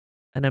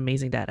an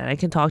amazing dad, and I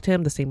can talk to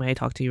him the same way I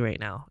talk to you right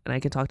now, and I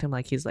can talk to him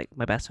like he's like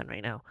my best friend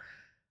right now.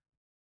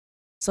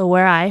 So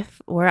where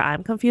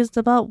I'm confused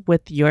about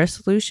with your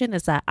solution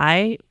is that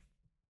I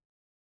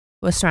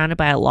was surrounded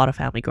by a lot of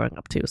family growing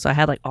up too. So I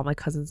had like all my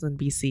cousins in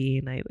BC,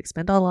 and I like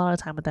spent a lot of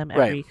time with them Right.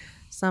 every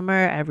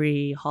summer,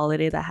 every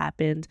holiday that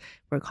happened.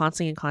 We're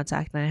constantly in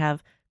contact, and I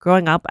have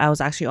growing up, I was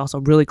actually also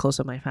really close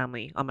with my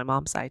family on my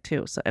mom's side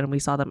too. So and we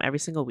saw them every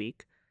single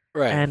week,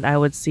 Right. and I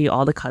would see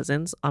all the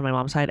cousins on my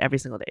mom's side every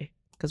single day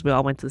because we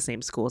all went to the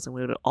same schools and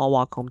we would all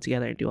walk home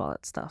together and do all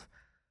that stuff.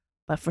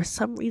 But for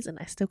some reason,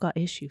 I still got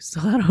issues,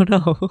 so I don't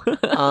know.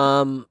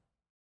 Um,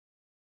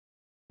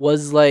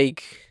 was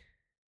like,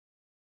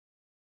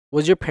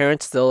 was your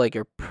parents still like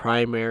your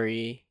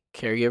primary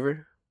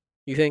caregiver?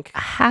 You think?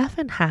 Half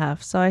and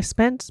half. So I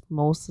spent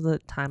most of the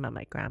time at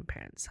my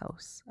grandparents'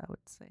 house, I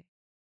would say.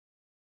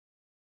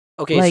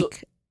 Okay, so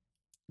Like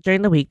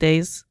during the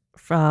weekdays,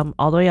 from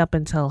all the way up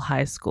until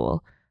high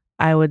school,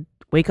 I would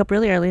wake up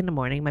really early in the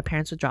morning. My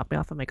parents would drop me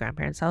off at my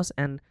grandparents' house,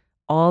 and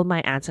all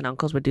my aunts and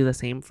uncles would do the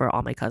same for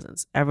all my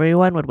cousins.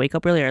 Everyone would wake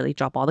up really early,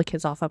 drop all the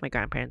kids off at my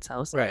grandparents'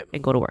 house, right,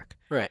 and go to work.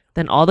 right,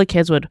 Then all the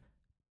kids would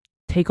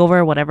take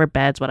over whatever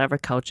beds, whatever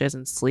couches,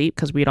 and sleep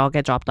because we'd all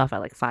get dropped off at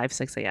like 5,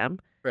 6 a.m.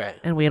 Right.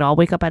 And we'd all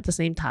wake up at the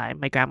same time.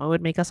 My grandma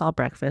would make us all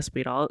breakfast.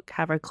 We'd all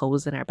have our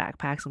clothes in our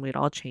backpacks and we'd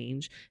all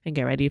change and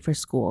get ready for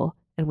school.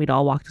 And we'd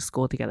all walk to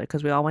school together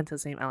because we all went to the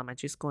same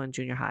elementary school and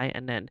junior high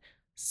and then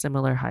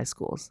similar high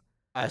schools.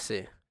 I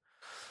see.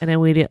 And then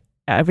we'd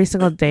every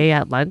single day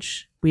at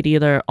lunch, we'd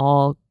either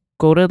all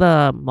go to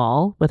the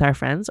mall with our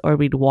friends or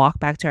we'd walk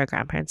back to our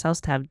grandparents'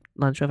 house to have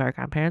lunch with our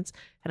grandparents.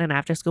 And then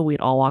after school,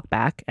 we'd all walk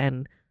back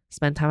and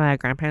spend time at our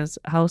grandparents'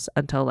 house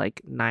until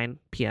like 9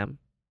 p.m.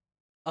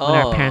 when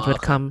our parents would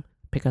Okay. come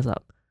pick us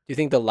up. Do you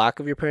think the lack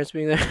of your parents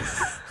being there?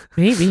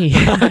 Maybe.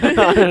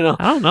 I don't know.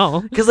 I don't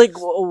know. Because like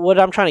what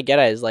I'm trying to get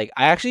at is like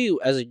I actually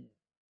as a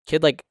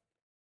kid like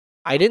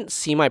I didn't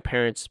see my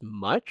parents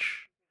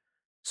much,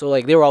 so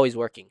like they were always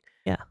working.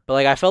 Yeah. But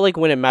like I felt like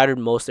when it mattered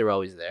most, they were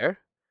always there,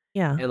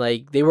 Yeah. and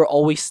like they were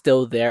always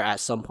still there at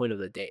some point of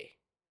the day.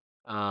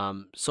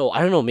 So I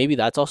don't know. Maybe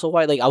that's also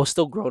why. Like I was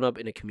still growing up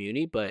in a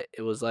community, but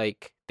it was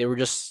like they were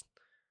just.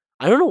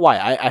 I don't know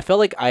why. I felt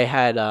like I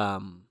had I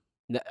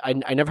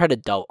never had a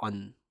doubt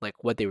on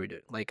like what they were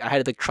doing. Like I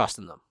had like trust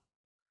in them.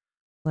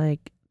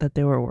 Like that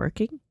they were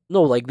working?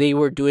 No, like they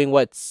were doing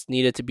what's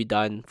needed to be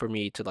done for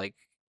me to like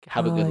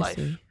have a Oh, good I life,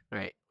 see.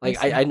 right? I Like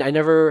see. I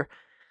never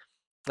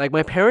like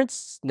my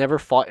parents never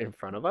fought in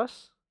front of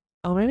us.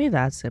 Oh, maybe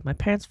that's it. My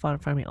parents fought in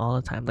front of me all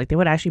the time. Like they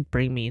would actually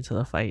bring me into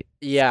the fight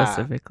Yeah,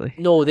 specifically.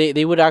 no,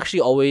 they would actually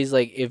always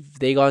like if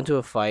they got into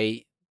a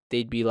fight,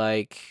 they'd be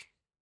like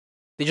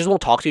they just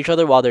won't talk to each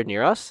other while they're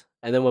near us,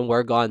 and then when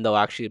we're gone, they'll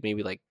actually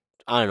maybe like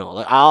I don't know.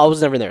 Like I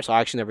was never there, so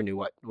I actually never knew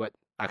what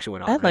actually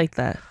went I on, right? like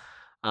that.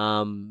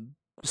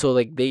 So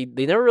like they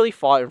never really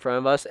fought in front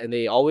of us, and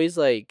they always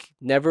like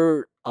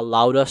never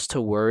allowed us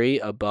to worry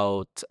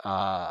about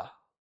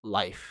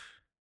life.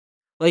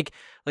 Like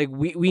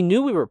we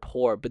knew we were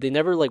poor, but they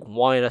never like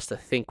wanted us to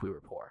think we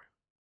were poor.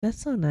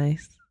 That's so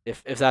nice.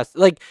 If that's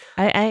like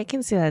I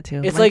can see that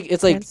too. it's My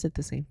like parents did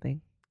the same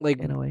thing like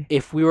in a way.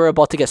 if we were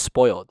about to get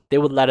spoiled, they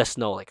would let us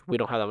know like we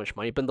don't have that much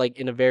money, but like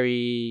in a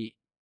very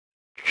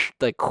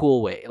like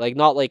cool way, like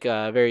not like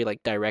a very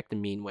like direct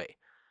and mean way.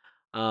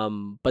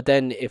 But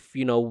then if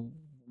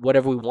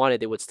whatever we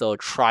wanted, they would still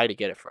try to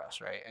get it for us,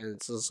 right? And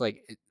it's just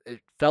like it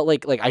felt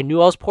like I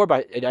knew I was poor,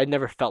 but I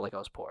never felt like I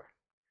was poor.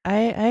 I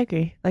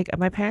agree. Like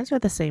my parents were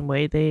the same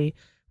way.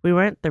 We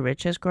weren't the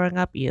richest growing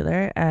up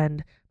either,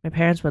 and my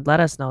parents would let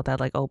us know that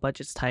like, oh,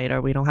 budget's tight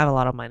or we don't have a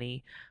lot of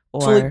money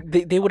So like or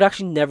they would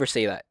actually never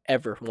say that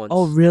ever oh,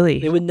 once. They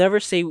really? would never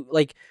say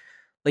like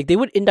they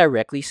would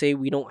indirectly say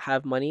we don't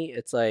have money.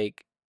 It's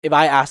like if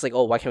I ask like,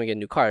 oh, why can't we get a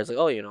new car? It's like,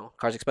 oh,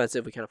 car's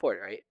expensive, we can't afford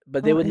it, right?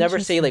 But they Oh, would never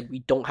say interesting. like we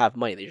don't have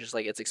money. They're just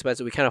like it's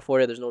expensive, we can't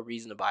afford it. There's no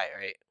reason to buy it,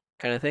 right?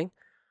 Kind of thing.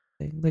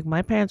 Like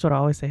my parents would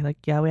always say like,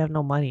 yeah, we have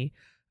no money.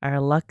 Our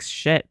luck's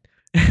shit.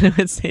 And it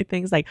would say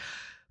things like,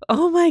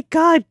 "Oh my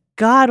God,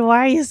 why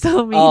are you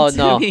so mean Oh to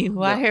no, me? no.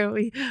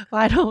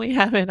 Why don't we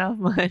have enough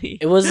money?"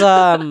 It was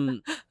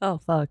Oh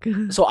fuck.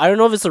 so I don't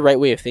know if it's the right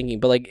way of thinking,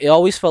 but like it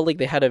always felt like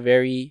they had a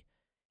very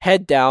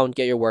head down,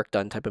 get your work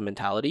done type of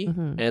mentality.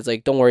 Hmm. And it's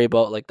like don't worry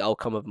about like the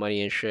outcome of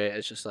money and shit.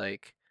 It's just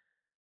like,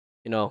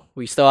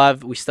 we still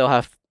have,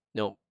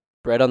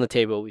 bread on the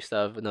table, we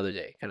still have another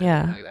day kind of thing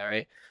Yeah. like that,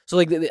 right? So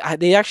like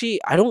they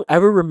actually I don't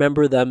ever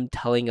remember them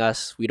telling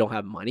us we don't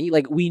have money.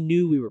 Like we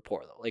knew we were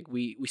poor though. Like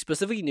we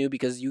specifically knew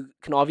because you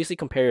can obviously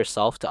compare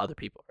yourself to other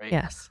people, right?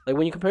 Yes. Like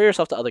when you compare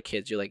yourself to other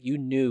kids, you're like you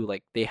knew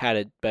like they had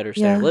a better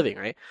standard of Yeah. living,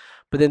 right?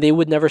 But then they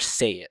would never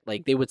say it.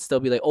 Like they would still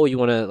be like, "Oh, you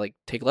want to like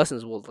take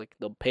lessons?" Well, like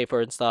they'll pay for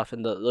it and stuff,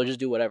 and they'll just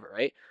do whatever,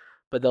 right?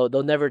 But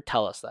they'll never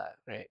tell us that,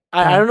 right?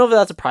 I Yeah. don't know if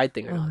that's a pride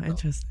thing or Oh, not though.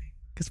 interesting.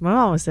 Because my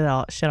mom would say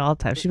that shit all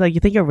the time. She'd be like,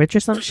 "You think you're rich or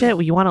some shit?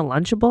 Well, you want a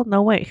Lunchable?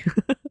 No way."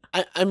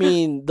 I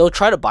mean, they'll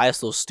try to buy us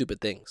those stupid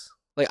things.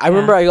 Like I Yeah.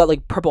 remember I got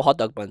like purple hot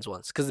dog buns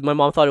once because my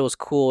mom thought it was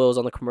cool. It was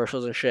on the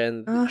commercials and shit,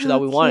 and Oh, she thought how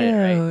we wanted it,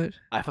 right? cute.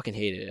 I fucking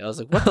hated it. I was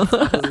like, what the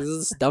fuck? This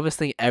is the dumbest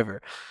thing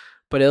ever.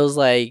 But it was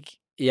like,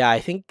 yeah, I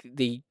think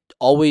they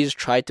always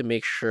tried to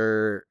make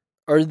sure,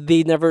 or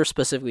they never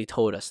specifically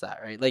told us that,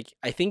 right? Like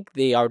I think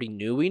they already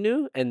knew we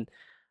knew, and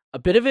a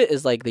bit of it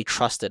is like they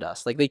trusted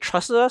us. Like they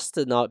trusted us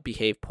to not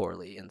behave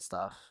poorly and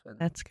stuff. And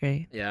That's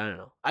great. yeah,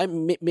 I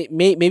don't know.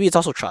 Maybe it's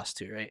also trust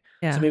too, right?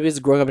 So Yeah. maybe it's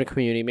growing up in a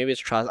community. Maybe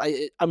it's trust.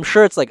 I'm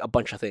sure it's like a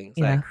bunch of things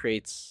Yeah. that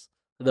creates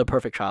the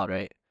perfect child,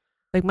 right?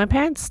 Like my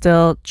parents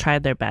still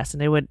tried their best,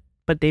 and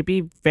but they'd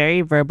be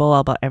very verbal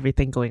about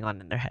everything going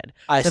on in their head.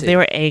 I So if they see.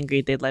 were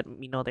angry, they'd let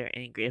me know they're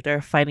angry. If they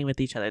were fighting with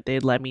each other,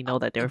 they'd let me know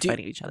that they were Do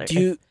fighting with each other. do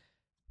you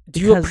do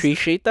you Because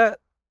appreciate that,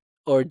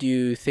 or do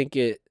you think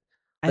it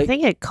I like?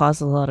 think it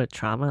caused a lot of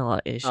trauma and a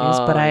lot of issues,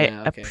 but Oh I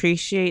yeah, okay.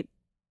 appreciate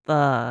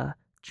the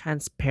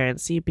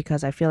transparency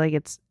because I feel like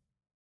it's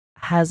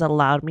has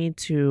allowed me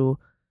to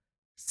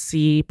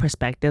see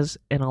perspectives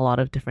in a lot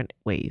of different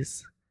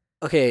ways.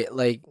 Okay,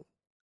 like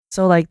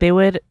So like they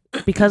would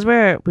because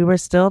we were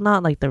still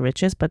not like the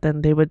richest, but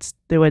then they would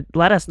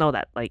let us know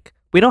that like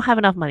we don't have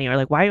enough money or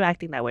like why are you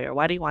acting that way or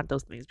why do you want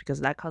those things because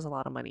that costs a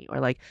lot of money or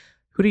like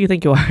who do you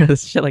think you are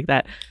shit like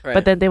that. But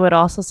right. then they would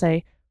also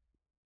say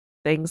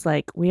things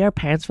like we are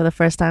parents for the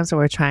first time, so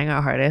we're trying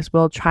our hardest.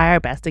 We'll try our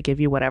best to give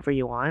you whatever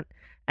you want.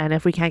 And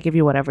if we can't give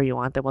you whatever you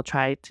want, then we'll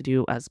try to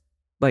do as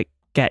like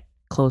get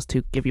close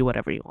to give you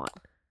whatever you want.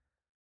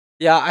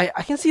 Yeah,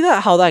 I can see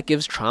that how that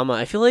gives trauma.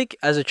 I feel like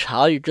as a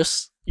child,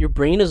 your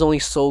brain is only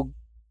so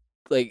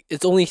like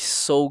it's only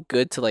so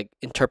good to like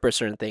interpret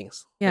certain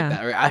things like Yeah.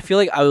 that. Right? I feel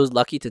like I was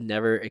lucky to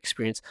never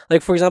experience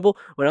like for example,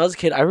 when I was a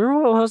kid, I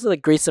remember when I was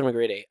like grade 7 or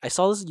grade 8, I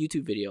saw this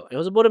YouTube video and it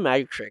was about a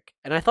magic trick,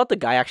 and I thought the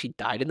guy actually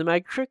died in the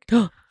magic trick.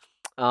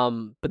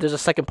 But there's a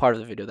second part of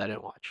the video that I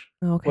didn't watch.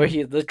 Where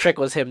Okay. the trick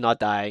was him not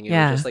dying. It was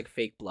Yeah. just like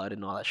fake blood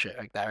and all that shit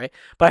like that, right?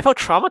 But I felt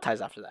traumatized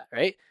after that,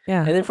 right? Yeah.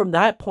 And then from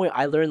that point,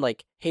 I learned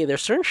like, hey,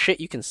 there's certain shit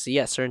you can see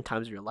at certain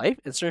times of your life,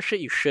 and certain shit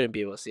you shouldn't be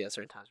able to see at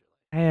certain times of your life.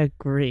 I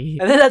agree.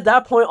 And then at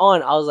that point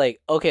on, I was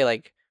like, okay,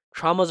 like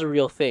trauma's a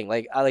real thing.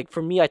 Like I like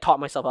for me, I taught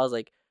myself. I was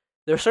like,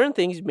 there are certain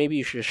things maybe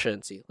you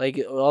shouldn't see. Like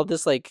all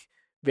this like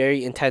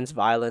very intense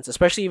violence,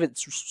 especially if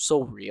it's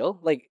so real.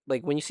 Like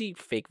when you see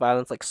fake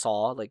violence, like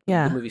Saw, like the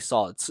Yeah. movie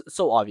Saw, it's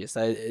so obvious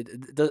that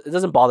it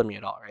doesn't bother me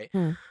at all, right?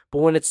 Hmm. But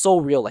when it's so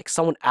real, like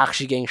someone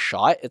actually getting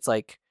shot, it's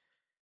like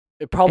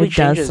it probably It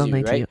does changes you,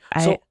 something to right? you.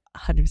 I So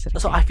 100%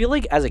 so agree. I feel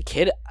like as a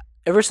kid,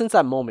 ever since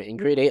that moment in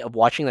grade 8 of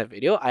watching that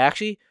video, I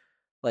actually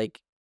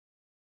like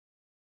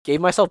gave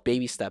myself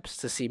baby steps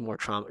to see more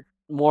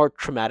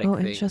traumatic Oh,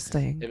 things.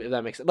 interesting. If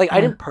that makes sense. Like I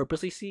Yeah. didn't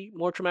purposely see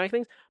more traumatic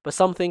things, but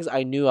some things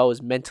I knew I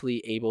was mentally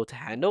able to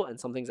handle, and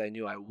some things I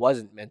knew I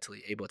wasn't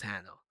mentally able to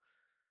handle.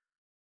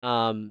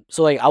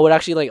 So like I would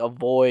actually like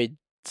avoid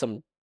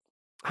some.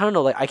 I don't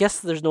know. Like I guess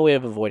there's no way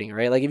of avoiding it,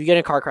 right? Like if you get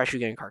in a car crash, you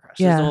get in a car crash.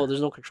 Yeah.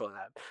 There's no controlling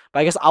that. But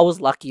I guess I was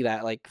lucky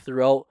that like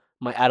throughout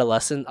my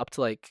adolescence up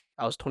to like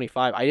I was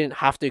 25, I didn't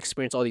have to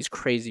experience all these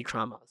crazy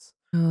traumas.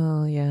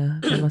 Oh, yeah.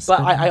 That must have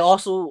But been I harsh.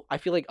 also I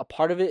feel like a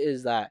part of it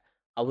is that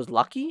I was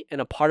lucky, and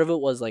a part of it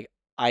was like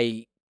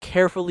I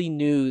carefully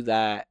knew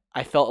that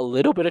I felt a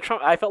little bit of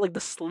trauma. I felt like the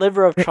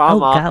sliver of Oh trauma,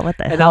 God, what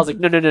the and I was hell? like,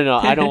 no, no, no, no,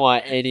 I don't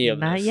want any of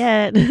Not this.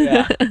 yet.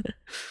 Yeah,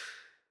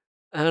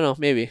 I don't know,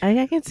 maybe.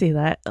 I can see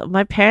that.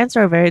 My parents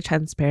are very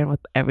transparent with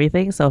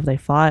everything. So if they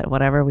fought,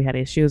 whatever, we had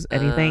issues,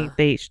 anything, Uh,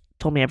 they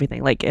told me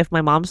everything. Like if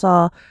my mom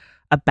saw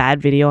a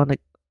bad video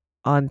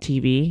on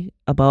TV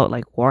about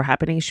like war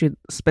happening, she'd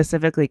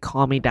specifically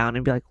call me down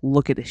and be like,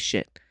 "Look at this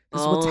shit.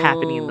 This is what's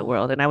happening in the oh,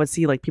 world." And I would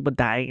see like people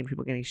dying and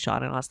people getting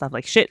shot and all that stuff.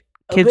 Like shit,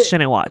 a kids bit,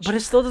 shouldn't watch. but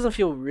it still doesn't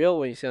feel real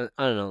when you see. I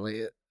don't know, like,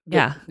 but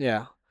Yeah.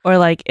 yeah, Or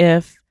like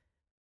if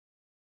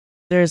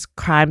there's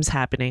crimes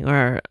happening,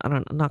 or I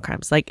don't know, not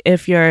crimes, like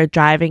if you're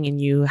driving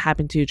and you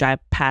happen to drive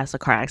past a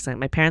car accident,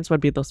 my parents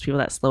would be those people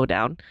that slow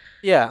down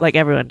yeah. like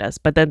everyone does,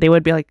 but then they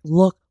would be like,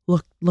 look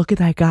at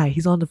that guy,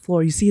 he's on the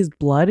floor, you see his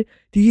blood,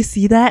 do you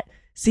see that,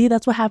 see,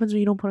 that's what happens when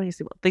you don't put on your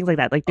seatbelt, things like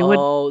that. Like they would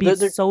Oh, be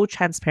so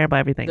transparent about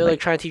everything, they're like like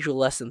trying to teach you a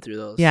lesson through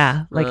those.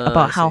 yeah, like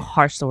about I how see.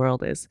 harsh the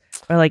world is.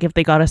 Or like if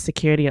they got a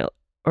security,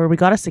 or we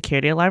got a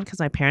security alarm because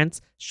my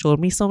parents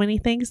showed me so many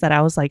things that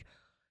I was like,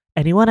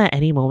 anyone at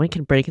any moment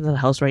can break into the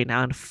house right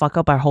now and fuck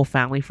up our whole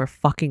family for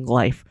fucking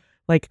life.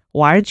 Like,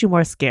 why aren't you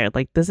more scared?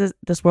 Like,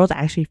 this world's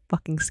actually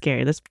fucking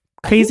scary. There's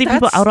crazy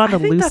people out on I the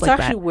think loose that's like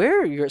actually that.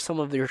 where some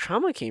of your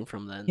trauma came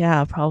from then.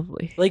 Yeah,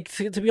 probably. Like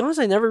to be honest,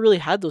 I never really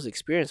had those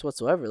experiences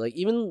whatsoever. Like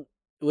even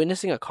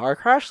witnessing a car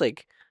crash,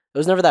 like it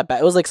was never that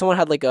bad. It was like someone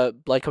had like a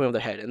blood coming out of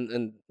their head,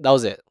 and that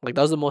was it. Like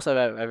that was the most I've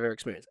ever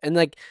experienced. And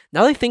like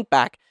now that I think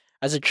back,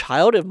 as a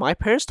child, if my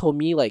parents told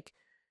me like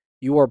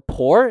you are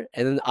poor,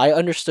 and then I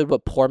understood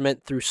what poor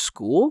meant through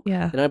school,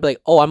 Yeah. then I'd be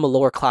like, oh, I'm a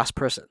lower class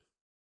person,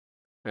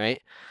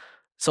 right?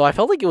 So I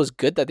felt like it was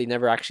good that they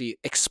never actually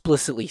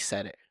explicitly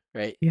said it,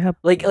 right? Yeah.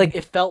 Like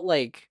it felt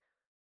like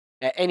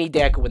any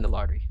day I could win the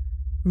lottery.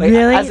 Like as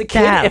Really? a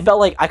kid, it Damn. felt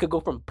like I could go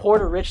from poor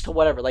to rich to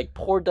whatever. Like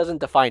poor doesn't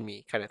define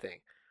me, kind of thing.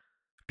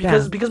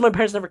 Damn. Because my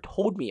parents never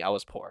told me I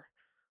was poor.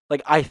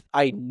 Like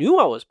I knew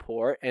I was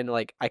poor, and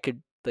like I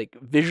could like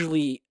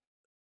visually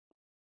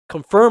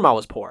confirm I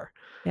was poor,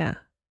 Yeah.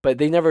 but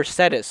they never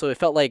said it, so it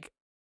felt like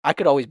I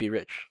could always be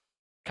rich.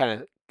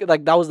 Kind of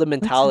like that was the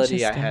That's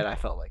mentality I interesting. had. I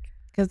felt like.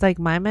 Because like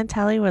my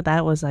mentality with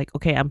that was like,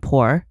 okay, I'm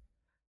poor.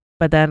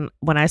 But then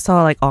when I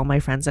saw like all my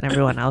friends and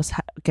everyone else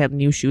get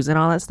new shoes and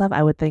all that stuff,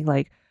 I would think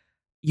like,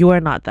 you are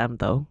not them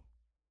though.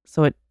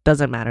 So it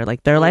doesn't matter.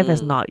 Like their life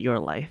is Mm. not your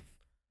life.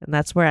 And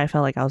that's where I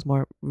felt like I was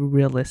more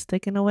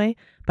realistic in a way.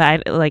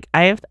 But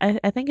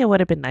I think it would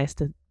have been nice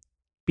to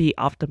be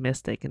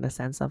optimistic in the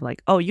sense of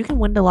like, oh, you can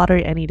win the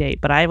lottery any day.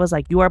 But I was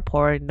like, you are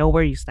poor, know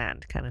where you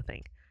stand, kind of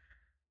thing.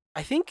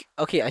 I think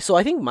okay, so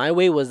I think my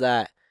way was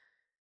that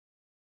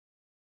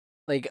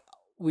like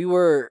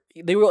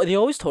they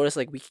always told us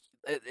like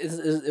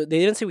they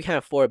didn't say we can't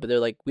afford it, but they're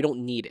like we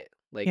don't need it,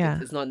 like Yeah,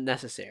 it's not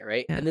necessary,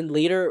 right? yeah, And then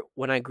later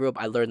when I grew up,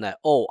 I learned that,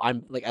 oh,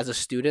 I'm like as a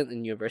student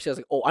in university, I was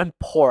like, oh, I'm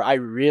poor, I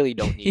really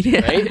don't need it,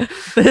 yeah. right?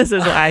 This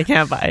is why I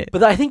can't buy it.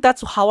 But I think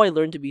that's how I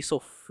learned to be so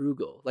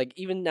frugal. Like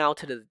even now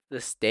to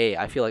this day,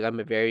 I feel like I'm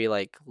a very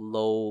like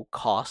low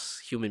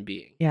cost human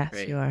being, Yes,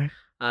 right? you are.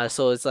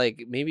 So it's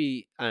like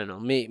maybe I don't know,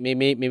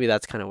 maybe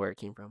that's kind of where it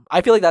came from.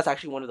 I feel like that's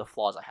actually one of the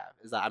flaws I have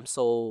is that I'm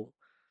so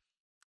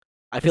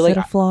I feel Is like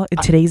it a flaw in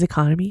today's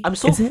economy?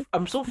 Is it?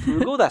 I'm so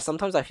frugal that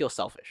sometimes I feel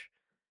selfish.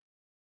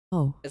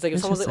 Oh, It's like if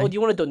someone's like, "Oh, do interesting.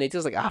 you want to donate?"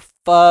 It's like, "Ah,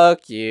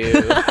 fuck you.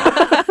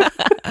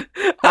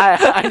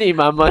 I need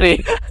my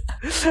money."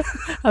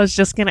 I was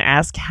just gonna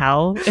ask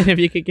how, and if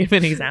you could give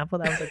an example,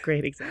 that was a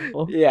great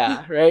example.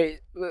 Yeah, right.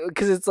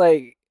 Because it's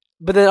like,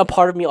 but then a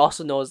part of me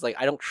also knows like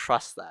I don't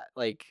trust that.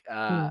 Like,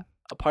 Hmm.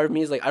 a part of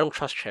me is like I don't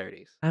trust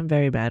charities. I'm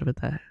very bad with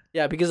that.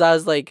 Yeah, because I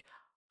was like,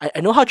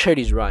 I know how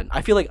charities run.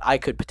 I feel like I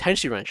could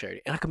potentially run a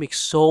charity and I could make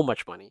so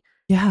much money.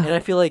 Yeah. And I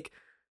feel like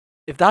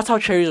if that's how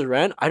charities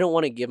run, I don't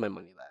want to give my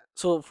money to that.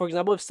 So, for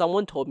example, if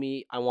someone told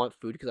me I want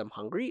food because I'm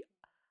hungry,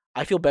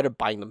 I feel better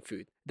buying them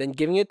food than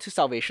giving it to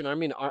Salvation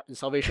Army and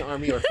Salvation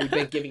Army or Food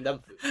Bank giving them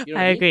food. You know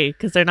I what I mean? agree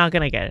because they're not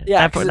gonna get it.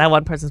 Yeah, That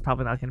one person's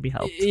probably not gonna be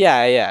helped.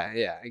 yeah,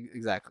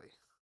 exactly.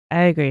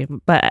 I agree,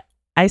 but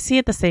I see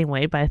it the same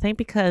way. But I think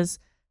because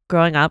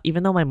growing up,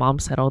 even though my mom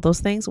said all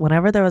those things,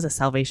 whenever there was a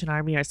Salvation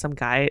Army or some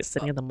guy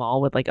sitting in the mall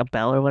with like a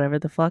bell or whatever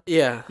the fuck,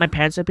 Yeah. my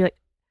parents would be like,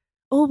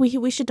 "Oh,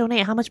 we should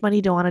donate. How much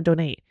money do you want to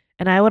donate?"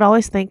 And I would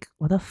always think,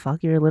 "What the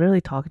fuck? You're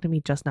literally talking to me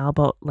just now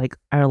about like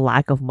our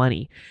lack of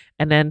money,"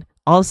 and then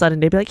all of a sudden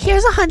they'd be like,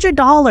 "Here's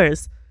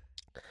 $100."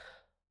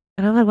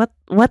 And I'm like,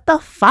 what the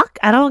fuck?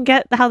 I don't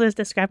get how there's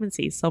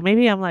discrepancies. So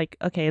maybe I'm like,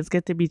 okay, it's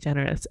good to be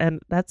generous.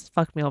 And that's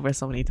fucked me over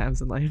so many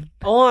times in life.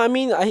 Oh, I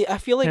mean, I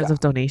feel like Because of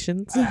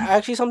donations. I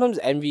actually sometimes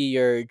envy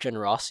your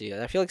generosity.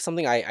 I feel like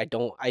something I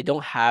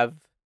don't have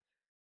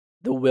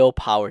the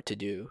willpower to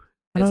do.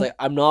 I It's don't like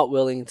I'm not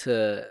willing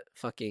to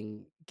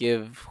fucking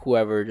give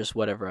whoever just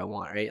whatever I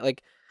want, right?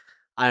 Like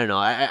I don't know.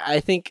 I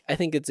think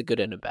it's a good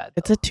and a bad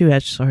it's though. a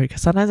two-edged sword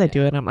because sometimes I do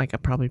Yeah. it and I'm like,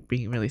 I'm probably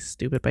being really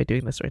stupid by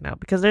doing this right now.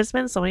 Because there's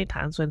been so many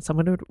times when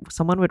someone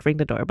would ring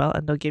the doorbell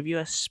and they'll give you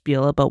a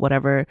spiel about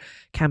whatever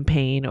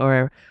campaign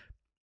or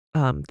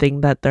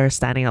thing that they're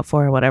standing up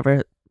for or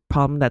whatever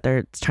problem that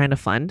they're trying to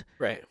fund.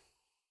 Right.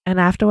 And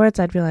afterwards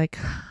I'd be like,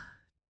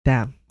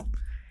 damn.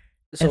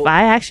 If So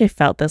I actually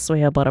felt this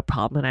way about a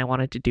problem and I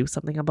wanted to do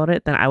something about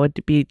it, then I would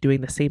be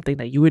doing the same thing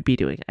that you would be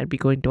doing. I'd be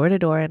going door to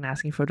door and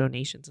asking for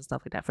donations and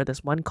stuff like that for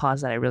this one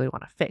cause that I really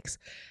want to fix.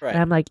 right.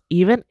 And I'm like,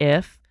 even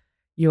if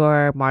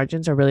your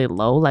margins are really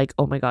low, like,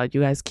 oh my God,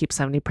 you guys keep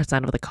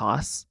 70% of the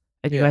costs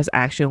and you Yeah. guys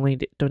actually only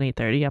donate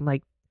 30, I'm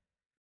like,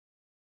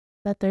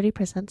 that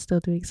 30% still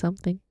doing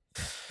something.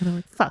 And I'm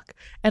like, fuck.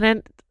 And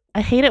then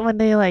I hate it when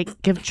they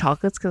like give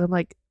chocolates because I'm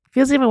like,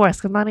 feels even worse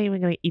because I'm not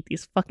even going to eat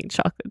these fucking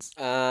chocolates.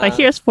 But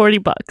here's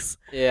 $40.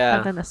 Yeah.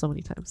 I've done that so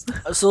many times.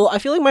 So I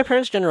feel like my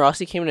parents'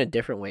 generosity came in a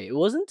different way. It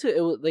wasn't to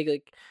it was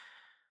like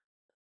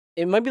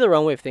it might be the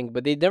wrong way of thinking,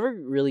 but they never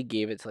really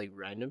gave it to like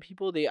random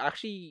people. They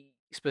actually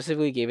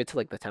specifically gave it to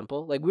like the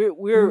temple. Like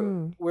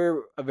Mm.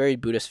 we're a very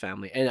Buddhist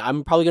family, and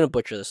I'm probably gonna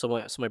butcher this.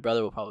 So my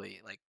brother will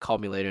probably like call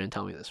me later and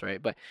tell me this, right?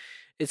 But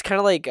it's kind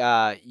of like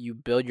you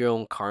build your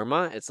own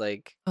karma. It's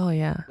Oh,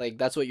 yeah. like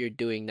that's what you're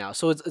doing now.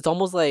 So it's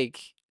almost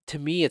like to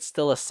me it's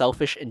still a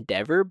selfish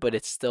endeavor, but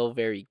it's still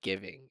very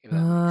giving, if that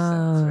makes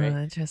sense, Oh,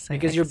 right? interesting. I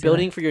Because can you're see that.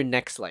 building for your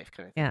next life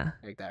kind of thing. Yeah.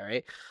 Like that,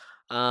 right?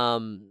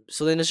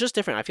 So then it's just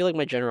different. I feel like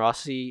my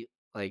generosity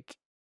like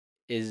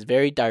is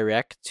very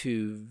direct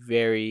to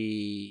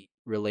very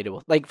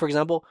relatable. Like for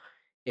example,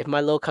 if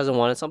my little cousin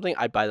wanted something,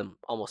 I'd buy them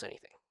almost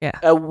anything.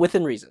 Yeah.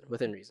 Within reason,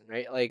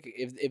 right? Like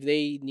if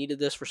they needed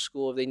this for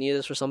school, if they needed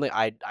this for something,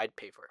 I'd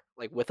pay for it,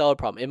 like without a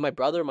problem. If my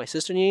brother or my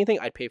sister need anything,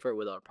 I'd pay for it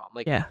without a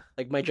problem. Yeah.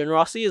 Like my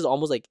generosity is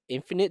almost like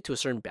infinite to a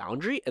certain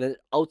boundary, and then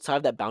outside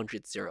of that boundary,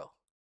 it's zero.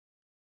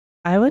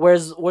 I would.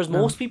 Whereas No.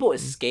 most people it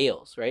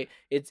scales, right?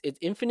 It's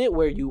infinite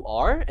where you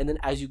are, and then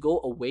as you go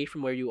away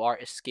from where you are,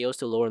 it scales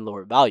to lower and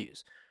lower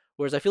values.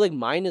 Whereas I feel like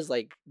mine is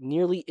like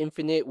nearly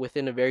infinite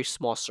within a very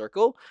small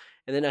circle,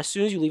 and then as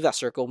soon as you leave that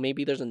circle,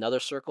 maybe there's another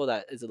circle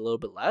that is a little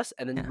bit less,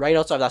 and then Yeah. right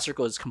outside of that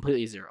circle is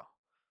completely zero.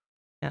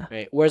 Yeah.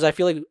 Right. Whereas I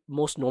feel like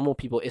most normal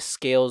people it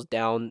scales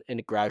down in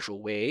a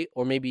gradual way,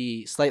 or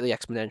maybe slightly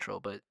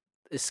exponential, but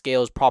it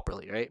scales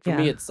properly, right? For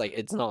me, Yeah. it's like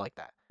it's not like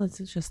that. That's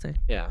interesting.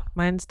 Yeah.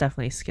 Mine's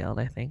definitely scaled,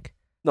 I think.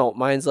 No,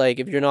 mine's like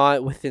if you're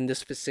not within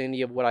this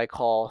vicinity of what I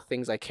call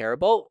things I care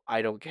about,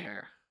 I don't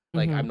care.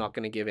 Like I'm Mhm. not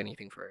gonna give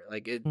anything for it.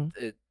 Like Mm.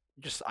 it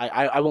just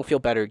I won't feel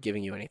better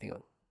giving you anything.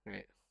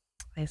 Right.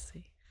 I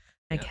see.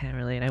 I Yeah. can't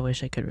relate. I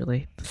wish I could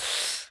relate.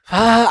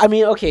 I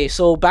mean, okay,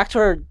 so back to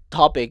our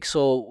topic.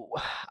 So,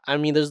 I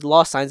mean, there's a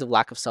lot of signs of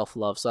lack of self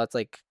love. So that's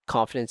like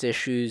confidence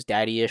issues,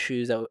 daddy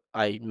issues that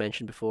I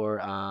mentioned before.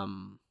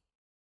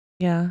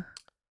 Yeah.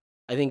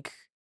 I think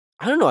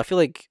I don't know. I feel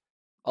like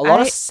a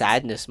lot of I.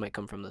 sadness might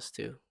come from this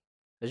too.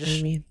 It's What do you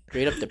just mean?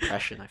 straight up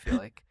depression. I feel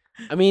like.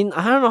 I mean,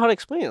 I don't know how to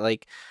explain it.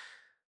 Like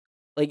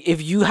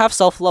if you have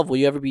self love, will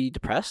you ever be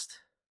depressed?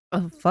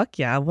 Oh, fuck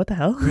yeah. What the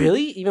hell?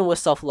 Really? Even with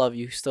self love,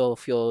 you still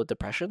feel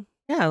depression?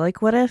 Yeah.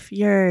 Like, what if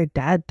your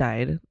dad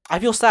died? I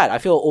feel sad. I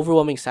feel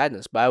overwhelming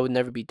sadness, but I would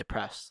never be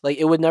depressed. Like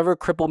it would never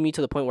cripple me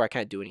to the point where I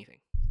can't do anything.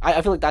 I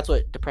feel like that's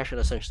what depression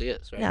essentially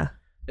is, right? Yeah.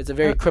 It's a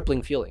very Uh,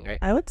 crippling feeling, right?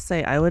 I would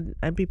say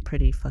I'd be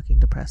pretty fucking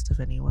depressed if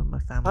any one of my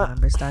family Uh,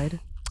 members died.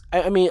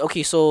 I mean,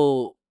 okay,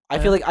 so I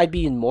feel like I'd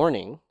be in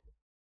mourning.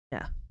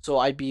 Yeah. So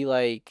I'd be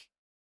like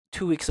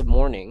 2 weeks of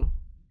mourning,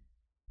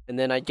 and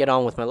then I get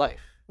on with my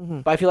life.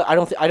 Hmm. But I feel like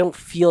I don't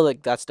feel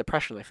like that's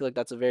depression. I feel like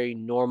that's a very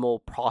normal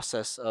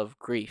process of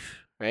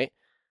grief, right?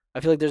 I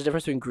feel like there's a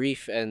difference between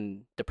grief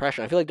and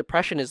depression. I feel like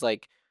depression is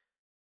like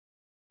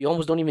you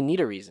almost don't even need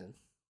a reason.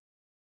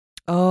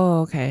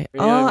 Oh, okay. You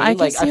know what I Oh, I mean?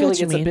 can Like I see feel what like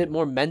you it's a bit mean.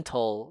 more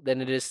mental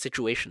than it is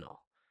situational.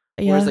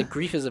 Whereas Yeah. like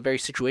grief is a very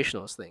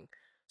situational thing.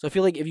 So I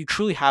feel like if you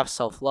truly have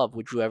self love,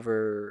 would you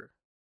ever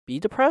be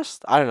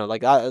depressed? I don't know.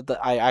 Like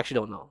I actually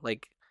don't know.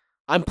 Like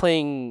I'm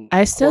playing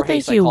I still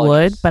Jorge think you would,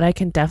 psychologist. but I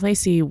can definitely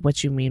see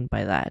what you mean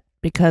by that.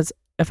 Because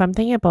if I'm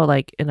thinking about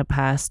like in the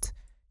past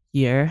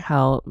year,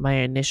 how my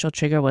initial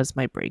trigger was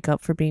my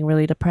breakup for being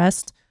really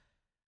depressed,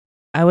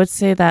 I would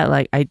say that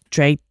like I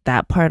dragged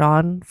that part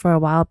on for a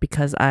while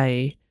because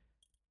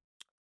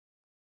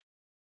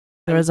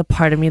there I'm was a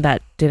part of me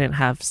that didn't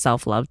have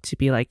self love to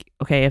be like,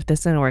 okay, if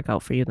this didn't work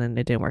out for you, then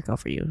it didn't work out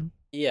for you,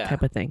 Yeah.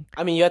 type of thing.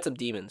 I mean, you had some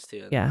demons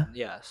too, and Yeah. then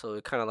yeah, so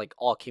it kind of like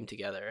all came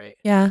together, right?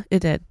 Yeah, it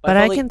did. But I But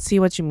felt I can see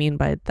what you mean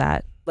by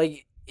that.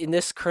 like in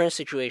this current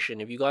situation,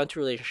 if you got into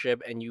a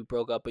relationship and you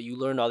broke up, but you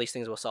learned all these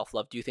things about self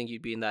love, do you think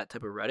you'd be in that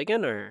type of rut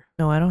again, or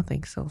No, I don't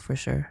think so for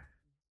sure.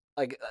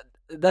 like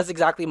that's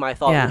exactly my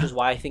thought, which Yeah. is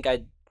why I think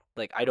I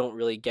don't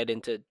really get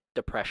into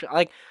depression.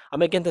 Like I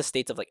might get into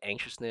states of like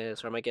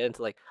anxiousness, or I might get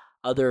into like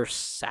other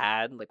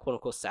sad, like quote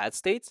unquote sad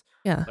states.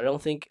 Yeah. But I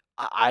don't think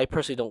I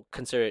personally don't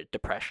consider it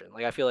depression.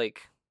 Like I feel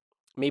like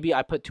maybe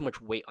I put too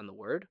much weight on the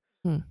word,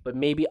 Hmm. but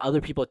maybe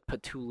other people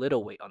put too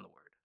little weight on the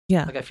word.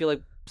 Yeah. Like I feel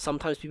like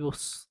sometimes people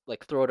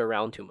like throw it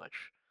around too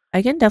much.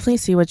 I can definitely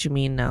see what you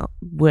mean now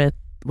with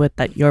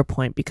that your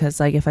point because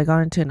like if I got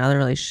into another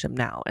relationship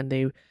now and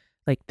they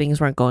like things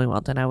weren't going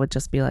well, then I would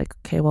just be like,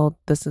 okay, well,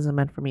 this isn't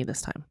meant for me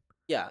this time.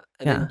 Yeah,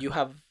 and Yeah. then you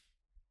have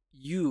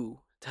you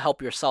to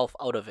help yourself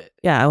out of it.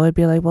 Yeah, I would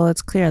be like, well,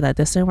 it's clear that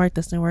this didn't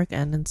work,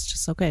 and it's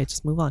just okay,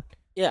 just move on.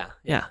 Yeah,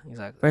 Yeah. yeah,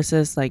 exactly.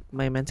 Versus like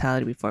my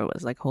mentality before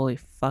was like, holy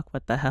fuck,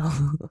 what the hell?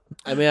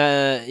 I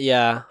mean,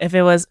 yeah, If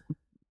it was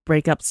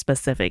breakup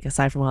specific,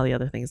 aside from all the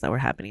other things that were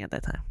happening at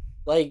that time.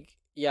 like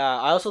yeah.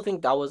 I also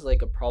think that was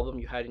like a problem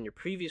you had in your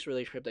previous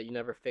relationship that you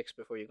never fixed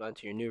before you got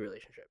into your new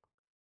relationship,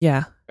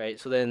 Yeah. right?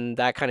 So then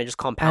that kind of just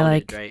I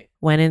compounded, like right?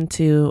 went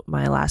into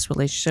my last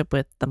relationship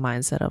with the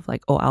mindset of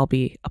like, oh, I'll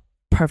be a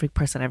perfect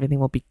person, everything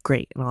will be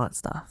great and all that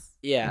stuff.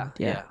 Yeah, And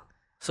yeah, yeah.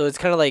 So it's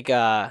kind of like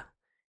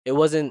it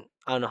wasn't.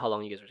 I don't know how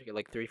long you guys were together,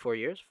 like 3, 4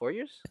 years, 4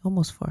 years.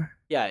 almost 4.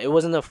 Yeah, it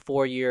wasn't a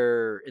 4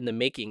 year in the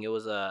making. It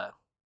was a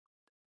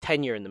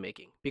 10 year in the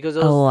making because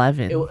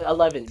 11.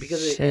 11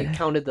 because Shit. it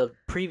counted the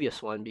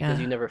previous one because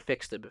Yeah. you never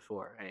fixed it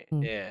before, right?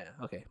 Mm. Yeah.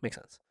 Okay, makes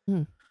sense.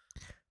 Mm.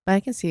 But I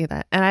can see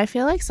that. And I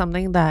feel like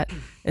something that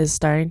is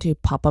starting to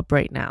pop up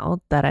right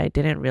now that I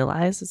didn't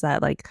realize is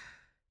that like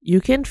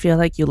you can feel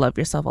like you love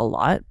yourself a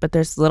lot, but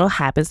there's little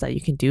habits that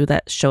you can do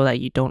that show that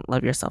you don't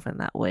love yourself in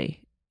that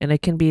way. And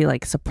it can be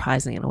like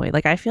surprising in a way.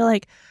 Like I feel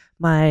like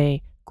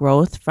my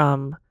growth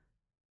from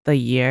the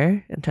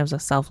year in terms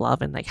of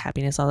self-love and like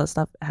happiness, all that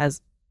stuff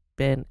has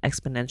been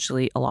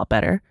exponentially a lot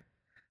better.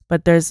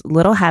 But there's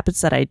little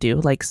habits that I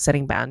do, like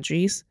setting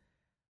boundaries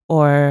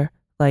or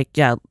like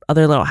yeah,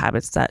 other little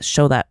habits that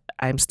show that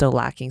I'm still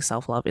lacking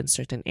self-love in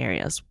certain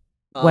areas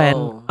when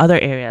Oh, other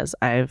areas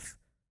I've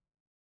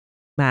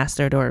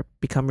mastered or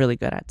become really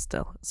good at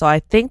still. So I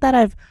think that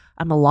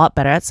I'm a lot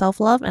better at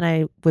self-love and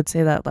I would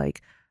say that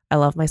like I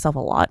love myself a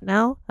lot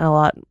now and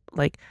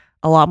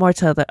a lot more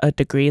to a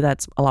degree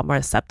that's a lot more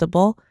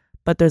acceptable,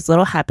 but there's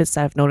little habits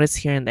that I've noticed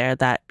here and there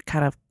that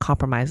kind of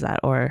compromise that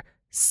or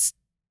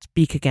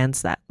speak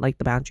against that, like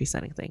the boundary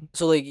setting thing.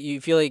 so like do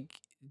you feel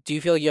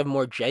like you have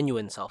more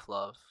genuine self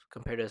love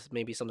compared to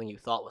maybe something you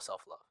thought was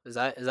self love? Is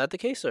that the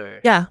case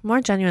or? Yeah,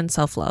 more genuine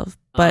self-love,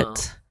 Uh,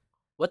 but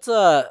what's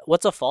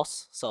a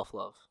false self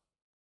love?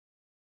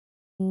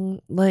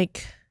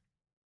 like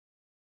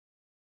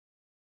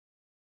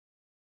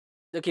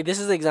Okay, this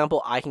is the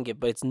example I can give,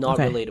 but it's not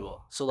okay,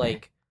 relatable. So okay.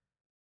 like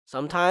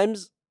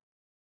sometimes,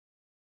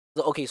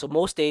 okay, so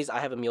most days I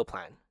have a meal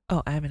plan,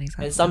 Oh, I have an and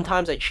example now.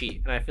 sometimes I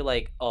cheat, and I feel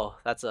like oh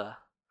that's a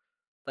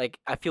like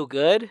I feel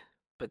good,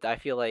 but I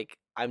feel like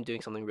I'm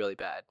doing something really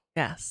bad,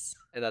 Yes.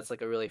 and that's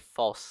like a really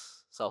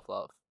false self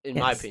love in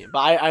my Yes. opinion. But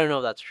I don't know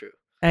if that's true.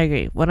 I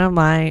agree. One of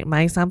my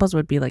examples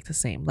would be like the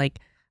same. Like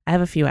I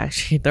have a few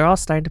actually. They're all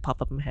starting to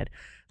pop up in my head.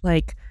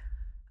 Like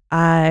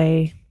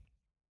I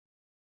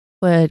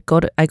I go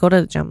to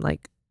the gym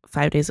like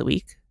 5 days a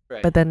week.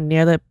 Right. But then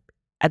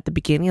at the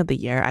beginning of the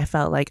year, I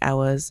felt like I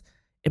was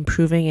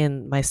improving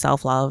in my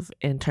self-love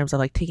in terms of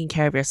like taking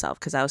care of yourself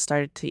because I was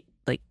started to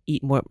like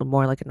eat more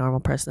like a normal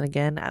person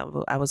again.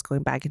 I was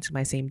going back into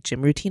my same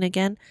gym routine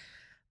again.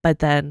 But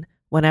then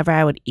whenever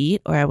I would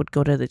eat or I would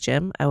go to the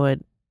gym, I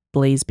would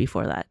blaze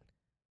before that.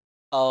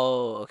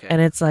 Oh, okay.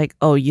 And it's like,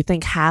 oh, you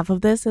think half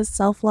of this is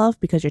self love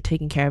because you're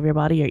taking care of your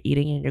body, you're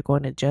eating and you're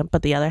going to gym,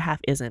 but the other half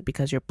isn't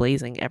because you're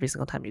blazing every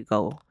single time you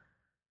go.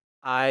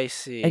 I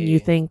And you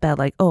see. think that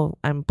like, oh,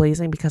 I'm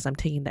blazing because I'm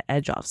taking the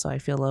edge off, so I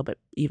feel a little bit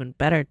even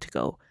better to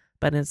go.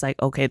 But it's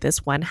like, okay,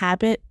 this one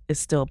habit is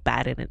still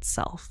bad in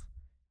itself,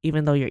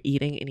 even though you're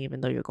eating and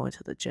even though you're going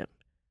to the gym.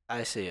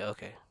 I see.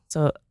 Okay.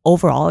 So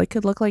overall, it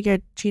could look like you're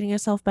treating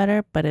yourself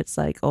better, but it's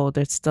like, oh,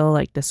 there's still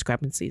like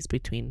discrepancies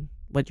between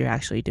what you're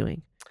actually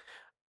doing.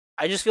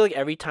 I just feel like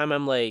every time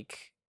I'm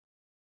like,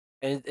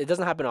 and it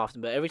doesn't happen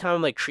often, but every time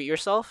I'm like treat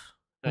yourself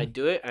and I Mm.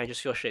 do it, and I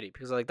just feel shitty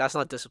because like that's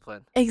not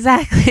discipline. And I was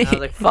Exactly. like, I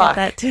get fuck,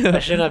 that too. I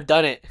shouldn't have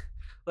done it.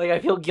 Like I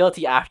feel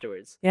guilty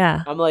afterwards.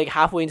 Yeah. I'm like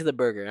halfway into the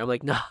burger. I'm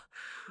like, nah,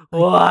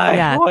 Like, why?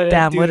 yeah, Why did I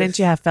damn, do wouldn't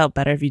you this? have felt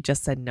better if you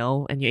just said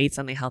no and you ate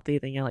something healthy?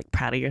 Then you're like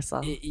proud of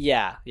yourself. Yeah,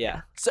 yeah.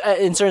 Yeah. So,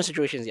 in certain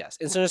situations, yes.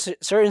 In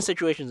certain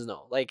situations,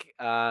 no. Like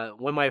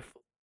when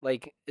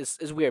like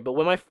it's weird, but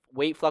when my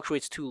weight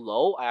fluctuates too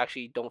low, I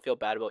actually don't feel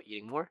bad about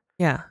eating more.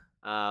 Yeah.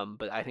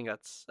 But I think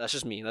that's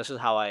just me. That's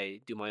just how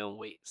I do my own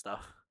weight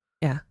stuff.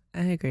 Yeah.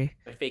 I agree.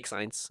 My fake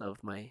science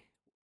of my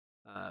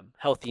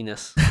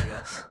healthiness, I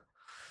guess.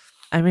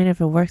 I mean,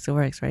 if it works,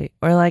 right?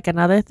 Or like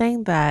another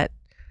thing that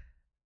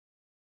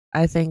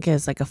I think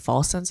is like a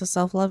false sense of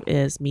self love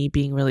is me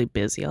being really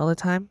busy all the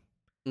time.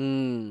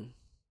 Mm.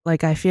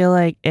 Like, I feel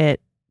like it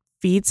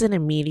feeds an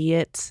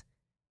immediate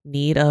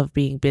need of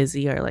being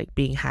busy or like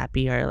being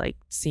happy or like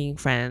seeing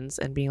friends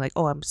and being like,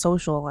 oh, I'm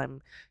social,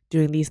 I'm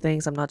doing these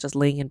things, I'm not just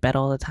laying in bed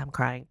all the time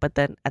crying. But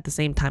then at the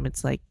same time,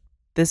 it's like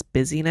this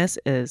busyness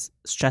is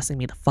stressing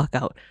me the fuck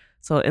out.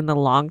 So in the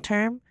long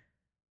term,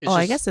 oh, It's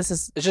I just guess this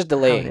is it's just how it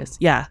delaying. is.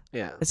 Yeah,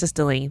 Yeah. it's just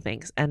delaying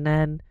things. And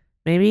then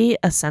maybe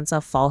a sense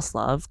of false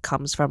love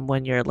comes from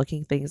when you're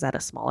looking things at a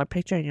smaller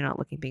picture and you're not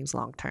looking things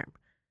long term.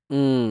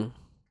 Mm.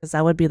 Because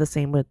that would be the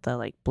same with the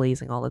like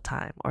blazing all the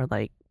time or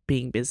like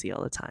being busy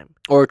all the time.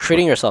 Or Or,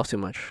 treating yourself too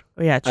much.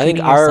 or yeah, I think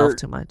treating yourself our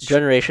too much.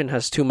 generation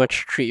has too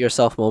much treat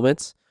yourself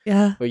moments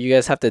Yeah, where you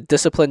guys have to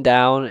discipline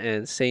down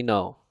and say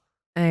no.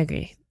 I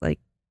agree. Like,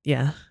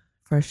 yeah,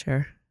 for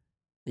sure.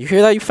 You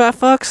hear that, you fat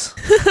fucks?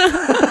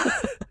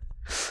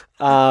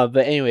 But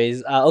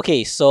anyways,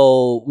 okay,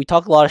 so we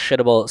talk a lot of shit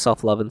about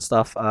self love and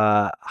stuff.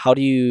 How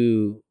do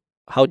you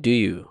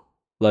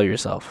love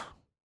yourself?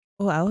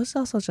 Oh, I was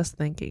also just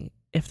thinking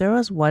if there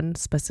was one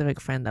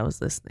specific friend that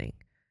was listening,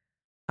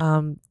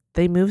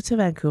 they moved to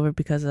Vancouver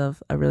because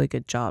of a really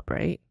good job,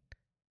 right?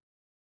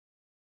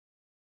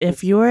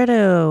 If you were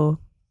to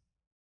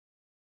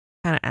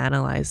kind of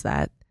analyze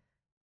that,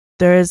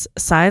 there's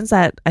signs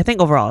that I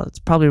think overall it's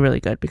probably really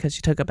good because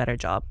you took a better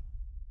job.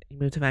 You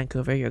moved to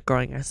Vancouver, you're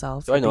growing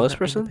yourself, Do I you're know being this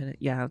person? independent.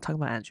 Yeah, I'm talking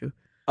about Andrew.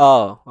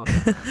 Oh,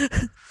 okay.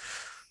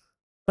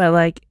 But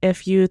like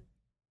if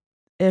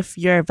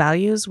your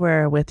values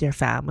were with your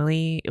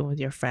family and with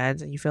your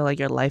friends and you feel like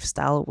your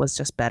lifestyle was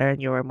just better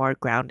and you were more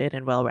grounded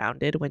and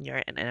well-rounded when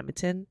you're in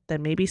Edmonton,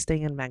 then maybe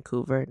staying in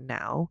Vancouver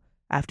now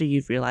after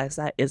you've realized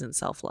that isn't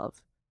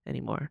self-love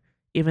anymore,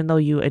 even though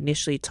you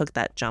initially took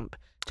that jump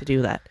to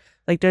do that.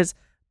 Like there's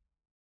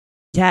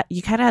yeah,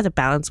 you kind of have to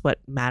balance what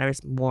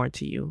matters more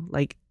to you.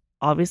 Like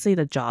obviously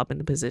the job and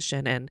the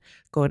position and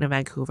going to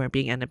Vancouver and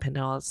being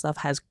independent, all that stuff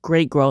has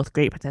great growth,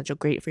 great potential,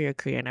 great for your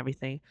career and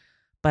everything.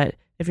 But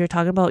if you're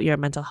talking about your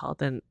mental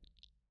health and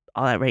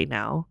all that right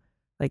now,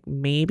 like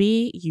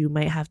maybe you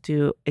might have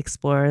to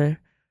explore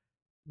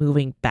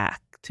moving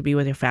back to be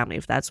with your family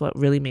if that's what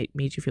really made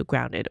you feel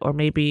grounded. Or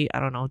maybe, I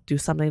don't know, do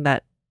something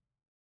that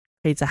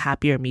creates a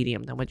happier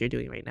medium than what you're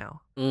doing right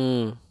now.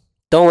 Mm.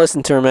 Don't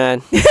listen to her,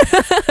 man.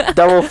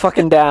 Double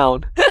fucking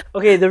down.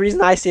 Okay, the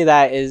reason I say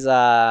that is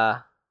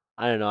I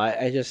don't know.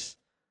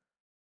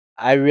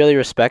 I really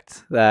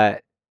respect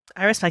that.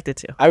 I respect it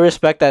too. I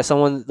respect that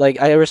someone like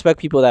I respect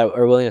people that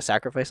are willing to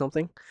sacrifice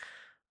something.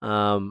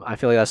 I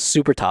feel like that's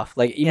super tough.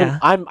 Like even Yeah.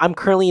 I'm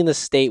currently in this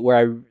state where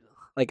I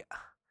like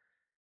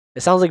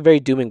it sounds like very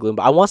doom and gloom,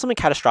 but I want something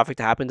catastrophic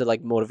to happen to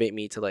like motivate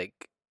me to like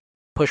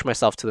push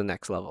myself to the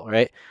next level,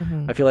 right?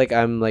 Mm-hmm. I feel like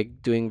I'm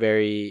like doing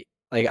very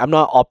like I'm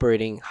not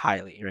operating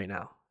highly right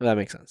now. If that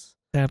makes sense.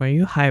 Damn, are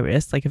you high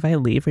risk? Like if I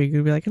leave, are you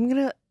gonna be like, I'm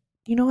gonna,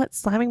 you know what,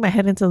 slamming my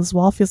head into this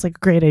wall feels like a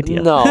great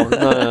idea. No,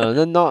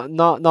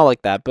 not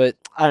like that. But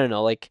I don't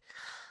know. Like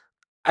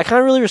I kind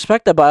of really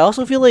respect that, but I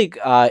also feel like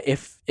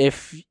if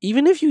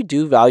even if you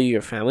do value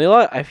your family a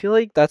lot, I feel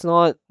like that's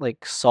not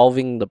like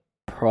solving the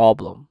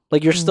problem.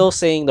 Like you're Mm. still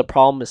saying the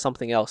problem is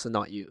something else and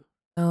not you.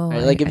 Oh,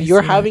 Right? Like if I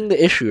you're see that. having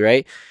the issue,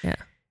 right, Yeah.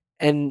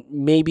 and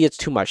maybe it's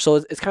too much, so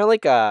it's kind of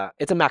like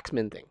it's a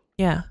Maxman thing.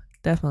 Yeah,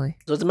 definitely.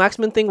 So it's a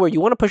Maxman thing where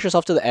you want to push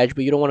yourself to the edge,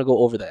 but you don't want to go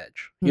over the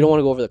edge. You don't Mm. want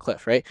to go over the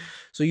cliff, right?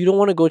 So you don't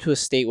want to go to a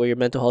state where your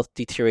mental health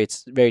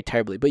deteriorates very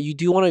terribly, but you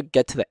do want to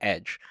get to the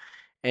edge.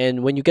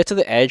 And when you get to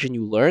the edge and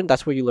you learn,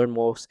 that's where you learn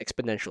most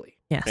exponentially,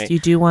 Yes, right? you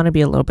do want to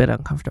be a little bit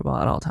uncomfortable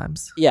at all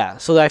times. Yeah.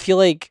 So I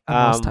feel Or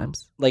most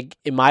times. like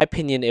in my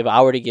opinion, if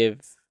I were to give,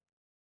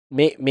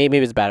 maybe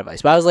it's bad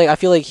advice, but I was like, I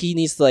feel like he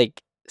needs to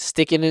like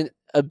stick in it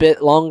a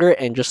bit longer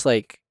and just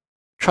like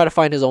try to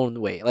find his own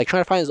way, like try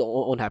to find his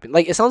own happiness.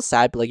 Like it sounds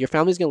sad, but like your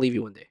family's gonna leave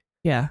you one day.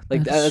 Yeah,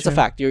 Like that's that's a true.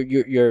 fact.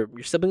 Your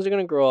siblings are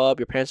gonna grow up.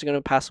 Your parents are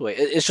gonna pass away.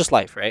 It's just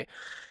life, right?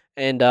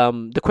 And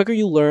the quicker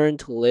you learn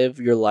to live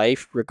your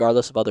life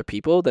regardless of other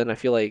people, then I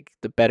feel like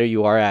the better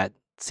you are at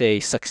say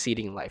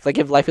succeeding in life. Like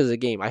if life is a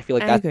game, I feel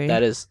like I that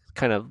agree. is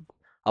kind of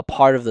a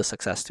part of the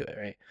success to it,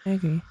 right? I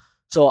agree.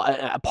 So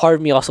a part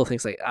of me also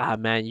thinks like, ah,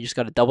 man, you just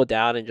gotta double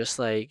down and just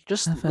like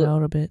Laugh it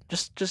out a bit.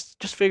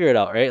 just figure it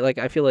out, right? Like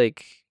I feel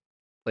like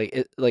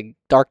it like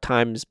dark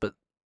times, but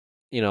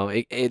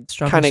it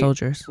Stronger kind of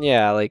soldiers.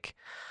 yeah, like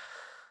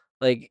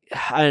I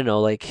don't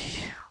know, like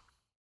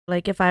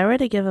Like if I were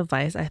to give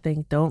advice, I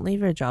think don't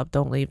leave your job,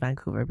 don't leave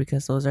Vancouver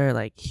because those are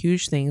like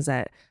huge things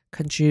that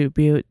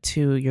contribute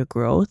to your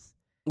growth.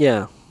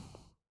 yeah,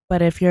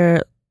 But if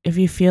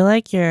you feel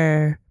like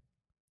you're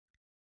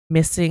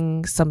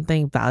missing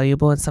something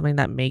valuable and something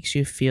that makes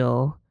you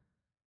feel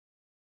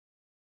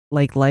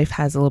like life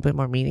has a little bit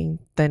more meaning,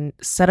 then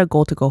set a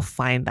goal to go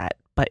find that,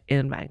 but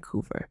in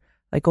Vancouver.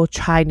 Like go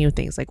try new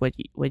things, like what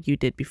you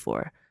did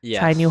before.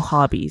 Try new yes,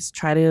 hobbies.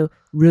 Try to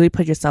really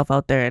put yourself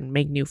out there and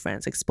make new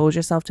friends. Expose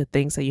yourself to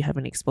things that you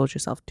haven't exposed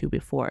yourself to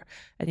before,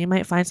 and you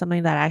might find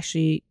something that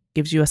actually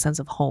gives you a sense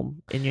of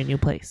home in your new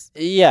place.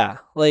 yeah,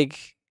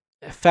 like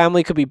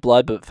family could be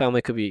blood, but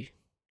family could be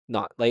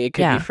not. Like it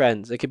could be Yeah,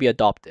 friends, it could be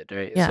adopted,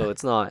 right? yeah, So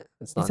it's not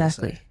necessary.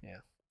 exactly. Yeah.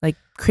 Like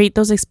create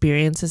those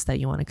experiences that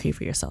you want to create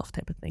for yourself,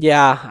 type of thing.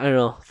 Yeah, I don't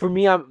know. For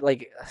me, I'm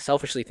like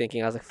selfishly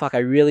thinking, I was like, fuck, I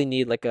really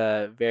need like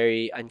a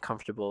very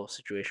uncomfortable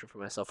situation for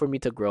myself for me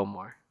to grow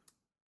more.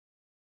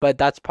 But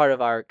that's part of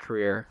our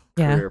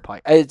Yeah. career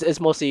part. It's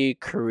mostly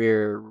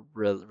career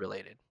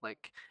related.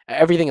 Like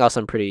everything else,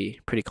 I'm pretty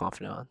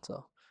confident on.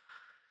 So,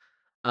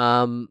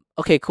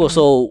 okay, cool. Mm.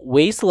 So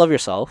ways to love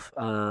yourself.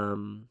 I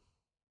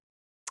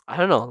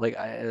don't know. Like,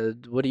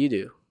 what do you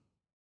do?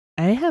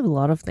 I have a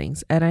lot of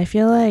things, and I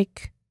feel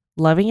like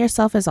loving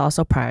yourself is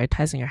also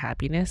prioritizing your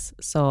happiness.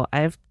 So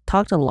I've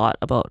talked a lot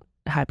about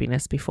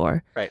happiness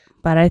before, Right.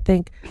 but I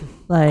think Go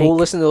like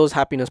listen to those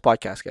happiness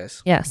podcasts,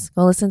 guys. yes,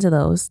 go listen to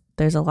those.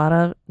 There's a lot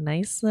of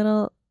nice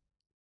little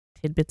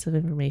tidbits of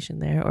information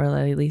there, or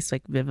at least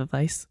like Viv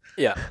advice.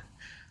 Yeah.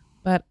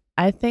 But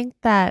I think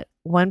that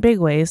one big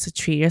way is to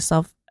treat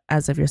yourself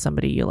as if you're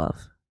somebody you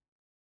love.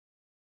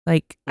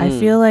 Like I Mm,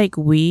 feel like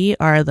we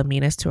are the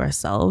meanest to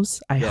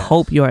ourselves. I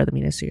hope yes. you are the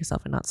meanest to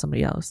yourself and not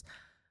somebody else.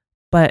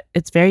 But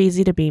it's very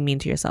easy to be mean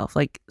to yourself.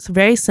 Like some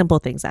very simple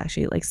things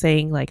actually, like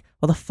saying like,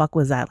 "What the fuck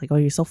was that?" Like, "Oh,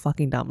 you're so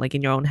fucking dumb." Like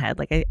in your own head.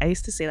 Like I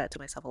used to say that to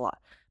myself a lot,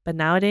 but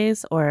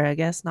nowadays, or I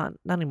guess not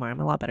anymore. I'm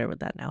a lot better with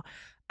that now.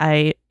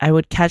 I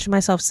would catch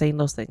myself saying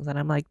those things, and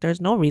I'm like, there's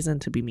no reason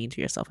to be mean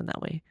to yourself in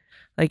that way.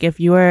 Like if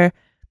you were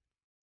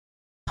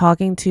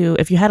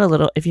if you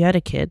had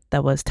a kid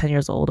that was 10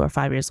 years old or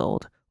 5 years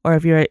old, or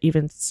if you're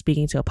even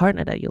speaking to a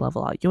partner that you love a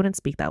lot, you wouldn't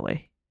speak that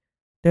way.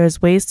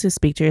 There's ways to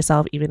speak to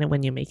yourself even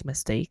when you make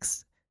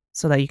mistakes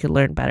so that you can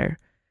learn better.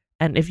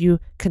 And if you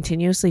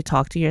continuously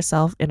talk to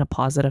yourself in a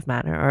positive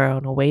manner or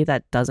in a way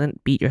that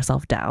doesn't beat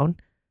yourself down,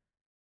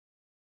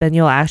 then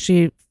you'll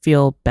actually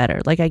feel better.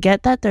 Like I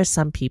get that there's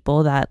some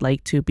people that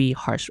like to be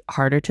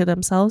harder to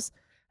themselves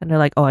and they're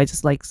like, "Oh, I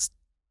just like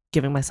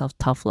giving myself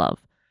tough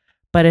love."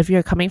 But if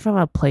you're coming from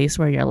a place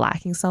where you're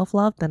lacking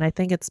self-love, then I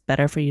think it's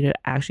better for you to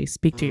actually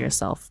speak to Mm,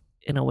 yourself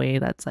in a way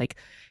that's like,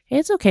 hey,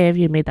 it's okay if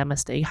you made that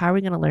mistake. How are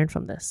we going to learn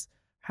from this?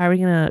 How are we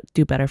going to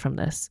do better from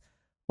this?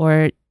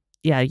 Or,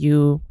 yeah,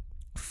 you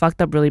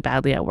fucked up really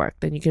badly at work.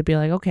 Then you could be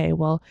like,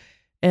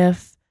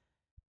 if,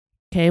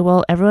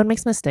 well, everyone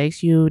makes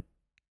mistakes. You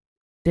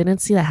didn't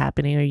see that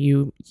happening,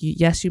 or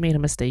yes, you made a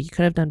mistake. You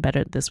could have done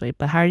better this way,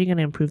 but how are you going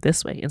to improve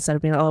this way instead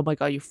of being like, oh my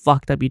God, you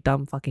fucked up, you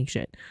dumb fucking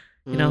shit,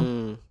 you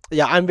know?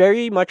 Yeah, I'm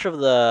very much of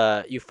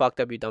the you fucked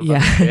up, you dumb Yeah,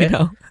 fucking I shit.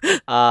 know.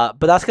 But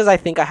that's because I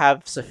think I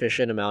have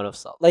sufficient amount of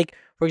self. Like,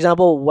 for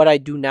example, what I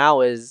do now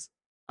is,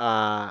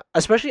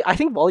 especially I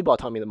think volleyball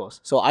taught me the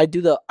most. So I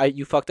do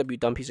you fucked up, you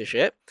dumb piece of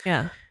shit,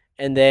 Yeah.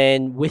 and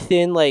then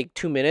within like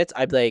 2 minutes,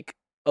 I'd be like,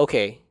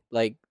 okay,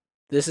 like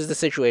this is the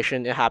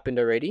situation. It happened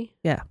already.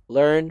 Yeah.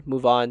 Learn,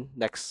 move on,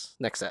 next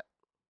set.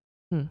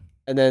 Hmm.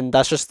 And then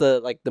that's just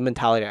the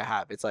mentality I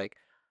have. It's like,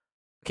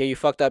 okay, you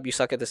fucked up, you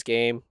suck at this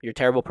game, you're a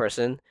terrible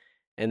person.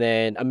 And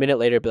then a minute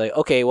later, be like,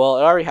 okay, well,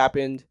 it already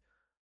happened.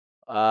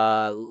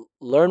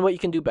 Learn what you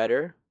can do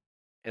better,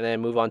 and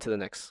then move on to the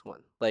next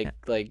one. Yeah.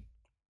 Like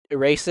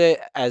erase it,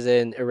 as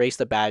in erase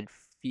the bad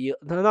feel.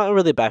 No, not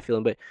really a bad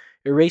feeling, but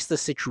erase the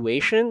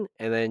situation,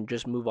 and then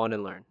just move on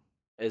and learn.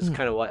 Is Hmm.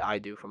 kind of what I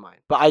do for mine.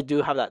 But I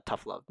do have that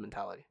tough love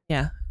mentality.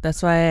 Yeah.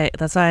 That's why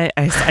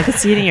I could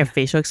see it in your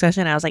facial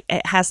expression. I was like,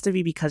 it has to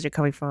be because you're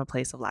coming from a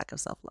place of lack of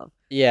self love,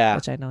 Yeah,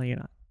 which I know you're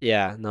not.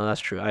 yeah, no, that's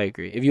true. I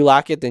agree. If you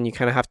lack it, then you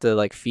kind of have to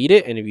like feed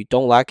it, and if you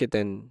don't lack it,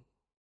 then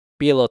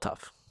be a little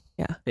tough.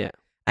 Yeah. Yeah.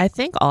 I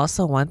think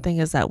also one thing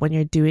is that when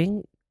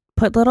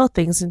put little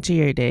things into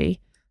your day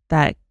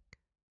that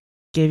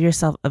give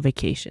yourself a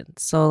vacation.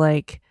 So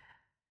like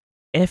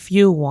if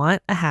you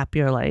want a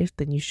happier life,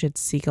 then you should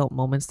seek out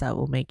moments that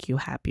will make you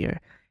happier.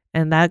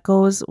 And that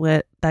goes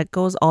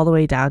all the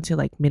way down to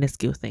like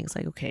minuscule things.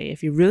 Like, okay,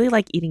 if you really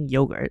like eating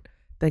yogurt,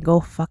 then go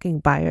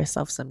fucking buy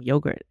yourself some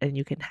yogurt and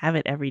you can have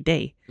it every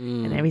day.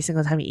 And Mm. every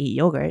single time you eat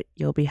yogurt,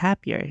 you'll be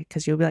happier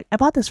because you'll be like, I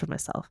bought this for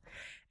myself.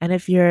 And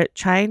if you're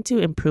trying to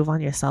improve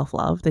on your self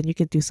love, then you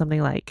could do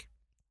something like,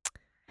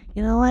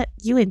 you know what?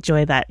 You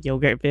enjoy that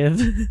yogurt, Viv.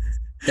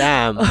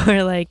 Damn.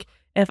 Or like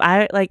if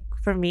I like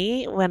for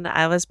me, when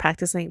I was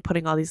practicing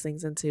putting all these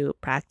things into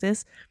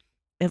practice,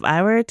 if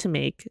I were to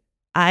make,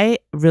 I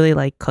really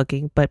like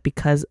cooking, but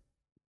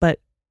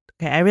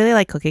okay, I really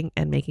like cooking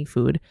and making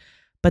food,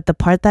 but the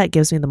part that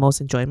gives me the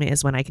most enjoyment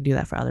is when I can do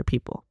that for other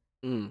people.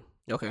 Mm,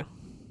 okay.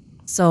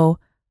 So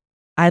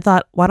I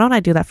thought, why don't I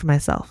do that for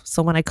myself?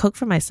 So when I cook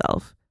for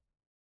myself,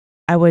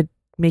 I would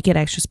make it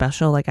extra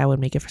special, like I would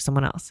make it for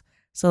someone else.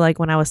 So like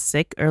when I was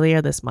sick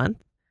earlier this month,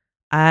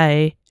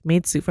 I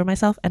made soup for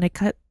myself and I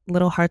cut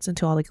little hearts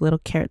into all like little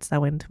carrots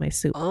that went into my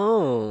soup.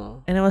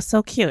 Oh, And it was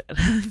so cute.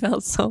 I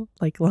felt so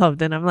like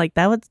loved. And I'm like,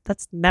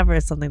 that's never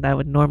something that I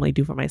would normally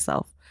do for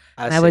myself.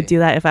 I And I would see. do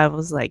that if I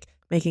was like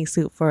making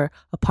soup for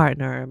a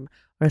partner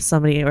or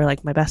somebody or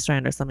like my best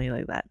friend or something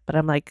like that. But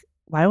I'm like,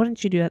 why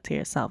wouldn't you do that to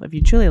yourself? If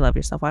you truly love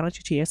yourself, why don't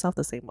you treat yourself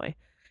the same way?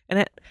 And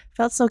it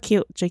felt so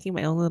cute drinking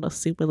my own little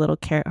soup with little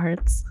carrot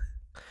hearts.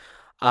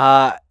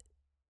 Uh,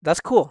 that's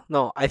cool.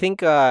 No, I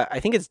think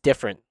it's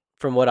different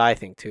from what I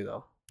think too,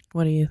 though.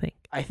 What do you think?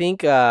 I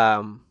think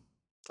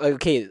like,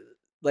 okay,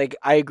 like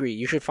I agree.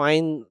 You should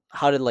find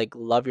how to like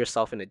love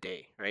yourself in a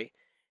day, right?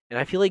 And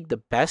I feel like the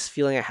best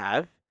feeling I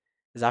have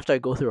is after I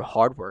go through a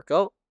hard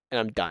workout and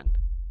I'm done.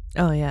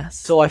 Oh, yes.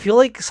 So I feel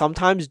like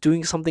sometimes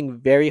doing something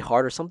very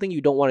hard or something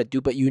you don't want to do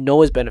but you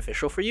know is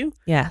beneficial for you,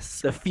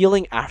 Yes. the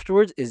feeling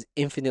afterwards is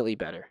infinitely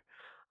better.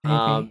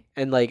 I agree.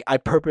 And like I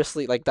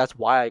purposely like that's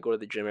why I go to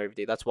the gym every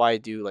day. That's why I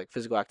do like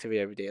physical activity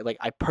every day. Like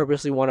I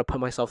purposely want to put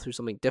myself through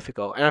something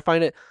difficult. And I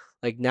find it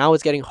like now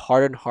it's getting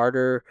harder and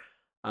harder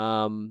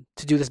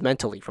to do this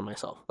mentally for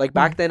myself. Like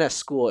back Mm. then at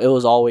school, it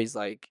was always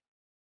like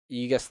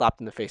you get slapped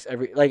in the face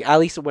every like at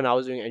least when I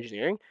was doing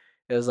engineering,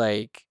 it was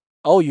like,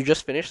 "Oh, you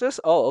just finished this?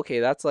 Oh, okay,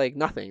 that's like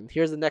nothing.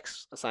 Here's the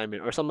next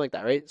assignment or something like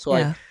that, right?" So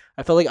like Yeah.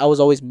 I felt like I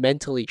was always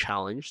mentally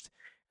challenged.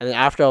 And then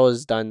after I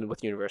was done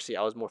with university,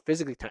 I was more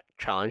physically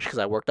challenged because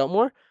I worked out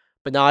more.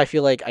 But now I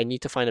feel like I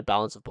need to find a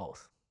balance of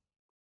both.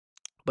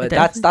 I But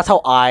definitely. that's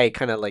how I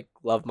kind of like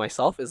love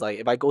myself is like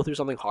if I go through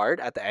something hard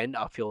at the end,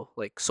 I'll feel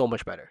like so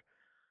much better.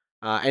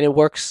 And it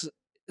works.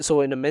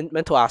 So in a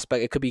mental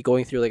aspect, it could be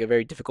going through like a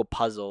very difficult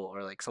puzzle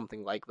or like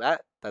something like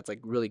that. That's like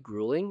really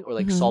grueling or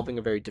like Hmm. solving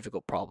a very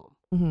difficult problem.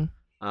 Hmm.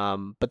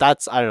 But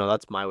that's I don't know.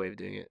 That's my way of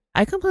doing it.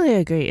 I completely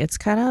agree. It's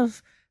kind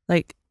of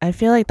like I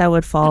feel like that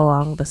would fall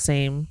along the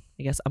same,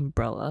 I guess,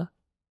 umbrella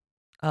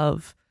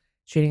of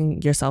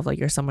treating yourself like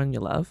you're someone you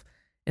love.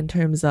 In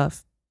terms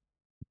of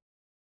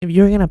if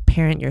you're gonna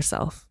parent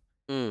yourself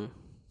Mm,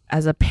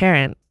 as a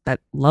parent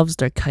that loves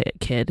their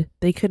kid,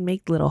 they could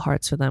make little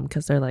hearts for them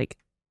because they're like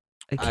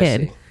a I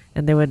kid, see.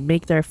 and they would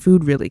make their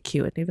food really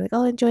cute. And they'd be like,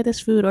 "Oh, enjoy this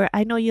food," or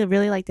 "I know you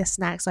really like this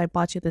snack, so I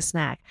bought you this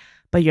snack."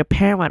 But your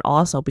parent would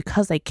also,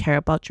 because they care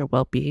about your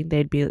well being,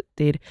 they'd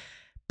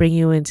bring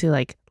you into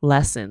like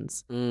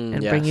lessons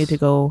and bring you to Yes.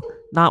 go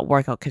not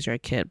work out because you're a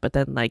kid, but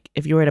then like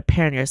if you were to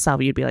parent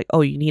yourself, you'd be like,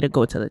 oh, you need to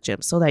go to the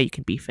gym so that you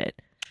can be fit,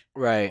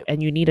 Right.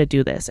 and you need to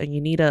do this, and you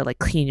need to like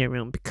clean your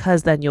room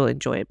because then you'll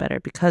enjoy it better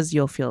because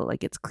you'll feel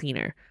like it's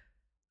cleaner.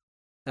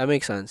 That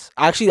makes sense.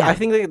 Actually, I Yeah,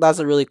 think that's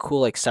a really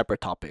cool like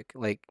separate topic.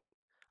 Like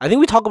I think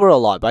we talk about it a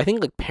lot, but I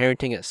think like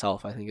parenting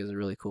itself I think is a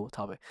really cool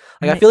topic.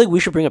 Like I right. feel like we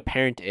should bring a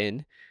parent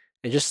in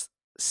and just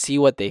see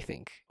what they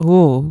think.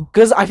 Ooh,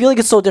 Cuz I feel like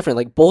it's so different.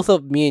 Like both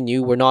of me and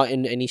you we're not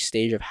in any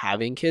stage of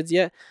having kids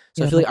yet.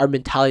 So I yeah, feel but like our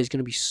mentality is going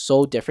to be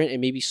so different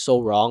and maybe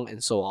so wrong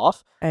and so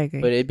off. I But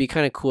agree. it'd be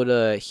kind of cool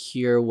to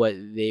hear what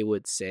they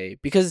would say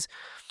because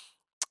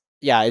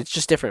yeah, it's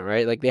just different,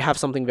 right? Like they have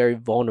something very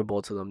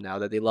vulnerable to them now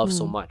that they love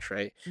so Mm-hmm. much,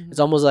 right? It's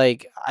Mm-hmm. almost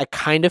like I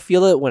kind of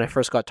feel it when I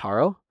first got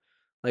Taro,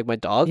 like my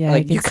dog. Yeah, I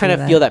Like can you kind see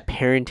of feel that. that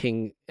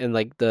parenting and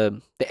like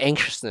the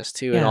anxiousness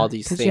too, and Yeah, all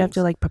these because you have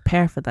to things. like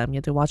prepare for them. You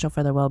have to watch out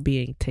for their well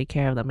being, take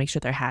care of them, make sure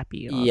they're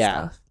happy and all that Yeah,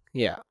 stuff.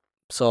 yeah.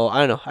 So I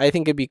don't know. I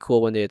think it'd be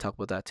cool one day to talk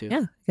about that too. Yeah,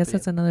 I guess But yeah,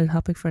 that's another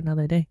topic for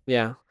another day.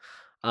 yeah.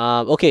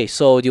 Okay,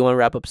 so do you want to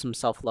wrap up some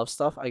self love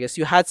stuff? I guess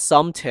you had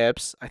some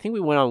tips. I think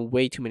we went on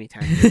way too many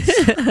tangents.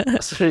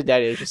 Especially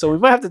daddy issues. So we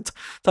might have to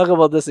talk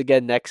about this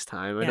again next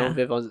time. I know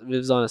Yeah.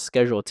 Viv's on a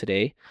schedule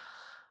today.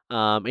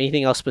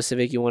 Anything else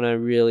specific you want to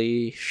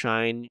really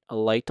shine a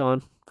light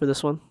on for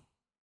this one?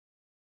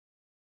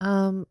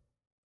 Um,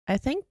 I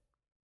think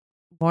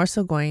more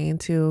so going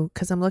into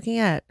because I'm looking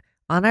at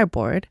on our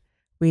board,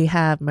 we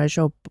have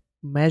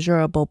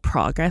measurable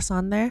progress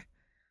on there.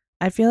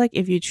 I feel like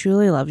if you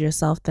truly love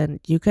yourself, then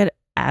you could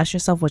ask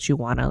yourself what you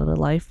want out of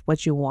life,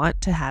 what you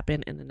want to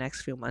happen in the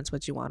next few months,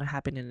 what you want to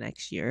happen in the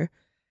next year,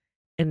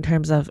 in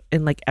terms of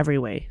in like every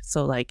way.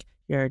 So like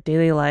your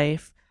daily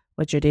life,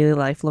 what your daily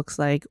life looks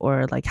like,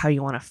 or like how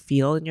you want to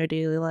feel in your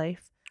daily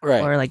life,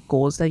 Right. or like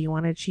goals that you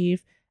want to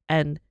achieve,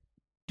 and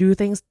do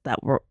things that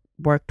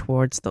work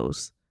towards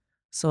those.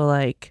 So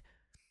like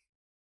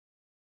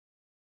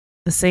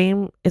the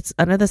same, it's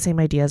under the same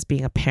idea as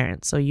being a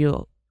parent. So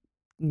you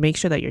make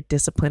sure that you're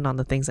disciplined on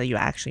the things that you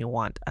actually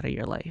want out of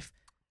your life.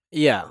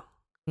 Yeah.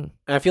 Mm.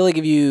 And I feel like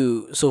if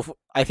you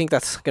I think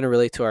that's gonna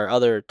relate to our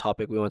other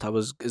topic we want to talk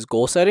about is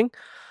goal setting.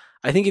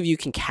 I think if you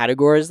can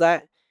categorize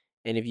that,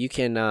 and if you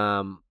can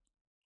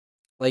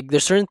like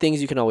there's certain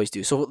things you can always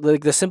do. So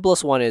like the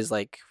simplest one is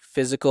like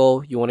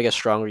physical, you want to get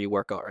stronger, you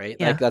work out, right? Like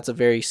Yeah. that's a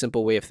very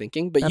simple way of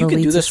thinking. But you That'll can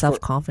lead do to this self for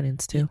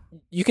confidence y- too.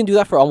 you can do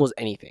that for almost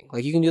anything.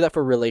 Like you can do that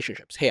for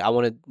relationships. Hey, I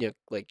want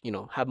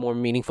to have more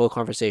meaningful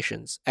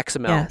conversations, X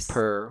amount Yes.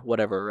 per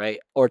whatever, right?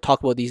 Or talk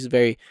about these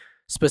very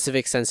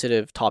specific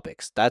sensitive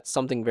topics. That's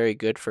something very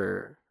good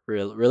for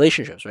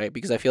relationships, right?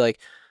 Because I feel like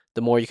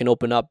the more you can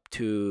open up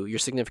to your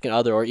significant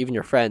other or even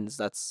your friends,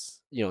 that's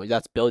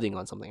building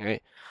on something,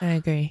 right? I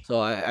agree. So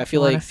I If you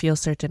feel want to like feel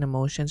certain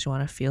emotions, you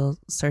want to feel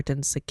a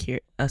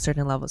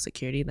certain level of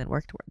security, then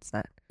work towards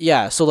that.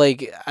 yeah, so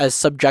like as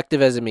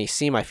subjective as it may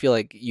seem, I feel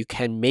like you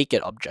can make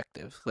it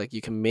objective. Like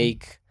you can Mm,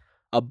 make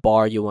a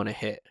bar you want to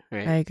hit, I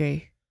right?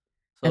 agree.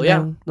 So And yeah,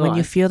 then no, when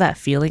you I feel that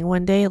feeling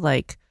one day,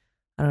 like,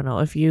 I don't know,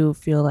 if you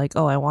feel like,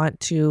 oh, I want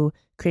to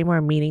create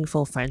more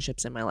meaningful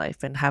friendships in my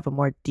life and have a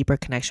more deeper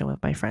connection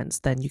with my friends,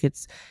 then you could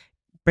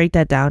break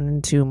that down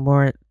into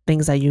more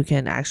things that you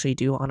can actually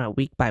do on a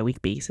week by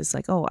week basis.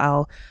 Like, oh,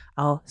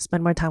 I'll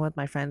spend more time with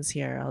my friends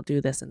here. I'll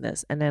do this and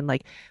this. And then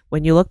like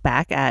when you look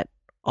back at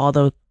all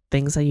the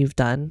things that you've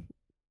done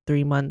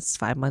 3 months,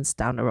 5 months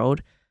down the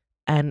road,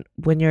 and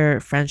when your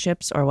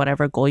friendships or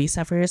whatever goal you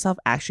set for yourself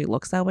actually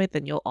looks that way,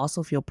 then you'll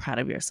also feel proud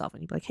of yourself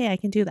and you'll be like, hey, I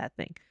can do that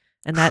thing.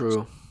 And that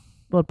true.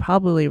 will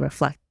probably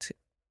reflect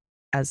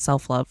as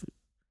self love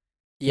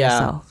Yeah.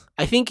 yourself.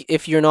 I think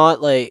if you're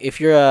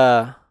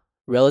a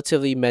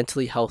relatively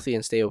mentally healthy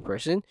and stable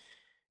person,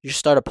 you should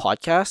start a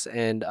podcast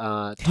and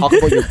talk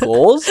about your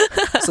goals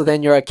so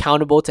then you're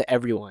accountable to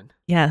everyone.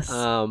 Yes.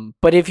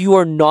 But if you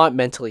are not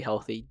mentally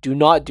healthy, do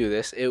not do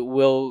this. It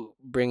will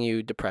bring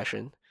you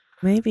depression.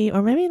 Maybe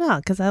or maybe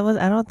not, because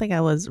I don't think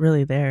I was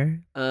really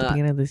there at the Uh,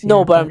 beginning of this no,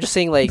 year, but I'm but just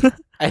saying, like,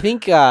 I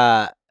think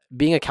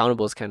being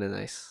accountable is kind of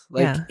nice.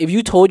 Like, yeah. if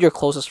you told your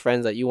closest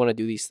friends that you want to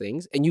do these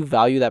things and you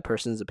value that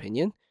person's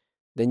opinion,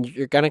 then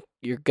you're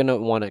gonna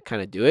want to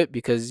kind of do it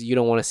because you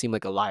don't want to seem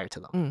like a liar to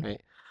them, Mm,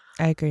 right?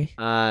 I agree.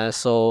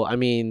 So I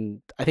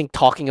mean, I think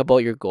talking about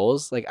your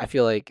goals, like, I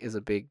feel like is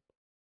a big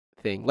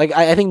thing. Like,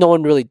 I think no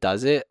one really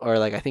does it, or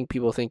like I think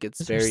people think it's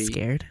 'Cause they're very.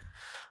 scared.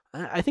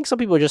 I think some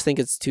people just think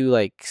it's too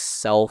like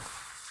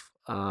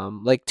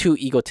like too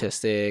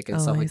egotistic and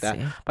Oh, stuff I like that.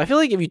 see. But I feel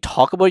like if you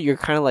talk about it, you're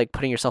kind of like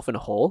putting yourself in a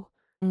hole.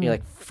 And you're Mm,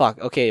 like, fuck,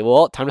 okay,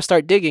 well, time to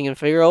start digging and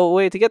figure out a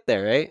way to get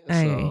there, right?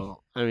 I agree.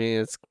 So I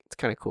mean, it's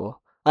kind of cool.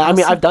 I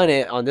mean, Also, I've done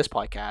it on this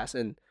podcast,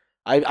 and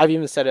I've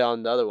even said it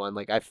on the other one.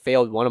 Like, I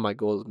failed one of my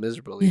goals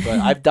miserably, but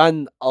I've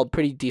done a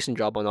pretty decent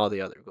job on all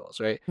the other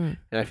goals, right? mm.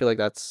 And I feel like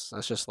that's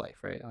just life,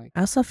 right? Like, I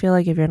also feel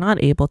like if you're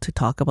not able to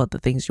talk about the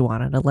things you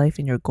want out of life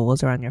and your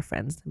goals are on your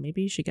friends, then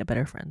maybe you should get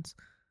better friends.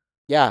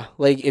 yeah,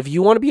 like if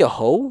you want to be a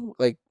hoe,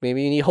 like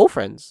maybe you need hoe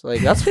friends.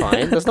 Like that's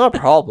fine. That's not a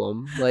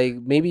problem. Like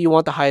maybe you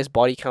want the highest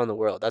body count in the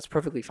world. That's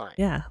perfectly fine.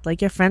 Yeah,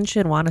 like your friends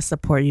should want to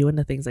support you in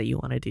the things that you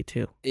want to do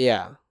too.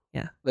 Yeah.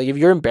 Yeah, Like if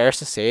you're embarrassed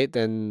to say it,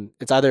 then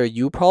it's either a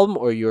you problem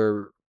or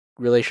your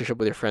relationship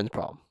with your friend's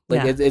problem.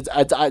 Like yeah,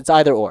 it's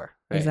either or,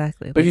 right?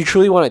 exactly. But if Like, you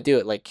truly want to do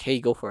it, like hey,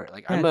 go for it.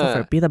 Like yeah, go for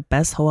it. Be the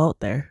best hoe out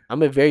there.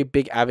 I'm a very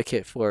big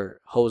advocate for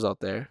hoes out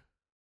there.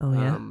 Oh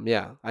yeah,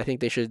 Yeah, I think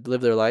they should live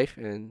their life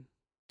and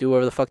do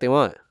whatever the fuck they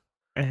want.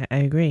 I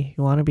agree.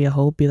 You want to be a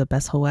hoe, be the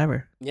best hoe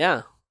ever.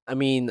 Yeah. I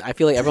mean, I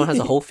feel like everyone has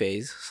a whole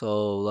phase.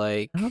 So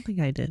like, I don't think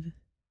I did.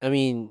 I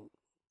mean,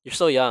 you're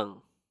so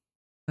young.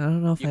 I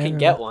don't know if You I can ever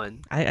get will.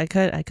 one. I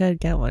could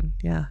get one.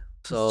 Yeah,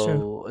 it's true.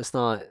 So it's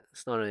not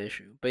an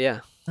issue. But yeah.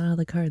 I don't know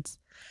the cards.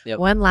 Yep.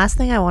 One last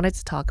thing I wanted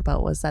to talk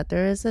about was that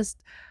there is this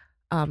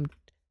um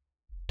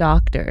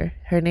doctor.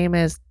 Her name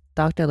is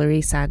Dr.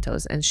 Laurie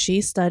Santos, and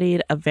she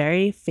studied a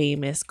very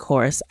famous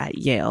course at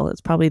Yale.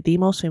 It's probably the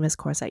most famous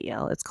course at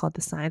Yale. It's called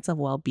the Science of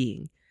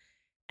Well-Being.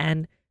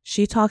 And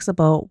she talks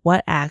about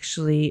what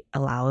actually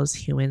allows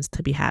humans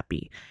to be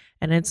happy.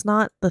 And it's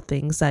not the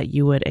things that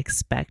you would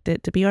expect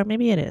it to be, or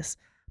maybe it is,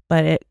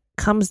 but it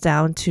comes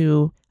down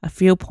to a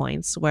few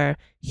points where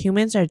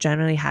humans are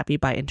generally happy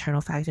by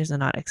internal factors and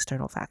not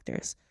external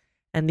factors.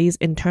 And these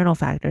internal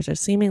factors, are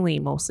seemingly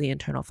mostly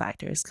internal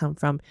factors, come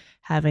from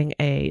having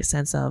a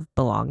sense of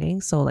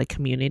belonging. So, like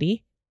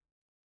community,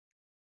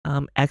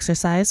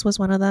 exercise was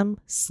one of them,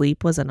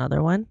 sleep was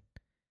another one,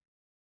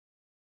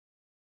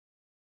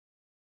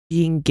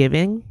 being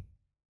giving,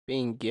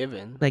 Being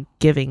given. like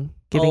giving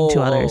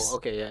to others,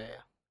 Okay, yeah,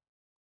 yeah.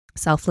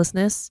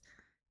 selflessness,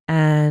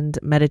 and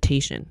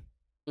meditation.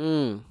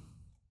 Mm.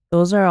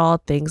 Those are all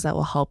things that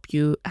will help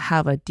you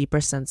have a deeper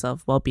sense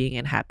of well-being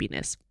and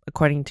happiness,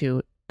 according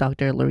to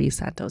Dr. Laurie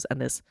Santos. And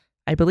this,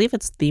 I believe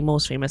it's the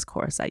most famous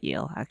course at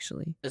Yale,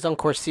 actually. It's on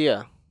Coursera.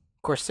 Yeah,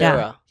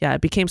 Coursera. yeah,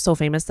 it became so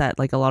famous that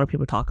like a lot of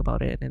people talk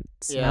about it, and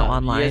it's now Yeah. You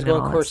online guys and go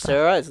on all that stuff.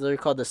 Coursera. It's literally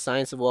called The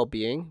Science of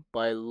Well-Being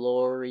by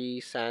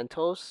Laurie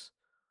Santos.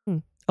 Hmm.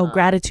 Oh, Uh,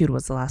 gratitude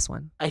was the last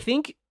one. I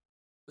think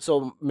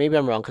so. Maybe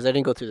I'm wrong because I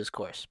didn't go through this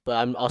course, but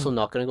I'm also Hmm.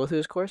 not gonna go through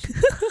this course.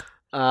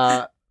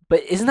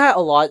 But isn't that a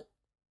lot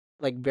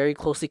like very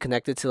closely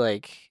connected to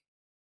like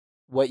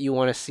what you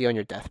want to see on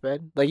your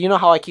deathbed. Like, you know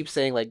how I keep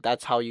saying like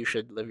that's how you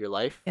should live your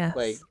life. Like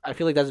Yes. I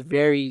feel like that's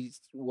very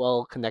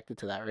well connected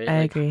to that, right?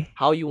 I Like agree.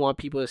 how you want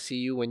people to see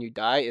you when you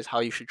die is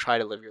how you should try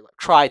to live your life.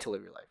 Try to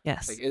live your life. Like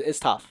Yes. it's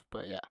tough,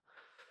 but yeah.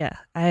 Yeah,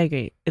 I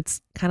agree.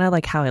 It's kind of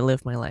like how I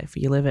live my life.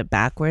 You live it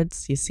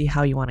backwards. You see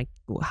how you want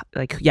to,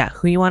 like, yeah,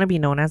 who you want to be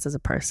known as a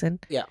person.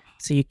 Yeah.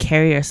 So you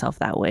carry yourself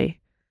that way.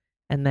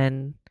 And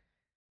then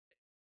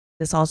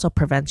this also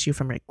prevents you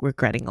from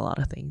regretting a lot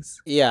of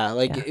things. Yeah,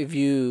 like Yeah. if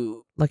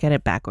you Look at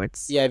it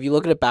backwards. yeah, if you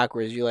look at it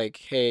backwards, you're like,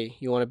 hey,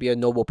 you want to be a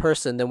noble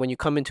person. Then when you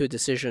come into a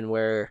decision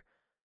where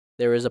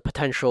there is a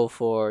potential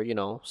for, you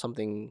know,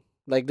 something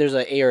like there's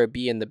a A or a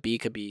B, and the B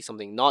could be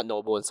something not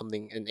noble, and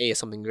something and A is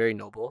something very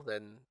noble,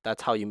 then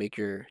that's how you make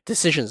your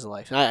decisions in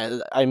life.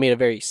 And I made a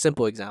very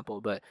simple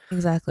example, but that's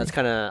Exactly.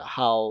 kind of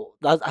how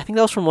I think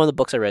that was from one of the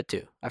books I read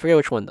too. I forget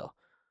which one though.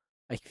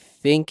 I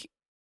think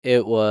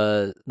it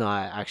was no.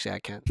 Actually, I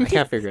can't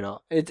figure it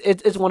out.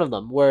 It's one of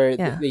them where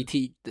Yeah. they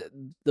teach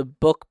the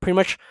book pretty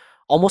much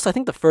almost. I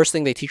think the first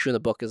thing they teach you in the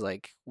book is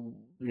like, you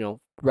know,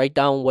 write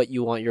down what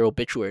you want your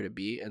obituary to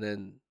be, and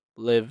then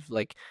live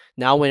like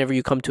now. Whenever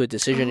you come to a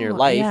decision in your Oh, yeah,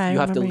 life, I you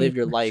have to remember you live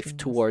your life mentioning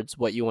this. towards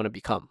what you want to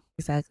become.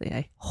 Exactly.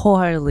 I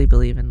wholeheartedly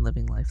believe in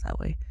living life that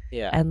way.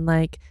 Yeah. And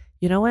like,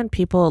 you know, when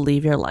people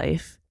leave your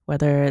life,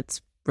 whether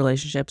it's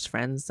relationships,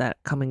 friends that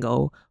come and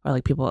go, or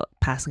like people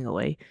passing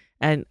away,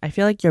 and I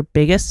feel like the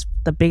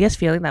biggest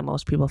feeling that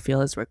most people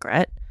feel is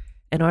regret.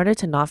 In order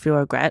to not feel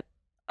regret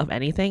of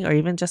anything, or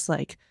even just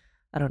like,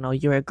 I don't know,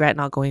 you regret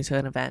not going to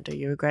an event, or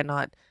you regret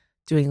not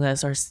doing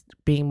this, or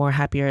being more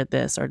happier at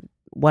this, or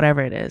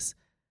whatever it is,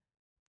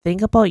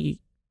 think about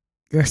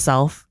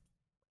yourself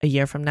a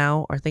year from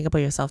now, or think about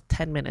yourself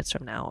 10 minutes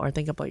from now, or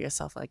think about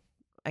yourself like,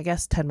 I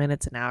guess 10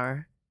 minutes an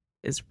hour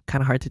is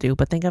kind of hard to do,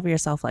 but think of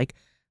yourself like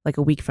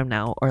a week from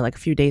now, or like a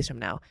few days from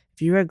now.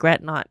 If you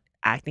regret not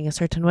acting a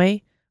certain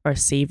way or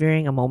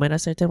savoring a moment a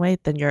certain way,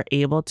 then you're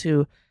able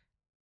to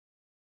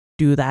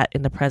do that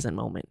in the present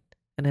moment,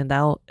 and then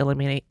that'll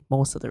eliminate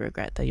most of the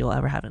regret that you'll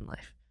ever have in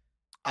life.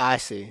 I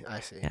see. I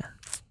see. Yeah.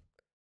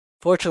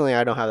 Fortunately,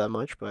 I don't have that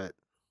much, but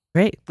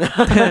Great.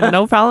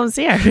 No problems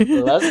here.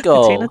 let's Between the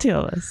go. two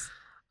of us.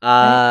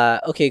 Right?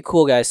 Okay,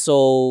 cool guys.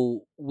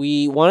 So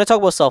we want to talk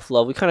about self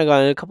love. We kind of got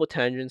in a couple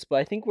tangents, but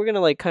I think we're gonna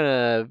like kind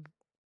of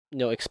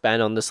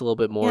expand on this a little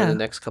bit more in the Yeah.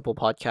 next couple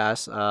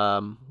podcasts.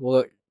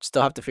 We'll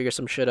still have to figure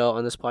some shit out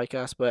on this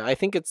podcast, but I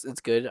think it's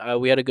good.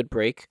 We had a good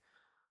break.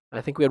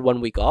 I think we had 1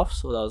 week off,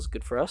 so that was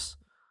good for us.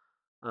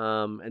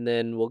 And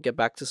then we'll get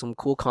back to some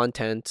cool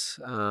content.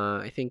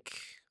 I think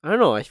I don't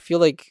know. I feel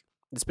like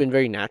it's been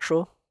very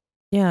natural.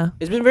 Yeah.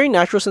 It's been very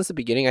natural since the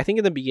beginning. I think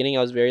in the beginning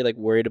I was very like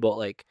worried about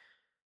like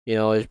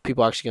is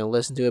people actually gonna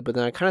listen to it? But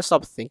then I kind of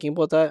stopped thinking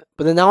about that.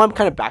 But then now I'm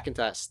kind of back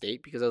into that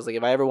state because I was like,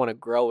 if I ever want to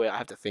grow it, I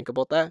have to think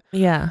about that.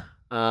 Yeah.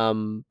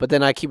 But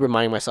then I keep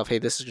reminding myself, hey,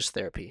 this is just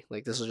therapy.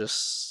 Like this is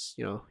just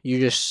you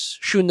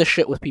just shooting the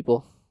shit with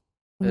people,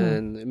 Mhm.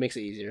 and it makes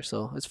it easier.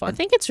 So it's I fun.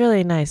 think it's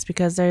really nice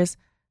because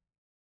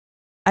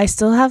I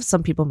still have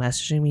some people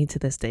messaging me to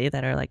this day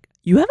that are like,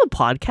 "You have a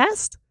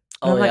podcast?"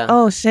 And Oh I'm like, yeah.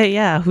 "Oh shit,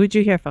 yeah. Who'd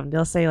you hear from?"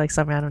 They'll say like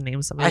some random name.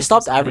 I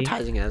stopped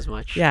advertising it as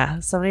much. Yeah,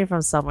 somebody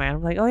from somewhere.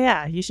 I'm like, "Oh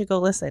yeah, you should go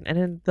listen." And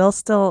then they'll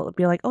still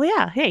be like, "Oh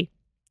yeah, hey,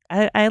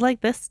 I like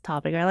this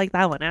topic. Or I like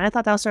that one." And I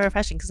thought that was so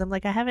refreshing because I'm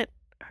like, I haven't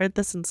heard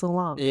this in so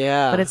long.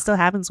 Yeah. But it still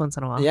happens once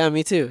in a while. Yeah,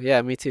 me too.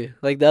 Yeah, me too.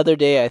 Like the other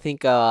day, I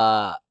think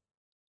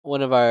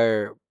one of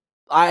our,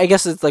 I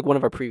guess it's like one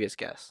of our previous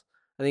guests.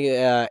 I think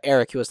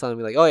Eric, he was telling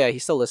me like, oh yeah, he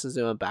still listens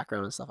to it in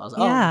background and stuff. I was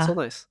like, oh, that's so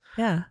Yeah. nice.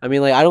 Yeah. I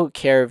mean, like, I don't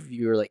care if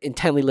you're like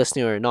intently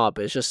listening or not,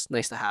 but it's just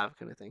nice to have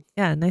kind of thing.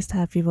 Yeah. Nice to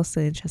have people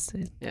still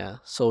interested. Yeah.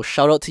 So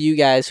shout out to you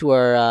guys who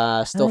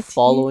are still Shout out to you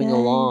following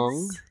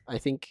along. guys. I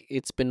think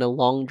it's been a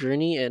long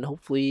journey, and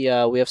hopefully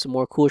we have some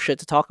more cool shit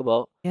to talk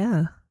about.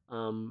 Yeah.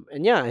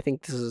 And yeah, I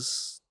think this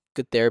is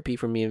good therapy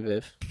for me and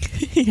Viv.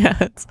 Yeah.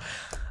 It's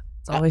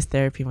always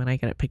therapy when I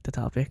get to pick the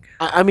topic.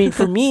 I mean,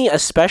 for me,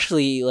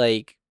 especially,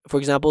 like, for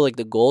example, like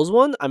the goals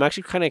one, I'm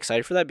actually kind of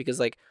excited for that because,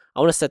 like, I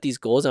want to set these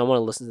goals and I want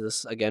to listen to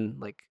this again,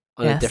 like,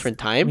 on a Yes, different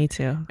time me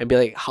too. and be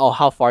like,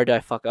 how far did I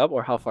fuck up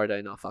or how far did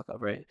I not fuck up,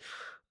 right?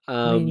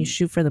 I mean, you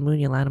shoot for the moon,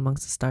 you land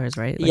amongst the stars,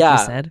 right? Like yeah,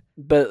 you said.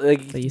 but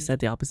like, But you said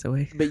the opposite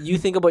way. but you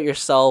think about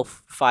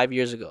yourself 5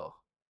 years ago.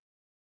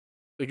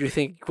 Would you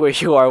think where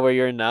you are, where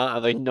you're now?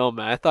 I'm like, no,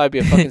 man, I thought I'd be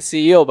a fucking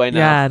CEO by now.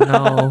 Yeah,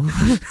 no,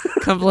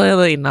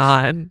 completely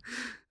not.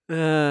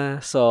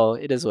 So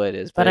it is what it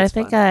is. But I it's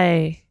think fun.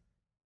 I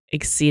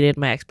exceeded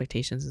my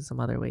expectations in some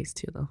other ways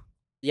too, though.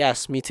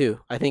 Yes, me too.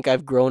 I think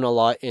I've grown a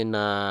lot in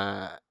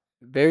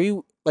very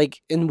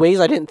like in ways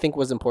I didn't think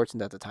was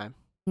important at the time,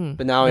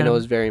 but now I know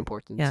is very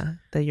important. Yeah,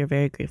 that you're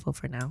very grateful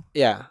for now.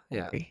 Yeah, I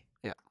yeah, agree.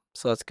 yeah.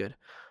 So that's good.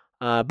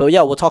 But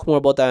yeah, we'll talk more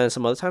about that in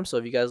some other time. So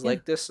if you guys Yeah.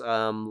 like this,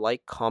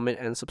 like, comment,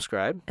 and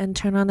subscribe, And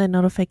turn on the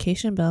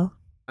notification bell.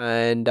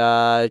 and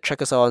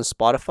check us out on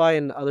Spotify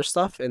and other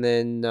stuff, and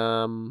then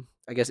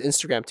I guess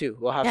Instagram too.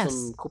 We'll have some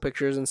Yes. cool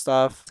pictures and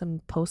stuff.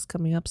 Some posts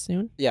coming up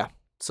soon. Yeah,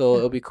 so Yeah.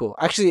 it'll be cool.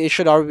 Actually, it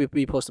should already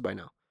be posted by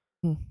now.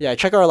 Mm, Yeah,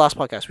 check out our last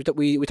podcast.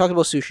 We talked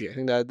about sushi. I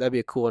think that'd be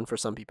a cool one for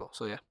some people.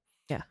 So yeah.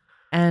 yeah.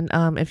 And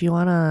if you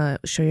wanna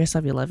show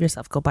yourself you love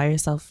yourself, go buy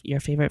yourself your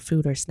favorite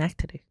food or snack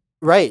today.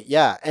 Right,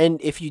 yeah. And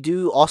if you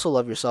do also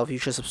love yourself, you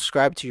should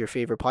subscribe to your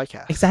favorite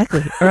podcast.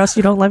 Exactly. Or else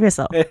you don't love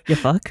yourself. You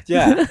fuck.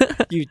 Yeah.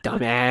 You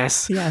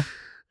dumbass. Yeah.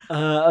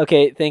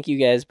 Okay, thank you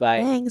guys. Bye.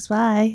 Thanks. Bye.